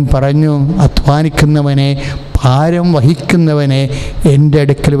അവൻ പറഞ്ഞു, അധ്വാനിക്കുന്നവനെ, ഭാരം വഹിക്കുന്നവനെ എൻ്റെ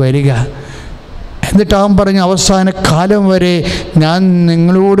അടുക്കൽ വരിക. എന്നിട്ട് അവൻ പറഞ്ഞു, അവസാന കാലം വരെ ഞാൻ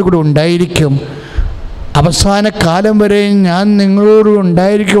നിങ്ങളോടുകൂടി ഉണ്ടായിരിക്കും, അവസാന കാലം വരെ ഞാൻ നിങ്ങളോട്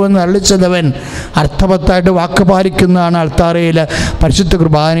ഉണ്ടായിരിക്കുമെന്ന് അരുളിച്ചതവൻ. അർത്ഥവത്തായിട്ട് വാക്ക് പാലിക്കുന്നതാണ് അൾത്താരയിൽ പരിശുദ്ധ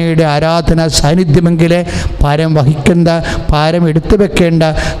കുർബാനയുടെ ആരാധന സാന്നിധ്യമെങ്കിൽ ഭാരം വഹിക്കേണ്ട, ഭാരം എടുത്തു വെക്കേണ്ട,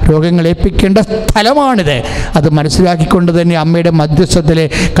 രോഗങ്ങൾ ഏൽപ്പിക്കേണ്ട സ്ഥലമാണിത്. അത് മനസ്സിലാക്കിക്കൊണ്ട് തന്നെ അമ്മയുടെ മധ്യസ്ഥത്തിലെ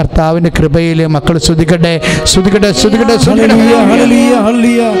കർത്താവിൻ്റെ കൃപയിൽ മക്കൾ സ്തുതിക്കട്ടെ, സ്തുതിക്കട്ടെ, സ്തുതിക്കട്ടെ, സ്തുതിക്കട്ടെ.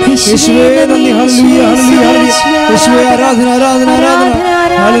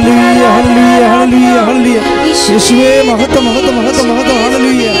 യേശുവേ മഹത്വം മഹത്വം മഹത്വം മഹത്വം.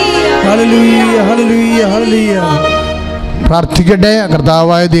 ഹല്ലേലൂയ ഹല്ലേലൂയ ഹല്ലേലൂയ ഹല്ലേലൂയ. പ്രാർത്ഥിക്കട്ടെ.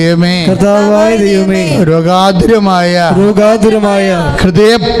 കർത്താവായ ദൈവമേ, കർത്താവായ ദൈവമേ, രോഗാതുരമായ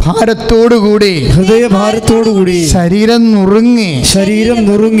ഹൃദയഭാരത്തോടുകൂടി ശരീരം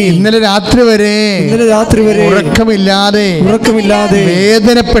നുറുങ്ങി ഇന്നലെ രാത്രി വരെ ഉറക്കമില്ലാതെ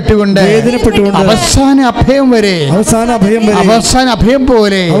വേദനപ്പെട്ടുകൊണ്ട് അവസാന അഭയം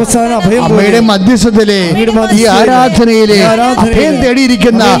പോലെ അമ്മയുടെ മധ്യസ്ഥത്തിലെ ഈ ആരാധനയിലെ അഭയം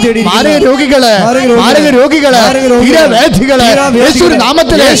തേടിയിരിക്കുന്ന മാരക രോഗികള് യേശുവിന്റെ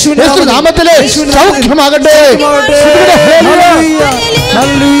നാമത്തിലെ സൗഖ്യമാകട്ടെ.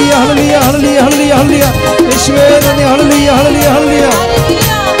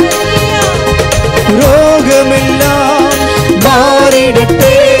 രോഗമെല്ലാം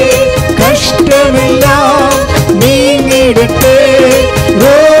മാറിടട്ടെ, കഷ്ടമെല്ലാം നീങ്ങിടട്ടെ.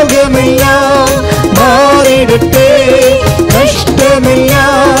 രോഗമെല്ലാം മാറിടട്ടെ,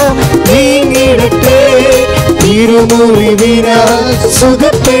 കഷ്ടമെല്ലാം നീങ്ങിടട്ടെ. തിരുമുറിവിനാൽ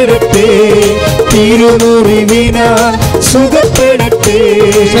സുഖപ്പെടട്ടെ, തിരുമുറിവിനാൽ സുഖപ്പെടട്ടെ.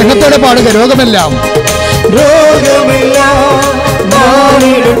 സ്നേഹത്തോടെ പാടുക. രോഗമെല്ലാം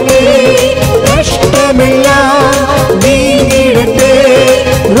മാറിടട്ടെ, കഷ്ടമെല്ലാം നീങ്ങിടട്ടെ.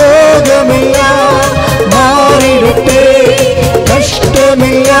 രോഗമെല്ലാം മാറിടട്ടെ,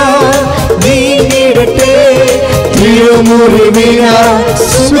 കഷ്ടമെല്ലാം നീങ്ങിടട്ടെ. തിരുമുറിവിനാൽ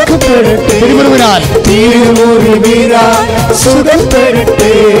സുഖപ്പെടട്ടെ, തിരുമുറിവിനാൽ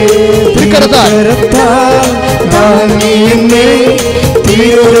സുഖപ്പെടട്ടെ. താങ്ങിയെന്നെ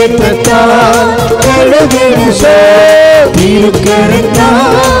തിരുരക്തത്താൽ കഴുകരുസേ,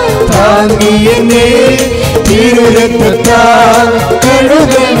 തിരുക്കരത്താൽ താങ്ങിയെന്നെ തിരുരക്തത്താൽ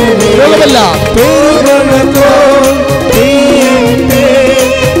കഴുകരുസേ. പെരുമഴക്കോ തീയട്ടെ,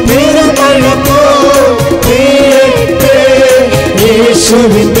 പെരുമഴക്കോ തീയട്ടെ.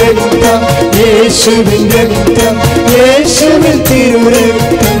 യേശുവിന്റെ രക്തം, യേശുവിന്റെ രക്തം, യേശുവിൻ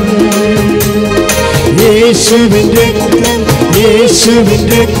തിരുരക്തം, യേശുവിന്റെ രക്തം,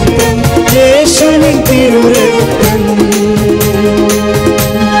 യേശുവിന്റെ രക്തം, യേശുവിൻ തിരുരക്തം.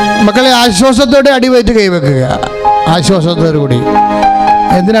 മക്കളെ, ആശ്വാസത്തോടെ അടിവയറ്റ് കൈവെക്കുക. ആശ്വാസത്തോടു കൂടി.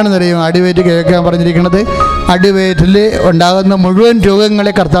 എന്തിനാണെന്നറിയും അടിവയറ്റ് കൈവെക്കാൻ പറഞ്ഞിരിക്കുന്നത്? അടിവയറ്റിൽ ഉണ്ടാകുന്ന മുഴുവൻ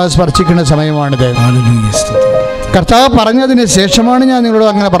രോഗങ്ങളെ കർത്താവ് സ്പർശിക്കുന്ന സമയമാണിത്. കർത്താവ് പറഞ്ഞതിന് ശേഷമാണ് ഞാൻ നിങ്ങളോട്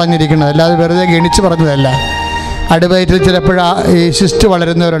അങ്ങനെ പറഞ്ഞിരിക്കുന്നത്, അല്ലാതെ വെറുതെ ഗണിച്ച് പറഞ്ഞതല്ല. അടിവയറ്റിൽ ചിലപ്പോഴാ ഈ സിസ്റ്റ്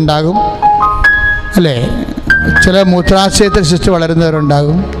വളരുന്നവരുണ്ടാകും, അല്ലേ? ചില മൂത്രാശയത്തിൽ സിസ്റ്റ്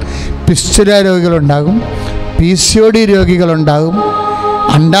വളരുന്നവരുണ്ടാകും, പിസ്റ്റുല രോഗികളുണ്ടാകും, PCOD രോഗികളുണ്ടാകും,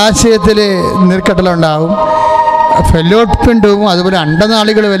 അണ്ടാശയത്തിൽ നീർക്കെട്ടലുണ്ടാകും, ഫെല്ലോപ്പിൻഡും അതുപോലെ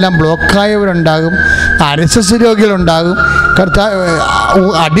അണ്ടനാളികളും എല്ലാം ബ്ലോക്കായവരുണ്ടാകും, അരിസസ് രോഗികളുണ്ടാകും.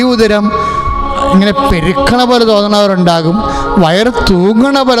 അടിയുദരം ഇങ്ങനെ പെരുക്കണ പോലെ തോന്നണവരുണ്ടാകും, വയറ്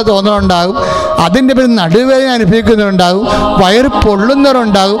തൂങ്ങണ പോലെ തോന്നണുണ്ടാകും, അതിൻ്റെ പേര് നടുവേദന അനുഭവിക്കുന്നവരുണ്ടാകും, വയറ്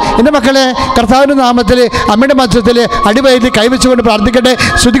പൊള്ളുന്നവരുണ്ടാകും. എൻ്റെ മക്കളെ, കർത്താവിൻ്റെ നാമത്തിൽ അമ്മയുടെ മധ്യത്തിൽ അടിവയറ്റിൽ കൈവച്ചുകൊണ്ട് പ്രാർത്ഥിക്കട്ടെ,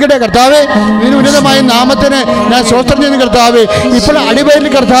 ശ്രുതിക്കട്ടെ. കർത്താവേ, ഇതിന് ഉന്നതമായ നാമത്തിന് ഞാൻ സ്വസ്ത്രം ചെയ്യുന്ന കർത്താവേ, ഇപ്പോൾ അടിവയറ്റിൽ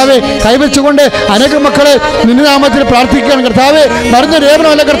കർത്താവേ കൈവച്ചുകൊണ്ട് അനേകം മക്കളെ നിന്റെ നാമത്തിൽ പ്രാർത്ഥിക്കുകയാണ് കർത്താവേ. മരുന്ന്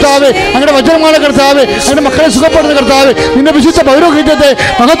രേഖനമല്ല കർത്താവേ, അങ്ങനെ വചനമാണ് കർത്താവേ. അങ്ങനെ മക്കളെ സുഖപ്പെടുന്ന കർത്താവേ, നിന്റെ വിശുദ്ധ പൗരോഹിത്യത്തെ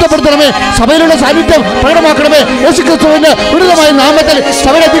മഹത്വപ്പെടുത്തണമേ, സഭയിലുള്ള സാന്നിധ്യം പ്രകടമാക്കണമേ. യേശുക്രിസ്തുവിന്റെ ഉന്നതമായ നാമത്തിൽ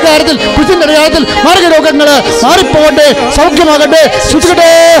സഭയുടെ അധികാരത്തിൽ ക്രിസ്ത്യന്റെ അടയാളത്തിൽ മാർഗരോഗങ്ങൾ മാറിപ്പോകട്ടെ, സൗഖ്യമാകട്ടെ. ശ്രുതിക്കട്ടെ.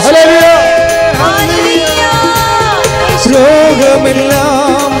 ഹല്ലേലൂയ.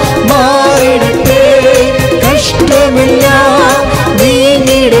 രോഗമെല്ലാം മാറിടട്ടെ, കഷ്ടമെല്ലാം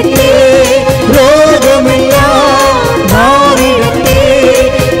നീങ്ങിടട്ടെ. രോഗമെല്ലാം മാറിടട്ടെ,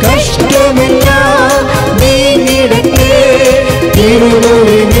 കഷ്ടമെല്ലാം നീങ്ങിടട്ടെ.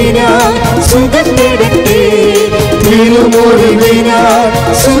 തിരുമുറിവിനാൽ സുഖപ്പെടട്ടെ, തിരുമുറിവിനാൽ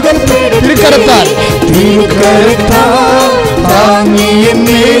സുഖപ്പെടട്ടെ. തിരുക്കരത്താൽ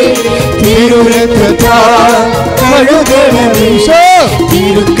താങ്ങിയെന്നെ തിരുരക്തത്താൽ കഴുകണമേ.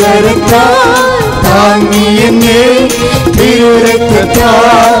 തിരുക്കരത്താൽ താങ്ങി എന്നെ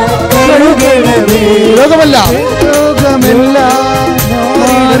തിരുരക്തത്താൽ കഴുകണമേ. രോഗമെല്ലാം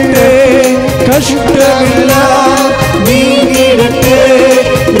മാറിടട്ടെ, കഷ്ടമെല്ലാം നീങ്ങിടട്ടെ.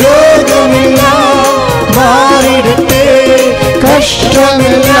 രോഗമെല്ലാം മാറിടട്ടെ,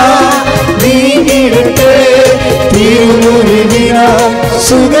 കഷ്ടമെല്ലാം നീങ്ങിടട്ടെ. തിരുമുറിവിനാൽ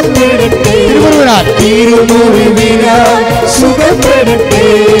സുഖപ്പെടട്ടെ, തിരുമുറിവിനാൽ സുഖപ്പെടട്ടെ.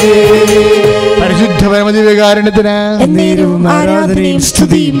 പരിശുദ്ധ പരമദിവ്യകാരുണ്യത്തിന് ആരാധനയും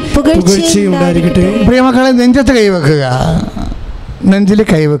സ്തുതിയും പുകഴ്ചയും ഉണ്ടായിരിക്കട്ടെ. പ്രിയമക്കളെ, നെഞ്ചത്ത് കൈവെക്കുക, നെഞ്ചിൽ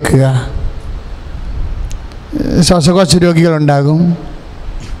കൈവെക്കുക. ശ്വാസകോശ രോഗികളുണ്ടാകും,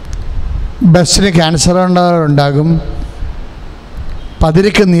 ബസ്സിന് ക്യാൻസർ ഉണ്ടാകും,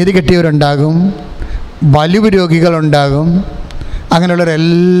 പതിരിക്ക് നീര് കെട്ടിയവരുണ്ടാകും, വലിവ് രോഗികളുണ്ടാകും.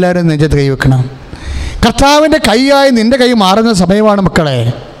 അങ്ങനെയുള്ളവരെല്ലാവരും നെഞ്ചത്ത് കൈവെക്കണം. കർത്താവിൻ്റെ കൈയായി നിൻ്റെ കൈ മാറുന്ന സമയമാണ് മക്കളെ.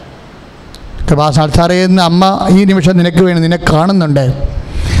 കൃപാസാൽത്താറേന്ന് അമ്മ ഈ നിമിഷം നിനക്ക് വേണ്ടി നിന്നെ കാണുന്നുണ്ട്,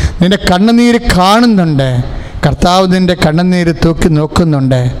 നിൻ്റെ കണ്ണുനീര് കാണുന്നുണ്ട്. കർത്താവ് നിൻ്റെ കണ്ണുനീര് തൂക്കി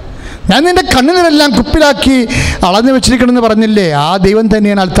നോക്കുന്നുണ്ട്. ഞാൻ നിൻ്റെ കണ്ണുനീരെല്ലാം കുപ്പിലാക്കി അളന്നു വെച്ചിരിക്കണമെന്ന് പറഞ്ഞില്ലേ? ആ ദൈവം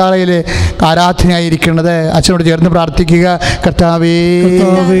തന്നെയാണ് അൽത്താറയിൽ ആരാധനയായിരിക്കുന്നത്. അച്ഛനോട് ചേർന്ന് പ്രാർത്ഥിക്കുക. കർത്താവേ,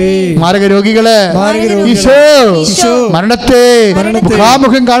 മാരക രോഗികളെ, ഈശോ, മരണത്തെ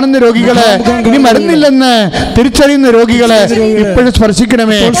മുഖാമുഖം കാണുന്ന രോഗികളെ, ഇനി മരുന്നില്ലെന്ന് തിരിച്ചറിയുന്ന രോഗികളെ ഇപ്പോഴും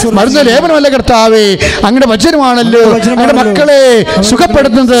സ്പർശിക്കണമേ. മരുന്ന് ലേപനമല്ല കർത്താവേ, അങ്ങയുടെ വചനമാണല്ലോ അങ്ങയുടെ മക്കളെ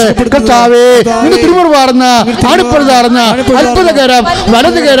സുഖപ്പെടുത്തുന്നത്. കർത്താവേ, നിന്റെ തിരുമുറിവാർന്ന ആണിപ്പഴുതാർന്ന അത്ഭുതകരം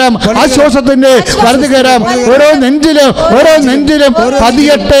വലതുകരം, ആശ്വാസത്തിന്റെ വലതുകരം ഓരോ നെഞ്ചിലും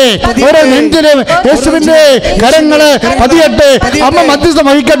പതിയട്ടെ. ഓരോ നെഞ്ചിലും യേശുവിന്റെ കരങ്ങള് പതിയട്ടെ. അമ്മ മധ്യസ്ഥം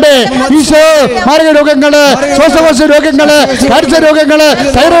വഹിക്കട്ടെ. ഈശോ, മാരക രോഗങ്ങള്, ശ്വാസകോശ രോഗങ്ങള്, ക്യാൻസർ രോഗങ്ങള്,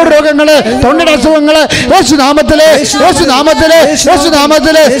 തൈറോയ്ഡ് രോഗങ്ങള്, തൊണ്ടയുടെ അസുഖങ്ങള് യേശുനാമത്തിലെ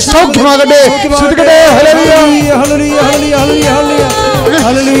സൗഖ്യമാകട്ടെ. ശ്രദ്ധിക്കട്ടെ. ഹല്ലേലൂയ, ഹല്ലേലൂയ, ഹല്ലേലൂയ,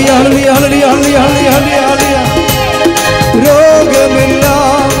 ഹല്ലേലൂയ, ഹല്ലേലൂയ, ഹല്ലേലൂയ.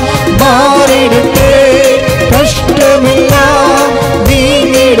 രോഗമെല്ലാം മാറിടട്ടെ, കഷ്ടമെല്ലാം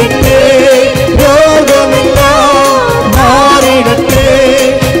നീങ്ങിടട്ടെ. രോഗമെല്ലാം മാറിടട്ടെ,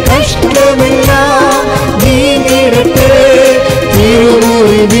 കഷ്ടമെല്ലാം നീങ്ങിടട്ടെ.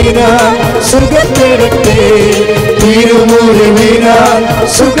 തിരുമുറിവിനാൽ സുഖപ്പെടട്ടെ, തിരുമുറിവിനാൽ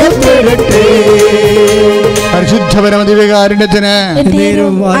സുഖപ്പെടട്ടെ. പരിശുദ്ധ പരമദിവ്യകാരുണ്യത്തിന്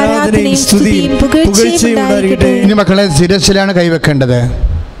ആരാധനയും സ്തുതിയും പുകഴ്ചയും ഉണ്ടായിരിക്കട്ടെ. ഇനി മക്കളെ ശിരസിലാണ് കൈവെക്കേണ്ടത്.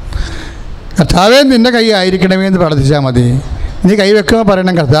 കർത്താവേ, നിൻ്റെ കൈ ആയിരിക്കണമേ എന്ന് പ്രാർത്ഥിച്ചാൽ മതി. നീ കൈവെക്കുമ്പോൾ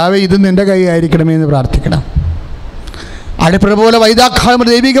പറയണം, കർത്താവേ, ഇത് നിൻ്റെ കൈ ആയിരിക്കണമേ എന്ന് പ്രാർത്ഥിക്കണം. അടിപ്പുറ പോലെ വൈദാഖായ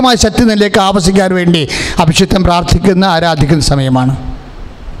ദൈവികമായ ശക്തി നിന്നിലേക്ക് ആവസിക്കാൻ വേണ്ടി അഭിഷിക്തം പ്രാർത്ഥിക്കുന്ന ആരാധിക്കുന്ന സമയമാണ്.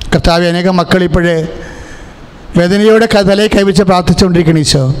 കർത്താവേ, അനേകം മക്കൾ ഇപ്പോഴേ വേദനയോടെ തലയെ കൈവച്ച് പ്രാർത്ഥിച്ചുകൊണ്ടിരിക്കണം.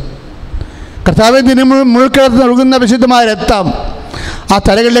 ഈശോ, കർത്താവെ, ദിനം മുഴുക്കത്ത് ഒഴുകുന്ന വിശുദ്ധമായ രക്തം ആ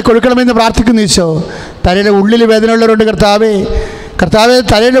തലകളിലേക്ക് ഒഴുക്കണമെന്ന് പ്രാർത്ഥിക്കുന്നു. ഈശോ, തലയുടെ ഉള്ളിൽ വേദനയുള്ളവരുണ്ട്. കർത്താവെ,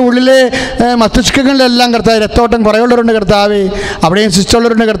 തലയുടെ ഉള്ളിലെ മസ്തിഷ്കങ്ങളിലെല്ലാം കർത്താവ് രക്തോട്ടം കുറയുള്ളവരുണ്ട്. കർത്താവെ, അവിടെയും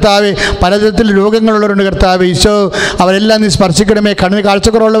ശിഷ്ടമുള്ളവരുണ്ട്. കർത്താവെ, പലതരത്തിൽ രോഗങ്ങളുള്ളവരുണ്ട്. കർത്താവെ, ഈശോ, അവരെല്ലാം നീ സ്പർശിക്കണമേ. കണ്ണിന്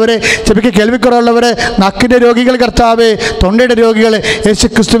കാഴ്ചക്കുറവുള്ളവർ, ചെവിക്ക് കേൾവിക്കുറവുള്ളവർ, നാക്കിൻ്റെ രോഗികൾ, കർത്താവെ, തൊണ്ടയുടെ രോഗികൾ, യേശു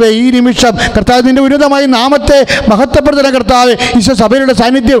ക്രിസ്തുവെ, ഈ നിമിഷം കർത്താവ് നിൻ്റെ ഉന്നതമായ നാമത്തെ മഹത്വപ്പെടുത്തണം. കർത്താവെ, ഈശോ, സഭയുടെ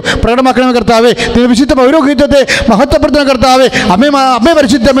സാന്നിധ്യം പ്രകടമാക്കണമേ. കർത്താവെ, നിന്റെ വിശുദ്ധ പൗരോഹിത്യത്തെ മഹത്വപ്പെടുത്തണം. കർത്താവെ, അമ്മേ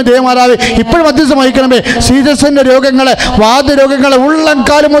പരിശുദ്ധമേ ദേവമാതാവേ, ഇപ്പോഴും മധ്യസ്ഥം വഹിക്കണമേ. സീതസിൻ്റെ രോഗങ്ങൾ, വാതരോഗങ്ങൾ,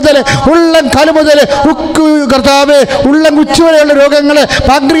 ഉള്ളംകാലം മുതൽ ഉക്ക് കർത്താവെ, ഉള്ളം ഉച്ചുവരെയുള്ള രോഗങ്ങൾ,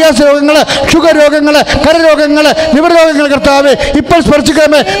 പാൻക്രിയാസ് രോഗങ്ങൾ, ഷുഗർ രോഗങ്ങൾ, കരരോഗങ്ങൾ, ലിവർ രോഗങ്ങൾ, കർത്താവെ, ഇപ്പോൾ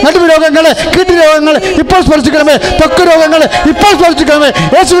സ്പർശിക്കണമേ. നടുവ് രോഗങ്ങൾ, കിഡ്നി രോഗങ്ങൾ ഇപ്പോൾ സ്പർശിക്കണമേ. ത്വക്ക് രോഗങ്ങൾ ഇപ്പോൾ സ്പർശിക്കണമേ.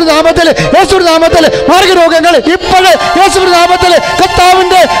 യേശുവിന്റെ നാമത്തിൽ മാർഗ രോഗങ്ങൾ ഇപ്പോഴേ യേശുവിന്റെ നാമത്തിൽ,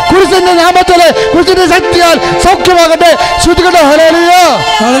 കർത്താവിന്റെ കുരിശിന്റെ നാമത്തിൽ, കുരിശിന്റെ ശക്തിയാൽ സൗഖ്യമാകട്ടെ. ശ്രുതികട്ടെ. ഹല്ലേലൂയ,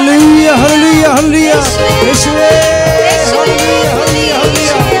 ഹല്ലേലൂയ, ഹല്ലേലൂയ, ഹല്ലേലൂയ. യേശുവേ,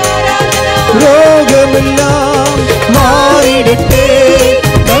 രോഗമെല്ലാം മാറിടട്ടെ,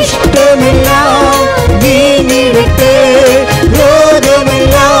 കഷ്ടമെല്ലാം നീങ്ങിടട്ടെ.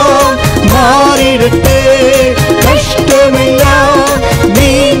 രോഗമെല്ലാം മാറിടട്ടെ, കഷ്ടമെല്ലാം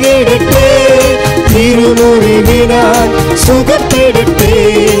നീങ്ങിടട്ടെ. തിരുമുറിവിനാൽ സുഖപ്പെടട്ടെ,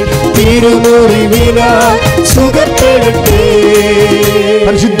 തിരുമുറിവിനാൽ സുഖപ്പെടട്ടെ.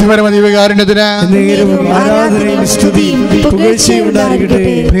 പരിശുദ്ധ പരമദിവ്യകാരുണ്യത്തിന് ആരാധനയും സ്തുതിയും പുകഴ്ചയും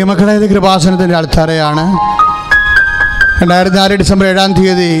ഉണ്ടായിരിക്കട്ടെ. പ്രിയമക്കളെ, കൃപാസനത്തിൻ്റെ അൾത്താരയാണ്. 2004 ഡിസംബർ 7-ാം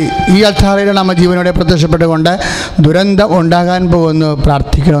തീയതി ഈ അൾത്താരയിലാണ് അമ്മ ജീവനോടെ പ്രത്യക്ഷപ്പെട്ടുകൊണ്ട് ദുരന്തം ഉണ്ടാകാൻ പോകുന്നു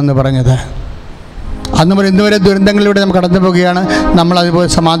പ്രാർത്ഥിക്കണമെന്ന് പറഞ്ഞത്. അന്ന് മുതൽ ഇന്നുവരെ ദുരന്തങ്ങളിലൂടെ നമ്മൾ കടന്നു പോവുകയാണ്. നമ്മളതുപോലെ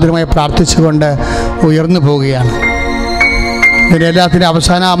സമാന്തരമായി പ്രാർത്ഥിച്ചുകൊണ്ട് ഉയർന്നു പോവുകയാണ്. ഇതിൻ്റെ എല്ലാത്തിൻ്റെ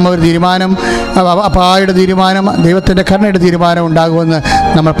അവസാനം അമ്മ ഒരു തീരുമാനം, അപ്പായുടെ തീരുമാനം, ദൈവത്തിൻ്റെ കരുണയുടെ തീരുമാനം ഉണ്ടാകുമെന്ന്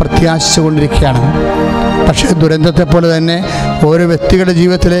നമ്മൾ പ്രത്യാശിച്ചുകൊണ്ടിരിക്കുകയാണ്. പക്ഷേ ദുരന്തത്തെ പോലെ തന്നെ ഓരോ വ്യക്തികളുടെ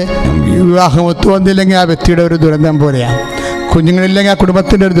ജീവിതത്തിലെ വിവാഹം ഒത്തുവന്നില്ലെങ്കിൽ ആ വ്യക്തിയുടെ ഒരു ദുരന്തം പോലെയാണ്. കുഞ്ഞുങ്ങളില്ലെങ്കിൽ ആ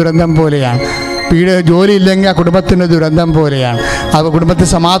കുടുംബത്തിൻ്റെ ഒരു ദുരന്തം പോലെയാണ്. ജോലി ഇല്ലെങ്കിൽ ആ കുടുംബത്തിൻ്റെ ദുരന്തം പോലെയാണ്. ആ കുടുംബത്തിൽ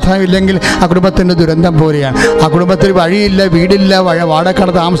സമാധാനം ഇല്ലെങ്കിൽ ആ കുടുംബത്തിൻ്റെ ദുരന്തം പോലെയാണ്. ആ കുടുംബത്തിൽ വഴിയില്ല, വീടില്ല,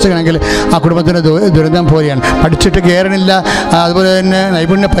 വാടകയ്ക്ക് താമസിക്കണമെങ്കിൽ ആ കുടുംബത്തിൻ്റെ ദുരന്തം പോലെയാണ്. പഠിച്ചിട്ട് കയറണില്ല, അതുപോലെ തന്നെ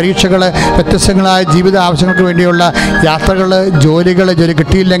നൈപുണ്യ പരീക്ഷകൾ, വ്യത്യസ്തങ്ങളായ ജീവിത ആവശ്യങ്ങൾക്ക് വേണ്ടിയുള്ള യാത്രകൾ, ജോലി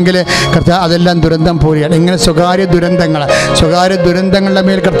കിട്ടിയില്ലെങ്കിൽ കർത്താവ് അതെല്ലാം ദുരന്തം പോലെയാണ്. ഇങ്ങനെ സ്വകാര്യ ദുരന്തങ്ങളുടെ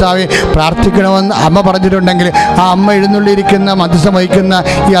മേൽ കർത്താവെ പ്രാർത്ഥിക്കണമെന്ന് അമ്മ പറഞ്ഞിട്ടുണ്ടെങ്കിൽ ആ അമ്മ എഴുന്നള്ളിയിരിക്കുന്ന മധ്യസ്ഥം വഹിക്കുന്ന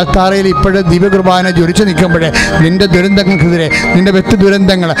ഈ അൾത്താരയിൽ ഇപ്പോഴും ദിവ്യകൃപാന ജ്വലിച്ചു നിൽക്കുമ്പോഴേ നിൻ്റെ ദുരന്തങ്ങൾക്കെതിരെ, നിൻ്റെ വ്യക്തി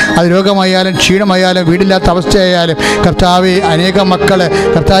ദുരന്തങ്ങൾ, അത് രോഗമായാലും ക്ഷീണമായാലും വീടില്ലാത്ത അവസ്ഥയായാലും കർത്താവെ, അനേകം മക്കൾ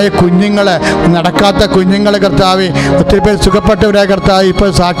കർത്താവെ, കുഞ്ഞുങ്ങൾ, നടക്കാത്ത കുഞ്ഞുങ്ങൾ കർത്താവെ, ഒത്തിരി പേര് സുഖപ്പെട്ടവരായ കർത്താവ് ഇപ്പോൾ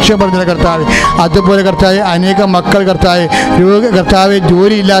സാക്ഷ്യം പറഞ്ഞ കർത്താവ്, അതുപോലെ കർത്താവ് അനേകം മക്കൾ കർത്താവ് കർത്താവെ,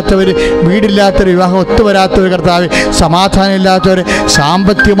 ജോലിയില്ലാത്തവർ, വീടില്ലാത്തവർ, വിവാഹം ഒത്തുവരാത്തവർ കർത്താവ്, സമാധാനം ഇല്ലാത്തവർ,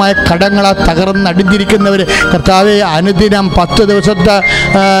 സാമ്പത്തികമായ കടങ്ങളാൽ തകർന്നടിഞ്ഞിരിക്കുന്നവർ കർത്താവെ, അനുദിനം 10 ദിവസത്തെ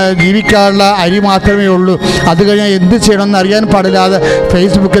ജീവിക്കാനുള്ള അരി മാത്രമേ ഉള്ളൂ, അത് കഴിഞ്ഞാൽ എന്ത് ചെയ്യണമെന്ന് അറിയാൻ പാടില്ലാതെ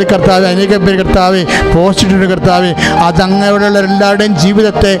ഫേസ്ബുക്കിൽ കർത്താവ് അനേകം പേര് കർത്താവ് പോസ്റ്റ് ഇട്ടിട്ട് കർത്താവ്, അതങ്ങനെയുള്ള എല്ലാവരുടെയും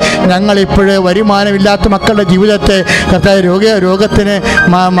ജീവിതത്തെ, ഞങ്ങളിപ്പോഴേ വരുമാനമില്ലാത്ത മക്കളുടെ ജീവിതത്തെ കർത്താവ്, രോഗത്തിന്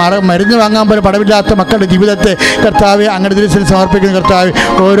മരുന്ന് വാങ്ങാൻ പോലും പണമില്ലാത്ത മക്കളുടെ ജീവിതത്തെ കർത്താവ് അങ്ങനെ ദിവസം സമർപ്പിക്കുന്ന കർത്താവ്,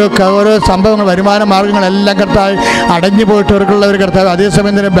 ഓരോ സംഭവങ്ങൾ, വരുമാന മാർഗ്ഗങ്ങളെല്ലാം കർത്താവ് അടഞ്ഞു പോയിട്ടുള്ളവർ കർത്താവ്,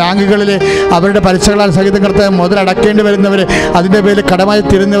 അതേസമയം തന്നെ ബാങ്കുകളിൽ അവരുടെ പലിശകളാൽ സഹിതം കർത്താവ് മുതലടക്കേണ്ടി വരുന്നവർ, അതിൻ്റെ പേരിൽ കടമായി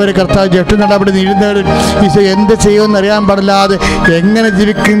തീരുന്നവർ കർത്താവ്, ജെട്ട് നടപടി നീടുന്നവർ, ഈശോ എന്ത് ചെയ്യുമെന്ന് അറിയാൻ പാടില്ലാതെ എങ്ങനെ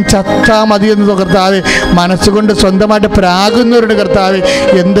ജീവിക്കും, ചത്താ മതി എന്ന് കർത്താവ് മനസ്സുകൊണ്ട് സ്വന്തമായിട്ട് പ്രാകുന്നവരുടെ കർത്താവ്,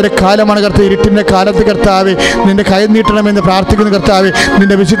 എന്തൊരു കാലമാണ് കർത്താവ്, ഇരുട്ടിൻ്റെ കാലത്ത് കർത്താവ് നിൻ്റെ കൈ നീട്ടണമെന്ന് പ്രാർത്ഥിക്കുന്ന കർത്താവ്,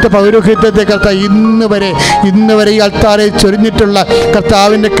 നിൻ്റെ വിശുദ്ധ പൗരോഹിത്യത്തെ കർത്താവ് ഇന്ന് വരെ ഈ അൾത്താരെ ചൊരിഞ്ഞിട്ടുള്ള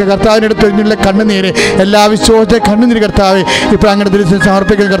കർത്താവിൻ്റെ അടുത്ത് ചൊരിഞ്ഞിട്ടുള്ള കണ്ണുനീര്, എല്ലാ വിശ്വാസത്തെ കണ്ണുനീര് കർത്താവ് ഇപ്പോൾ അങ്ങനെ ദിവസം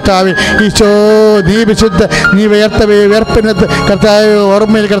സമർപ്പിക്കുന്ന കർത്താവ്, ഈശോ നീ വിയർത്ത വിയർപ്പിന് കർത്താവ്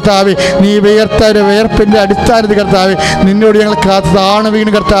ഓർമ്മയിൽ കർത്താവ്, നീ വിയർപ്പിൻ്റെ അടിസ്ഥാനത്തിൽ കർത്താവ് നിന്നോട് ഞങ്ങൾ താണ്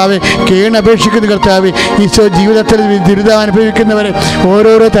വീണ് കർത്താവ് കേണപേക്ഷിക്കുന്ന കർത്താവ്, ഈശോ ജീവിതത്തിൽ ദുരിതം അനുഭവിക്കുന്നവരെ,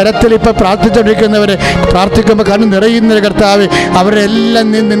 ഓരോരോ തരത്തിൽ ഇപ്പോൾ പ്രാർത്ഥിച്ചുകൊണ്ടിരിക്കുന്നവരെ, പ്രാർത്ഥിക്കുമ്പോൾ കണ്ണ് നിറയുന്ന കർത്താവ്, അവരെല്ലാം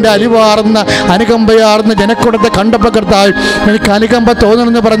നിൻ്റെ അലിവാർന്ന അനുകമ്പയാർന്ന ജനക്കൂടത്തെ കണ്ടപ്പോൾ കർത്താവ് എനിക്ക് അനുകമ്പ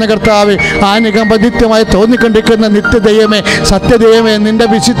തോന്നണമെന്ന് പറഞ്ഞ കർത്താവ്, ആ അനുകമ്പ നിത്യമായി തോന്നിക്കൊണ്ടിരിക്കുന്ന നിത്യദൈവമേ, സത്യദൈവമേ, നിൻ്റെ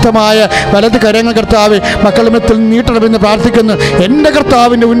വിശുദ്ധമായ വലത് കരങ്ങൾ കർത്താവ് മക്കളുടെ മേൽ നീട്ടണമെന്ന് പ്രാർത്ഥിക്കുന്നു. എൻ്റെ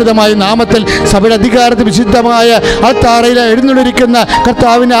കർത്താവിൻ്റെ ഉന്നതമായ നാമത്തിൽ സഭയുടെ അധികാരത്തിൽ വിശുദ്ധമായ അൾത്താരയിൽ എഴുന്നള്ളിരിക്കുന്ന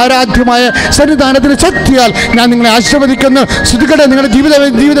കർത്താവിൻ്റെ ആരാധ്യമായ സന്നിധാനത്തിന് ശക്തിയാൽ ഞാൻ നിങ്ങളെ ആശീർവദിക്കുന്നു. ശ്രദ്ധിക്കട്ടെ, നിങ്ങളുടെ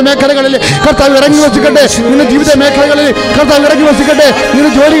ജീവിത മേഖലകളിൽ കർത്താവ് ഇറങ്ങി വസിക്കട്ടെ, നിങ്ങളുടെ ജീവിത മേഖലകളിൽ കർത്താവ് ഇറങ്ങി വസിക്കട്ടെ,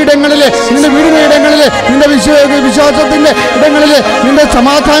 നിങ്ങളുടെ ജോലിയിടങ്ങളിൽ, നിങ്ങളുടെ വീടിൻ്റെ ഇടങ്ങളിൽ, നിന്റെ വിശ്വാസത്തിൻ്റെ ഇടങ്ങളിൽ, നിന്റെ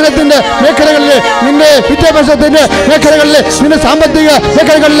സമാധാനത്തിൻ്റെ മേഖലകളിൽ, നിന്റെ വിദ്യാഭ്യാസത്തിൻ്റെ മേഖലകളിൽ, നിന്റെ സാമ്പത്തിക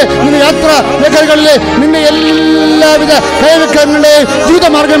മേഖലകളിൽ, നിന്റെ യാത്രാ മേഖലകളിൽ, നിന്റെ എല്ലാവിധ കൈവക്കങ്ങളുടെയും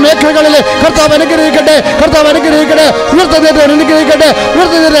ജീവിതമാർഗ മേഖലകളിൽ കർത്താവ് അനുഗ്രഹിക്കട്ടെ, അനുഗ്രഹിക്കട്ടെ,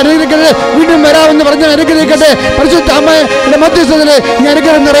 വീണ്ടും വരാമെന്ന് പറഞ്ഞ് അനുഗ്രഹിക്കട്ടെ. പരിശുദ്ധ അമ്മയുടെ മധ്യസ്ഥതയിൽ ഈ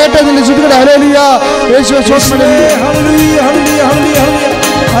അനുഗ്രഹം നിറയട്ടെ. ശ്രദ്ധിക്കട്ടെ. ഹല്ലേലൂയ, യേശുവേ സ്തോത്രം.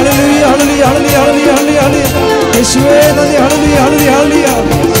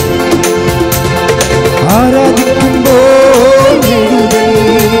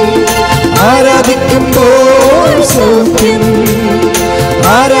 ആരാധിക്കുമ്പോൾ സൗഖ്യം,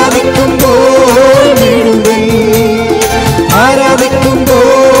 ആരാധിക്കുമ്പോൾ വിടുതൽ,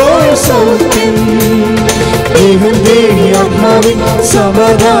 ആരാധിക്കുമ്പോൾ സൗഖ്യം, ദൈവം തേടി ആത്മാവിൻ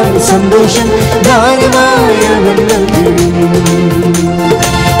സമാധാന സന്തോഷം ദാനമായവൻ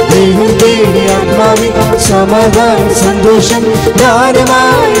ദൈവം തേടി ആത്മാവിൻ സമാധാന സന്തോഷം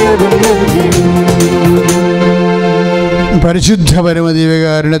ദാനമായവൻ പരിശുദ്ധ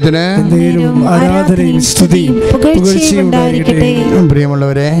പരമദിവ്യകാരുണ്യത്തിന് ആരാധനയും സ്തുതിയും പുകഴ്ചയും ഉണ്ടായിരിക്കട്ടെ.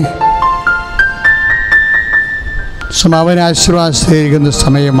 പ്രിയമുള്ളവരെ, സമാപന ആശീർവാദം സ്വീകരിക്കുന്ന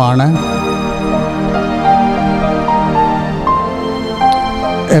സമയമാണ്.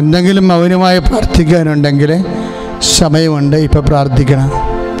 എന്തെങ്കിലും മൗനമായി പ്രാർത്ഥിക്കാനുണ്ടെങ്കിൽ സമയമുണ്ട്, ഇപ്പോൾ പ്രാർത്ഥിക്കണം.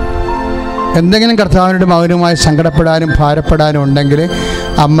 എന്തെങ്കിലും കർത്താവിനോട് മൗനമായി സങ്കടപ്പെടാനും ഭാരപ്പെടാനും ഉണ്ടെങ്കിൽ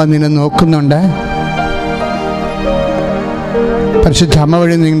അമ്മ നിന്നെ നോക്കുന്നുണ്ട്. പരിശുദ്ധ അമ്മ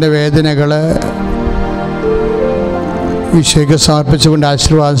വഴി നിങ്ങളുടെ വേദനകൾ ഈശോയ്ക്ക് സമർപ്പിച്ചുകൊണ്ട്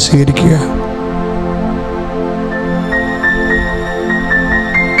ആശീർവാദം സ്വീകരിക്കുക.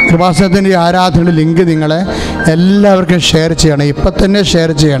 കൃപാസനത്തിൻ്റെ ആരാധനയുടെ ലിങ്ക് നിങ്ങളെ എല്ലാവർക്കും ഷെയർ ചെയ്യണം. ഇപ്പം തന്നെ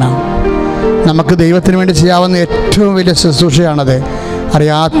ഷെയർ ചെയ്യണം. നമുക്ക് ദൈവത്തിന് വേണ്ടി ചെയ്യാവുന്ന ഏറ്റവും വലിയ ശുശ്രൂഷയാണത്.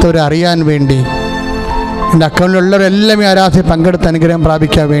 അറിയാത്തവരറിയാൻ വേണ്ടി, എൻ്റെ അക്കൗണ്ടിലുള്ളവരെല്ലാം ഈ ആരാധനയിൽ പങ്കെടുത്ത് അനുഗ്രഹം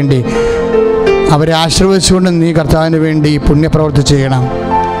പ്രാപിക്കാൻ വേണ്ടി, അവരെ ആശീർവദിച്ചുകൊണ്ട് നീ കർത്താവിന് വേണ്ടി ഈ പുണ്യപ്രവൃത്തി ചെയ്യണം.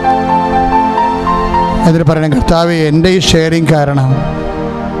 എന്നിട്ട് പറയണം, കർത്താവേ, എൻ്റെ ഈ ഷെയറിങ് കാരണം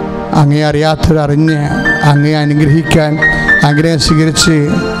അങ്ങേ അറിയാത്തവരറിഞ്ഞ് അങ്ങേ അനുഗ്രഹിക്കാൻ, അനുഗ്രഹം സ്വീകരിച്ച്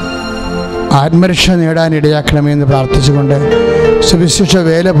ആത്മരക്ഷ നേടാൻ ഇടയാക്കണമെന്ന് പ്രാർത്ഥിച്ചുകൊണ്ട് സുവിശേഷ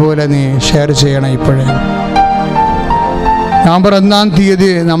വേല പോലെ നീ ഷെയർ ചെയ്യണം. ഇപ്പോഴേ നവംബർ 1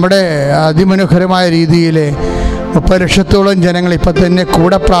 നമ്മുടെ അതിമനോഹരമായ രീതിയിൽ 30 ലക്ഷത്തോളം ജനങ്ങൾ ഇപ്പം തന്നെ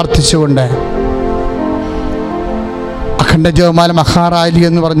കൂടെ പ്രാർത്ഥിച്ചുകൊണ്ട് അഖണ്ഡ ജപമാല മഹാറാലി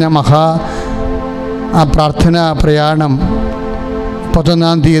എന്ന് പറഞ്ഞ പ്രാർത്ഥന പ്രയാണം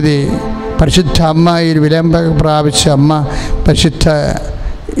 31 പരിശുദ്ധ അമ്മയിൽ വിലംബം പ്രാപിച്ച അമ്മ പരിശുദ്ധ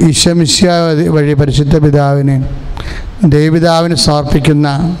ഈശോമിശിഹാ വഴി പരിശുദ്ധ പിതാവിന് ദൈവപിതാവിന് സമർപ്പിക്കുന്ന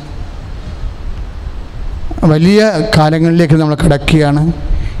വലിയ കാലങ്ങളിലേക്ക് നമ്മൾ കടക്കുകയാണ്.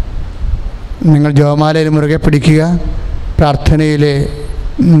 നിങ്ങൾ ജപമാലയിൽ മുറുകെ പിടിക്കുക, പ്രാർത്ഥനയിൽ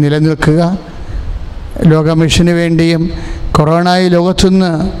നിലനിൽക്കുക. ലോകമിഷന് വേണ്ടിയും കൊറോണയെ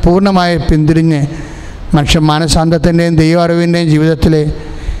ലോകത്തുനിന്ന് പൂർണ്ണമായി പിന്തിരിഞ്ഞ് മനുഷ്യ മാനസാന്തത്തിൻ്റെയും ദൈവ അറിവിൻ്റെയും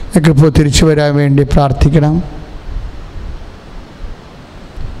ജീവിതത്തിലേക്ക് ഇപ്പോൾ തിരിച്ചു വരാൻ വേണ്ടി പ്രാർത്ഥിക്കണം.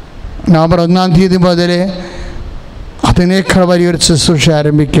 നവംബർ 1 മുതൽ അതിനേക്കാൾ വലിയൊരു ശുശ്രൂഷ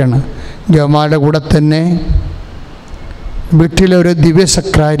ആരംഭിക്കുകയാണ്. ജപമാലയുടെ കൂടെ തന്നെ വീട്ടിലൊരു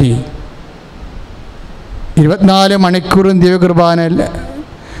ദിവ്യസക്രാരി 24 മണിക്കൂറും ദിവ്യകുർബാന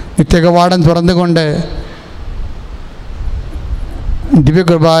നിത്യകവാടം തുറന്നുകൊണ്ട്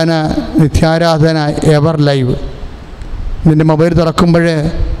ദിവ്യകുർബാന നിത്യാരാധന എവർ ലൈവ്. നിൻ്റെ മൊബൈൽ തുറക്കുമ്പോൾ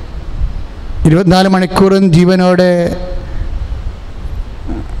 24 മണിക്കൂറും ജീവനോടെ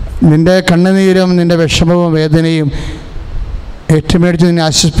നിൻ്റെ കണ്ണുനീരും നിൻ്റെ വിഷമവും വേദനയും ഏറ്റുമേടിച്ച് നിന്നെ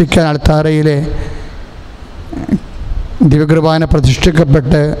ആശ്വസിപ്പിക്കാൻ അൾത്താരയിലെ ദിവ്യകുർബാന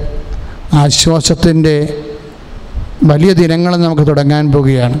പ്രതിഷ്ഠിക്കപ്പെട്ട് ആശ്വാസത്തിൻ്റെ വലിയ ദിനങ്ങൾ നമുക്ക് തുടങ്ങാൻ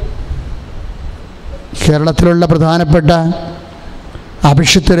പോവുകയാണ്. കേരളത്തിലുള്ള പ്രധാനപ്പെട്ട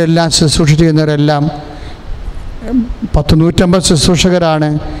അഭിഷിക്തരെല്ലാം ശുശ്രൂഷ ചെയ്യുന്നവരെല്ലാം 150 ശുശ്രൂഷകരാണ്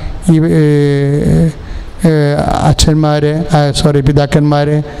ഈ അച്ഛന്മാർ, പിതാക്കന്മാർ,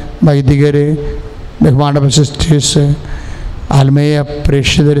 വൈദികർ, ബഹുമാനപ്പെട്ട സിസ്റ്റേഴ്സ്, ആത്മീയ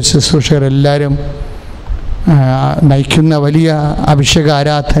പ്രേക്ഷിതർ, ശുശ്രൂഷകരെല്ലാവരും നയിക്കുന്ന വലിയ അഭിഷേക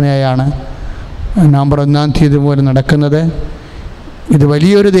ആരാധനയാണ് നവംബർ 1 മുതൽ നടക്കുന്നത്. ഇത്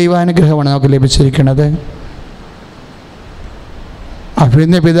വലിയൊരു ദൈവാനുഗ്രഹമാണ് നമുക്ക് ലഭിച്ചിരിക്കുന്നത്.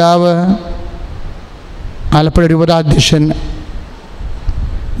 അഭിനന്ദ പിതാവ് ആലപ്പുഴ രൂപതാധ്യക്ഷൻ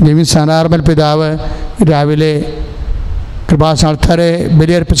ജെയിംസ് അനാർമൽ പിതാവ് രാവിലെ കൃപാസ്ഥാനത്തെ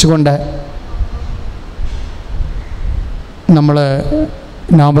ബലിയർപ്പിച്ചുകൊണ്ട് നമ്മൾ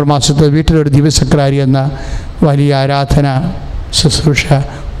നവംബർ മാസത്തെ വീട്ടിലൊരു ദിവസക്രാരി എന്ന വലിയ ആരാധന ശുശ്രൂഷ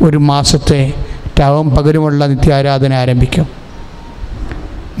 1 മാസത്തെ രാവും പകലുമുള്ള നിത്യാരാധന ആരംഭിക്കും.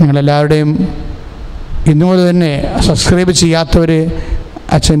 നിങ്ങളെല്ലാവരുടെയും ഇന്നുമുതൽ തന്നെ സബ്സ്ക്രൈബ് ചെയ്യാത്തവർ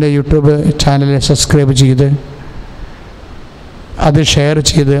അച്ഛൻ്റെ യൂട്യൂബ് ചാനൽ സബ്സ്ക്രൈബ് ചെയ്ത് അത് ഷെയർ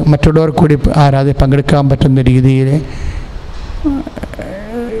ചെയ്ത് മറ്റുള്ളവർ കൂടി പങ്കെടുക്കാൻ പറ്റുന്ന രീതിയിൽ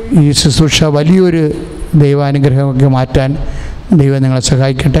ഈ ശുശ്രൂഷ വലിയൊരു ദൈവാനുഗ്രഹമൊക്കെ മാറ്റാൻ ദൈവം നിങ്ങളെ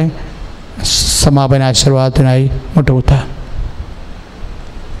സഹായിക്കട്ടെ. സമാപന ആശീർവാദത്തിനായി മുട്ടുകുത്താം.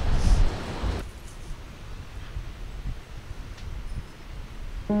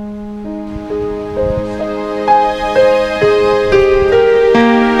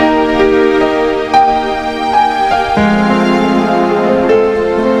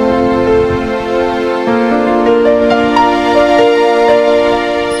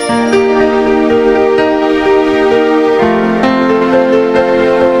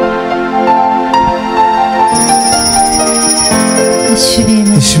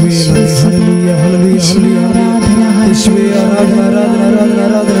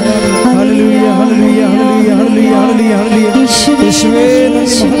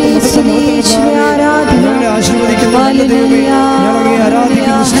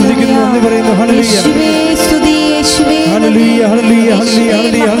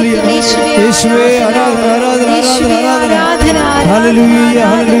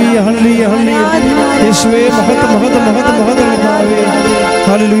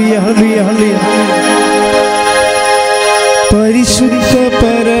 പരിശുദ്ധ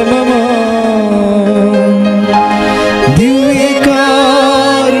പരമമാ ദിവ്യകാരുണ്യമേ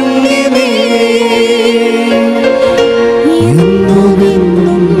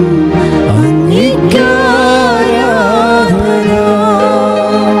എന്നുമെന്നും അങ്ങേക്കാരാധന.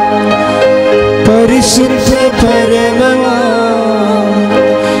 പരിശുദ്ധ പരമമാ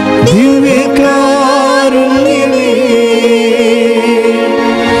ദിവ്യകാരുണ്യമേ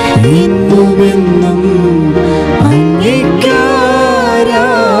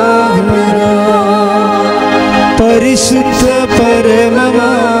പരിശുദ്ധ